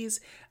hillbillies.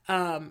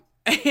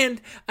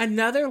 And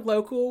another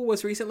local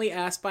was recently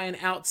asked by an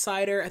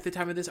outsider at the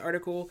time of this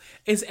article,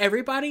 is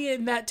everybody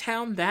in that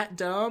town that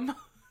dumb?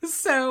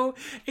 So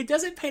it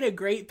doesn't paint a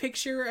great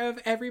picture of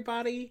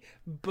everybody,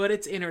 but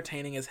it's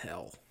entertaining as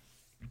hell.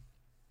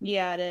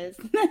 Yeah, it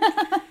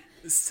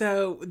is.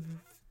 So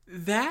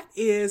that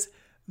is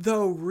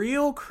the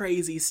real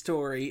crazy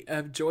story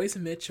of Joyce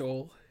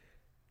Mitchell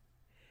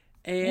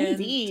and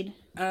Indeed.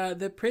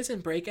 The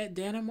prison break at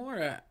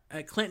Dannemora,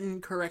 at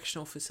Clinton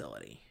Correctional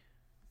Facility.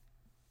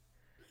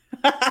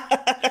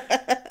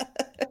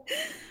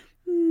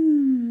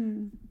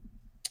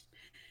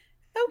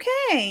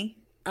 Okay.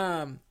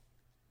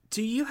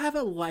 Do you have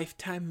a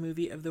Lifetime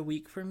movie of the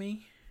week for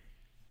me?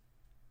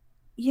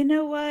 You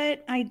know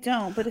what? I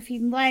don't, but if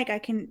you'd like, I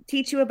can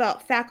teach you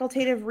about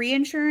facultative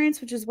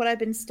reinsurance, which is what I've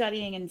been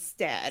studying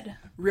instead.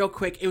 Real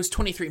quick, it was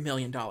 $23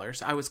 million.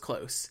 I was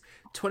close.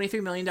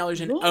 $23 million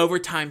in Ooh.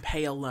 overtime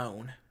pay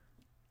alone.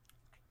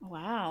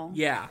 Wow.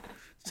 Yeah.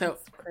 So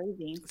That's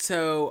crazy.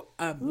 So,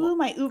 Ooh,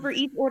 my Uber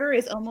Eats order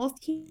is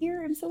almost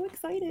here. I'm so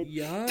excited.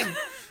 yum.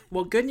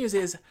 Well, good news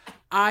is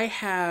I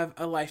have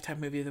a Lifetime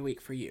movie of the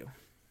week for you.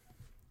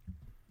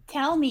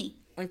 Tell me.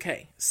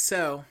 Okay,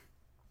 so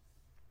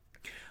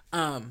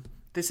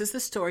this is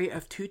the story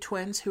of two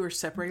twins who were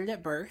separated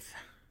at birth.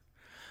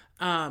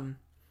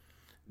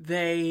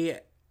 They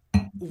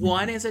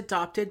one is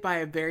adopted by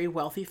a very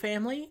wealthy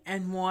family,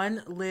 and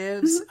one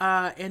lives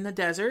in the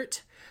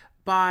desert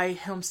by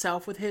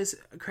himself with his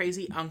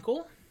crazy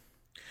uncle.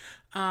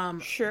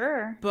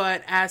 Sure.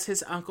 But as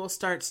his uncle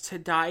starts to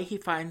die, he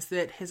finds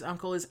that his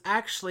uncle is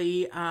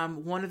actually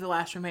one of the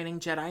last remaining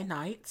Jedi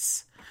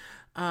Knights.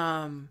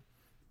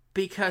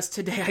 Because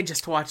today I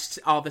just watched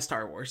all the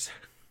Star Wars.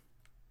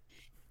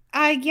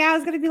 Yeah, I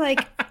was gonna be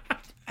like,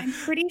 I'm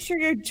pretty sure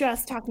you're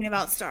just talking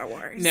about Star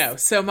Wars. No,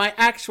 so my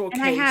actual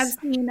And case... I have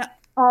seen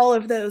all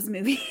of those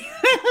movies.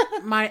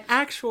 My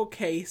actual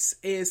case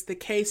is the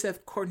case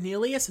of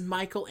Cornelius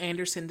Michael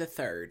Anderson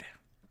III.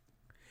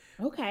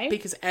 Okay.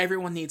 Because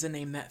everyone needs a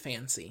name that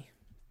fancy.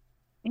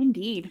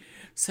 Indeed.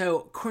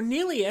 So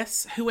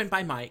Cornelius, who went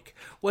by Mike,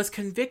 was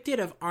convicted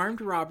of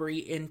armed robbery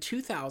in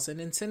 2000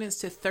 and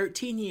sentenced to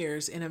 13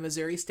 years in a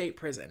Missouri state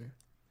prison.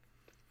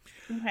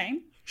 Okay.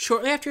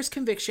 Shortly after his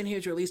conviction, he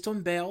was released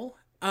on bail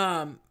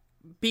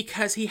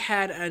because he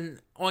had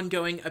an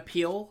ongoing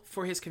appeal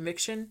for his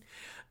conviction.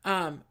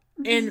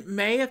 In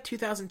May of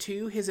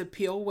 2002, his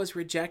appeal was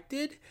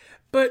rejected,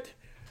 but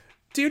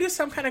due to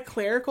some kind of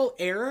clerical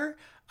error,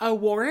 a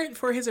warrant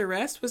for his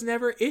arrest was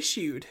never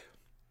issued.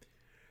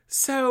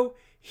 So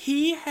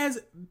he has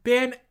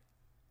been,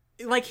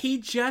 like, he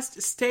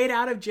just stayed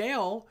out of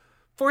jail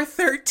for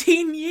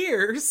 13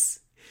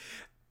 years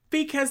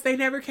because they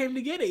never came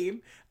to get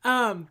him.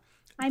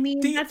 I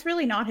mean, that's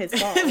really not his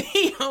fault.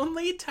 The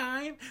only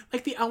time,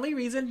 like, the only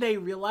reason they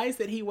realized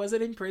that he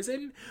wasn't in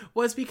prison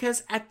was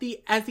because as the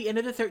end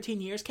of the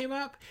 13 years came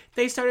up,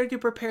 they started to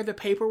prepare the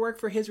paperwork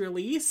for his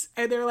release,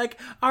 and they're like,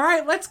 all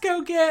right, let's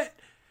go get...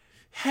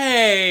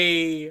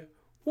 Hey,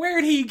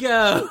 where'd he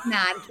go?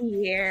 Not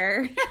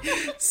here.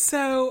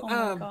 So,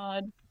 Oh my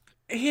God.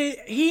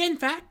 he in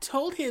fact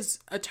told his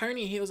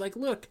attorney, he was like,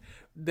 look,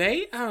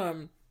 they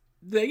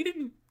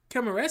didn't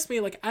come arrest me.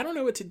 Like, I don't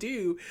know what to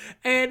do.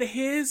 And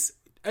his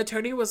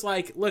attorney was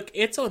like, look,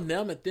 it's on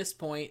them at this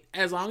point.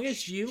 As long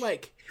as you,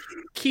 like,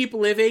 keep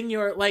living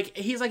your, like,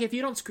 he's like, if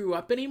you don't screw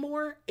up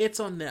anymore, it's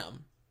on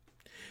them.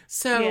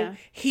 So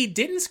he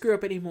didn't screw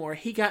up anymore.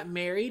 He got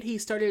married. He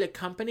started a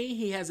company.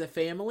 He has a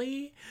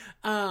family.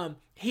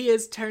 He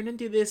has turned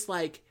into this,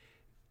 like,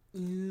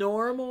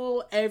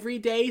 normal,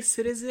 everyday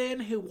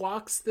citizen who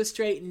walks the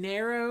straight and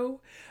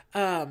narrow.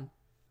 Maybe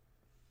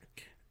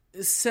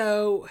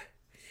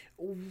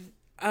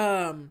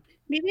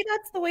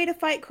that's the way to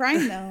fight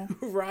crime, though.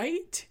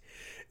 Right?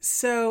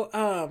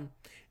 So,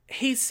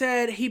 he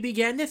said he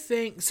began to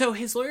think... So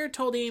his lawyer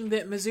told him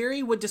that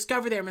Missouri would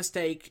discover their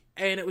mistake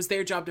and it was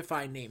their job to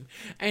find him.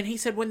 And he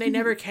said when they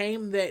never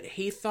came that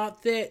he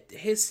thought that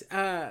his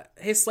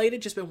slate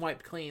had just been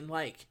wiped clean.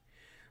 Like,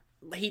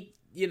 he's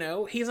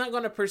not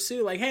going to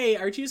pursue, like, hey,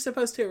 aren't you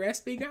supposed to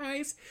arrest me,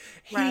 guys?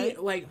 Right.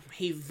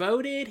 He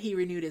voted, he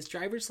renewed his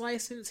driver's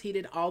license, he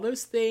did all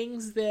those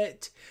things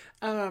that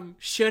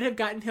should have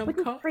gotten him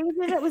caught.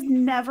 Crazy that was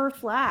never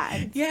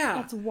flagged. Yeah.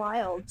 That's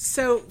wild.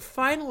 So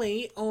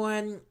finally,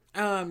 on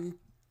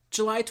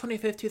July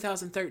 25th,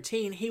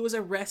 2013, he was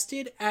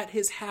arrested at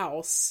his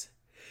house.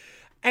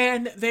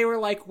 And they were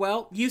like,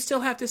 well, you still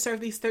have to serve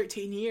these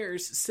 13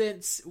 years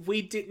since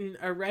we didn't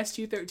arrest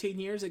you 13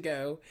 years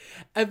ago.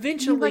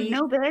 Eventually... He's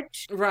like, no,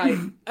 bitch. Right.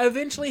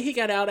 Eventually he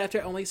got out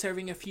after only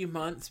serving a few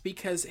months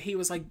because he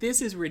was like, this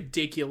is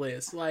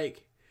ridiculous.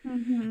 Like,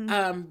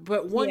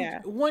 but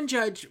one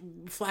judge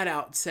flat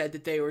out said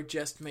that they were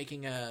just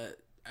making an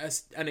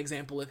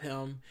example of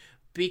him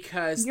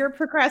because... Your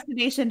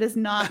procrastination does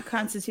not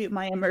constitute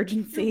my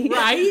emergency.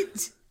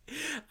 Right?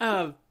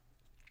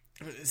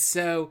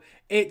 So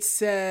it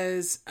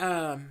says,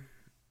 or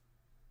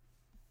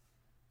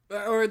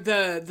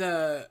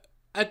the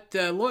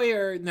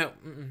lawyer,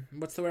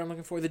 what's the word I'm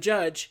looking for? The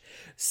judge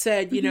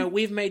said,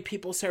 we've made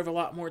people serve a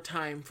lot more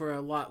time for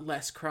a lot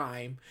less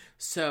crime.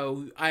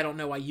 So I don't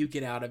know why you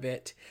get out of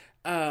it.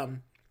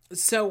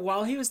 So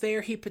while he was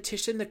there, he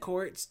petitioned the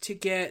courts to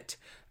get,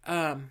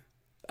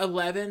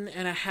 11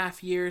 and a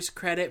half years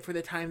credit for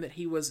the time that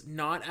he was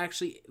not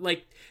actually,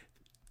 like,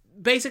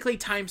 basically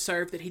time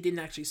served that he didn't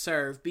actually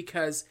serve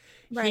because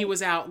he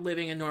was out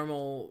living a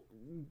normal,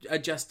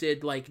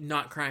 adjusted, like,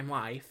 not crime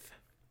life.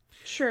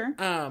 Sure.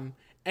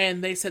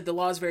 And they said the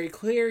law is very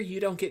clear.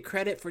 You don't get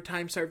credit for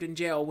time served in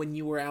jail when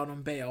you were out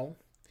on bail.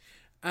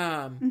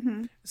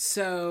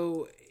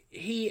 So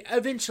he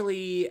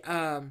eventually,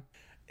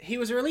 he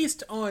was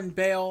released on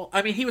bail.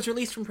 I mean, he was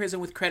released from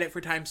prison with credit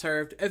for time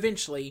served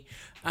eventually,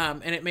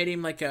 and it made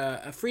him like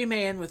a free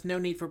man with no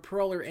need for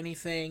parole or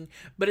anything.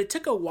 But it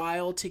took a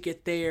while to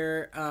get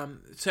there.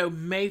 So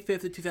May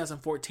 5th of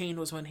 2014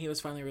 was when he was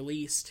finally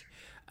released.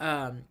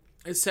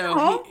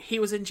 So he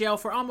was in jail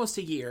for almost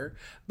a year,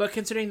 but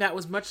considering that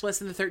was much less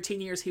than the 13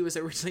 years he was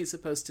originally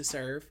supposed to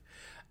serve,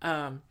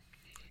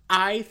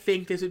 I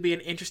think this would be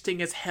an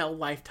interesting as hell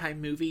Lifetime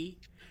movie.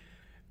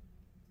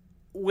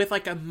 With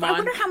like a month. I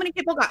wonder how many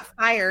people got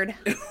fired.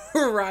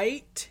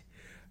 Right?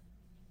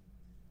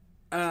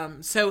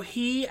 So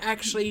he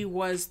actually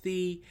was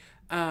the,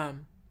 oh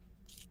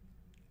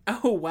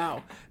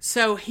wow.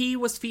 So he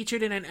was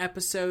featured in an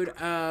episode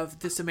of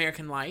This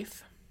American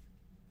Life.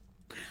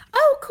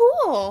 Oh,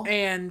 cool.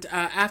 And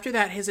after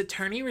that, his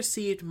attorney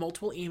received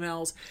multiple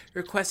emails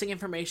requesting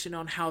information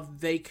on how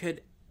they could,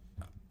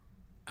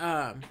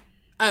 oh,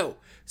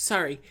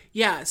 sorry.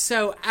 Yeah,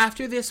 so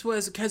after this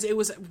was, because it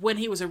was when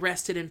he was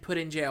arrested and put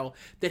in jail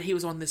that he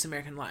was on This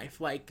American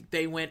Life. Like,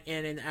 they went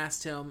in and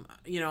asked him,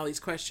 all these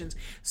questions.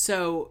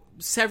 So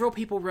several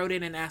people wrote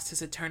in and asked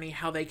his attorney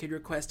how they could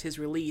request his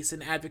release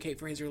and advocate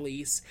for his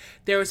release.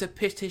 There was a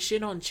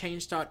petition on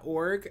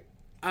change.org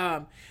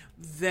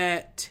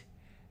that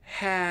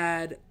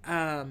had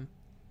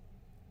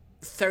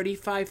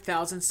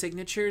 35,000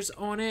 signatures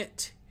on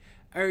it,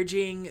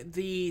 urging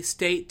the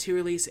state to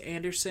release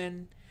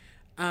Anderson.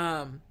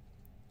 And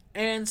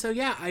so,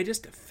 yeah, I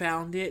just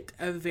found it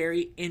a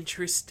very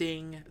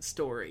interesting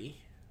story.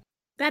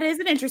 That is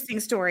an interesting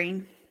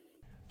story.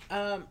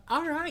 All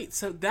right.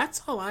 So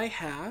that's all I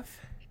have.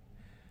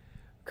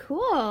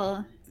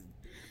 Cool.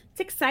 It's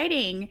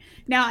exciting.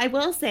 Now, I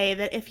will say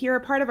that if you're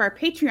a part of our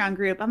Patreon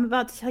group, I'm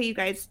about to tell you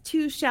guys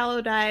 2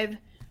 shallow dive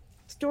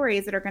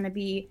stories that are going to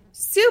be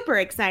super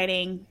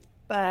exciting,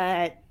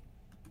 but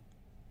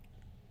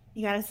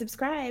you got to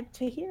subscribe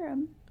to hear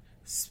them.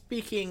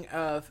 Speaking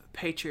of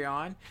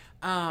Patreon,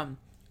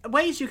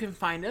 ways you can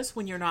find us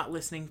when you're not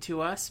listening to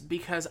us,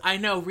 because I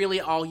know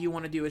really all you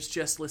want to do is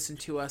just listen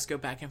to us go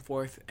back and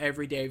forth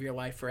every day of your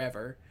life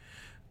forever.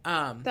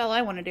 That's all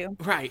I want to do.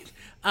 Right.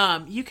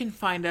 You can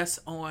find us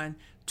on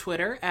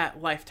Twitter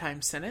at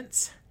Lifetime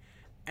Sentence.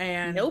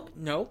 And Nope.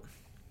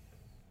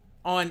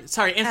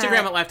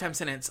 Instagram at Lifetime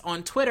Sentence.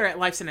 On Twitter at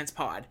Life Sentence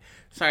Pod.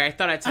 Sorry, I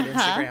thought I'd said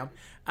Instagram.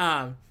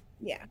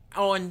 Yeah.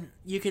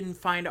 You can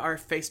find our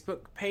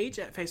Facebook page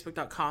at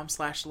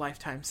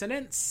facebook.com/Lifetime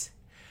Sentence.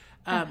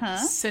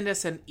 Send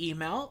us an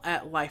email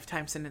at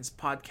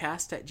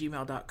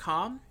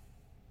lifetimesentencepodcast@gmail.com.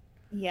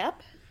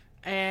 Yep.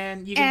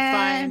 And you can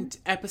find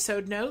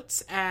episode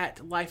notes at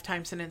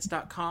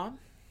lifetimesentence.com.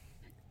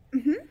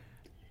 Mm-hmm.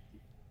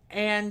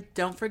 And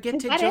don't forget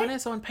to join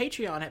us on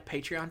Patreon at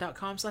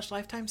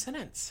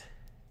patreon.com/lifetimesentence.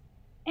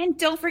 And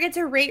don't forget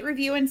to rate,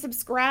 review, and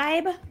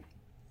subscribe.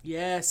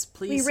 Yes,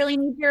 please. We really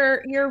need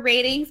your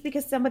ratings,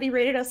 because somebody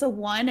rated us a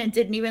 1 and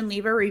didn't even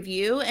leave a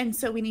review. And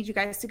so we need you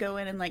guys to go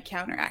in and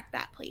counteract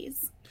that,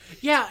 please.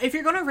 Yeah, if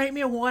you're going to rate me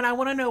a 1, I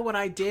want to know what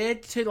I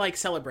did to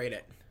celebrate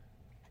it.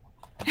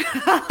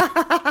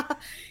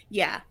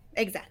 Yeah,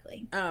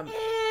 exactly.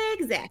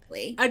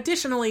 Exactly.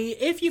 Additionally,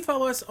 if you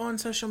follow us on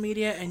social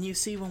media and you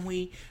see when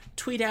we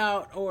tweet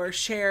out or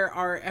share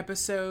our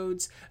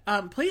episodes,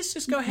 please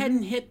just go ahead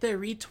and hit the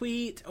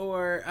retweet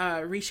or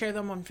reshare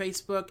them on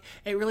Facebook.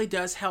 It really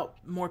does help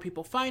more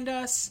people find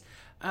us.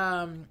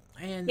 And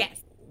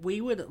yes,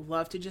 we would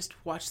love to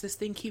just watch this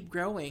thing keep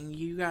growing.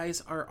 You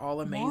guys are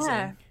all amazing.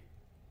 Yeah.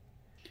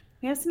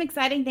 We have some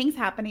exciting things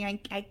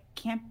happening.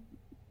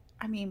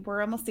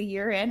 We're almost a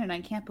year in and I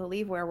can't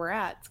believe where we're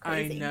at. It's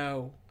crazy. I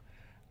know.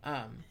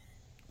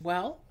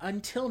 Well,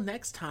 until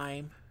next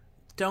time,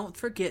 don't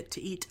forget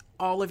to eat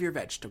all of your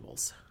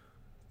vegetables.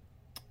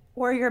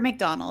 Or your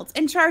McDonald's.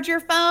 And charge your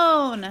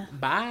phone.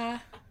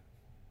 Bye.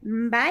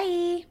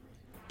 Bye.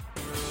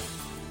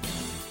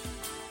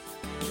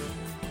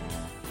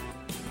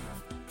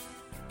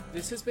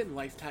 This has been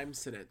Lifetime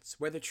Sentence,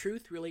 where the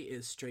truth really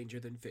is stranger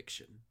than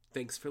fiction.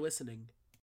 Thanks for listening.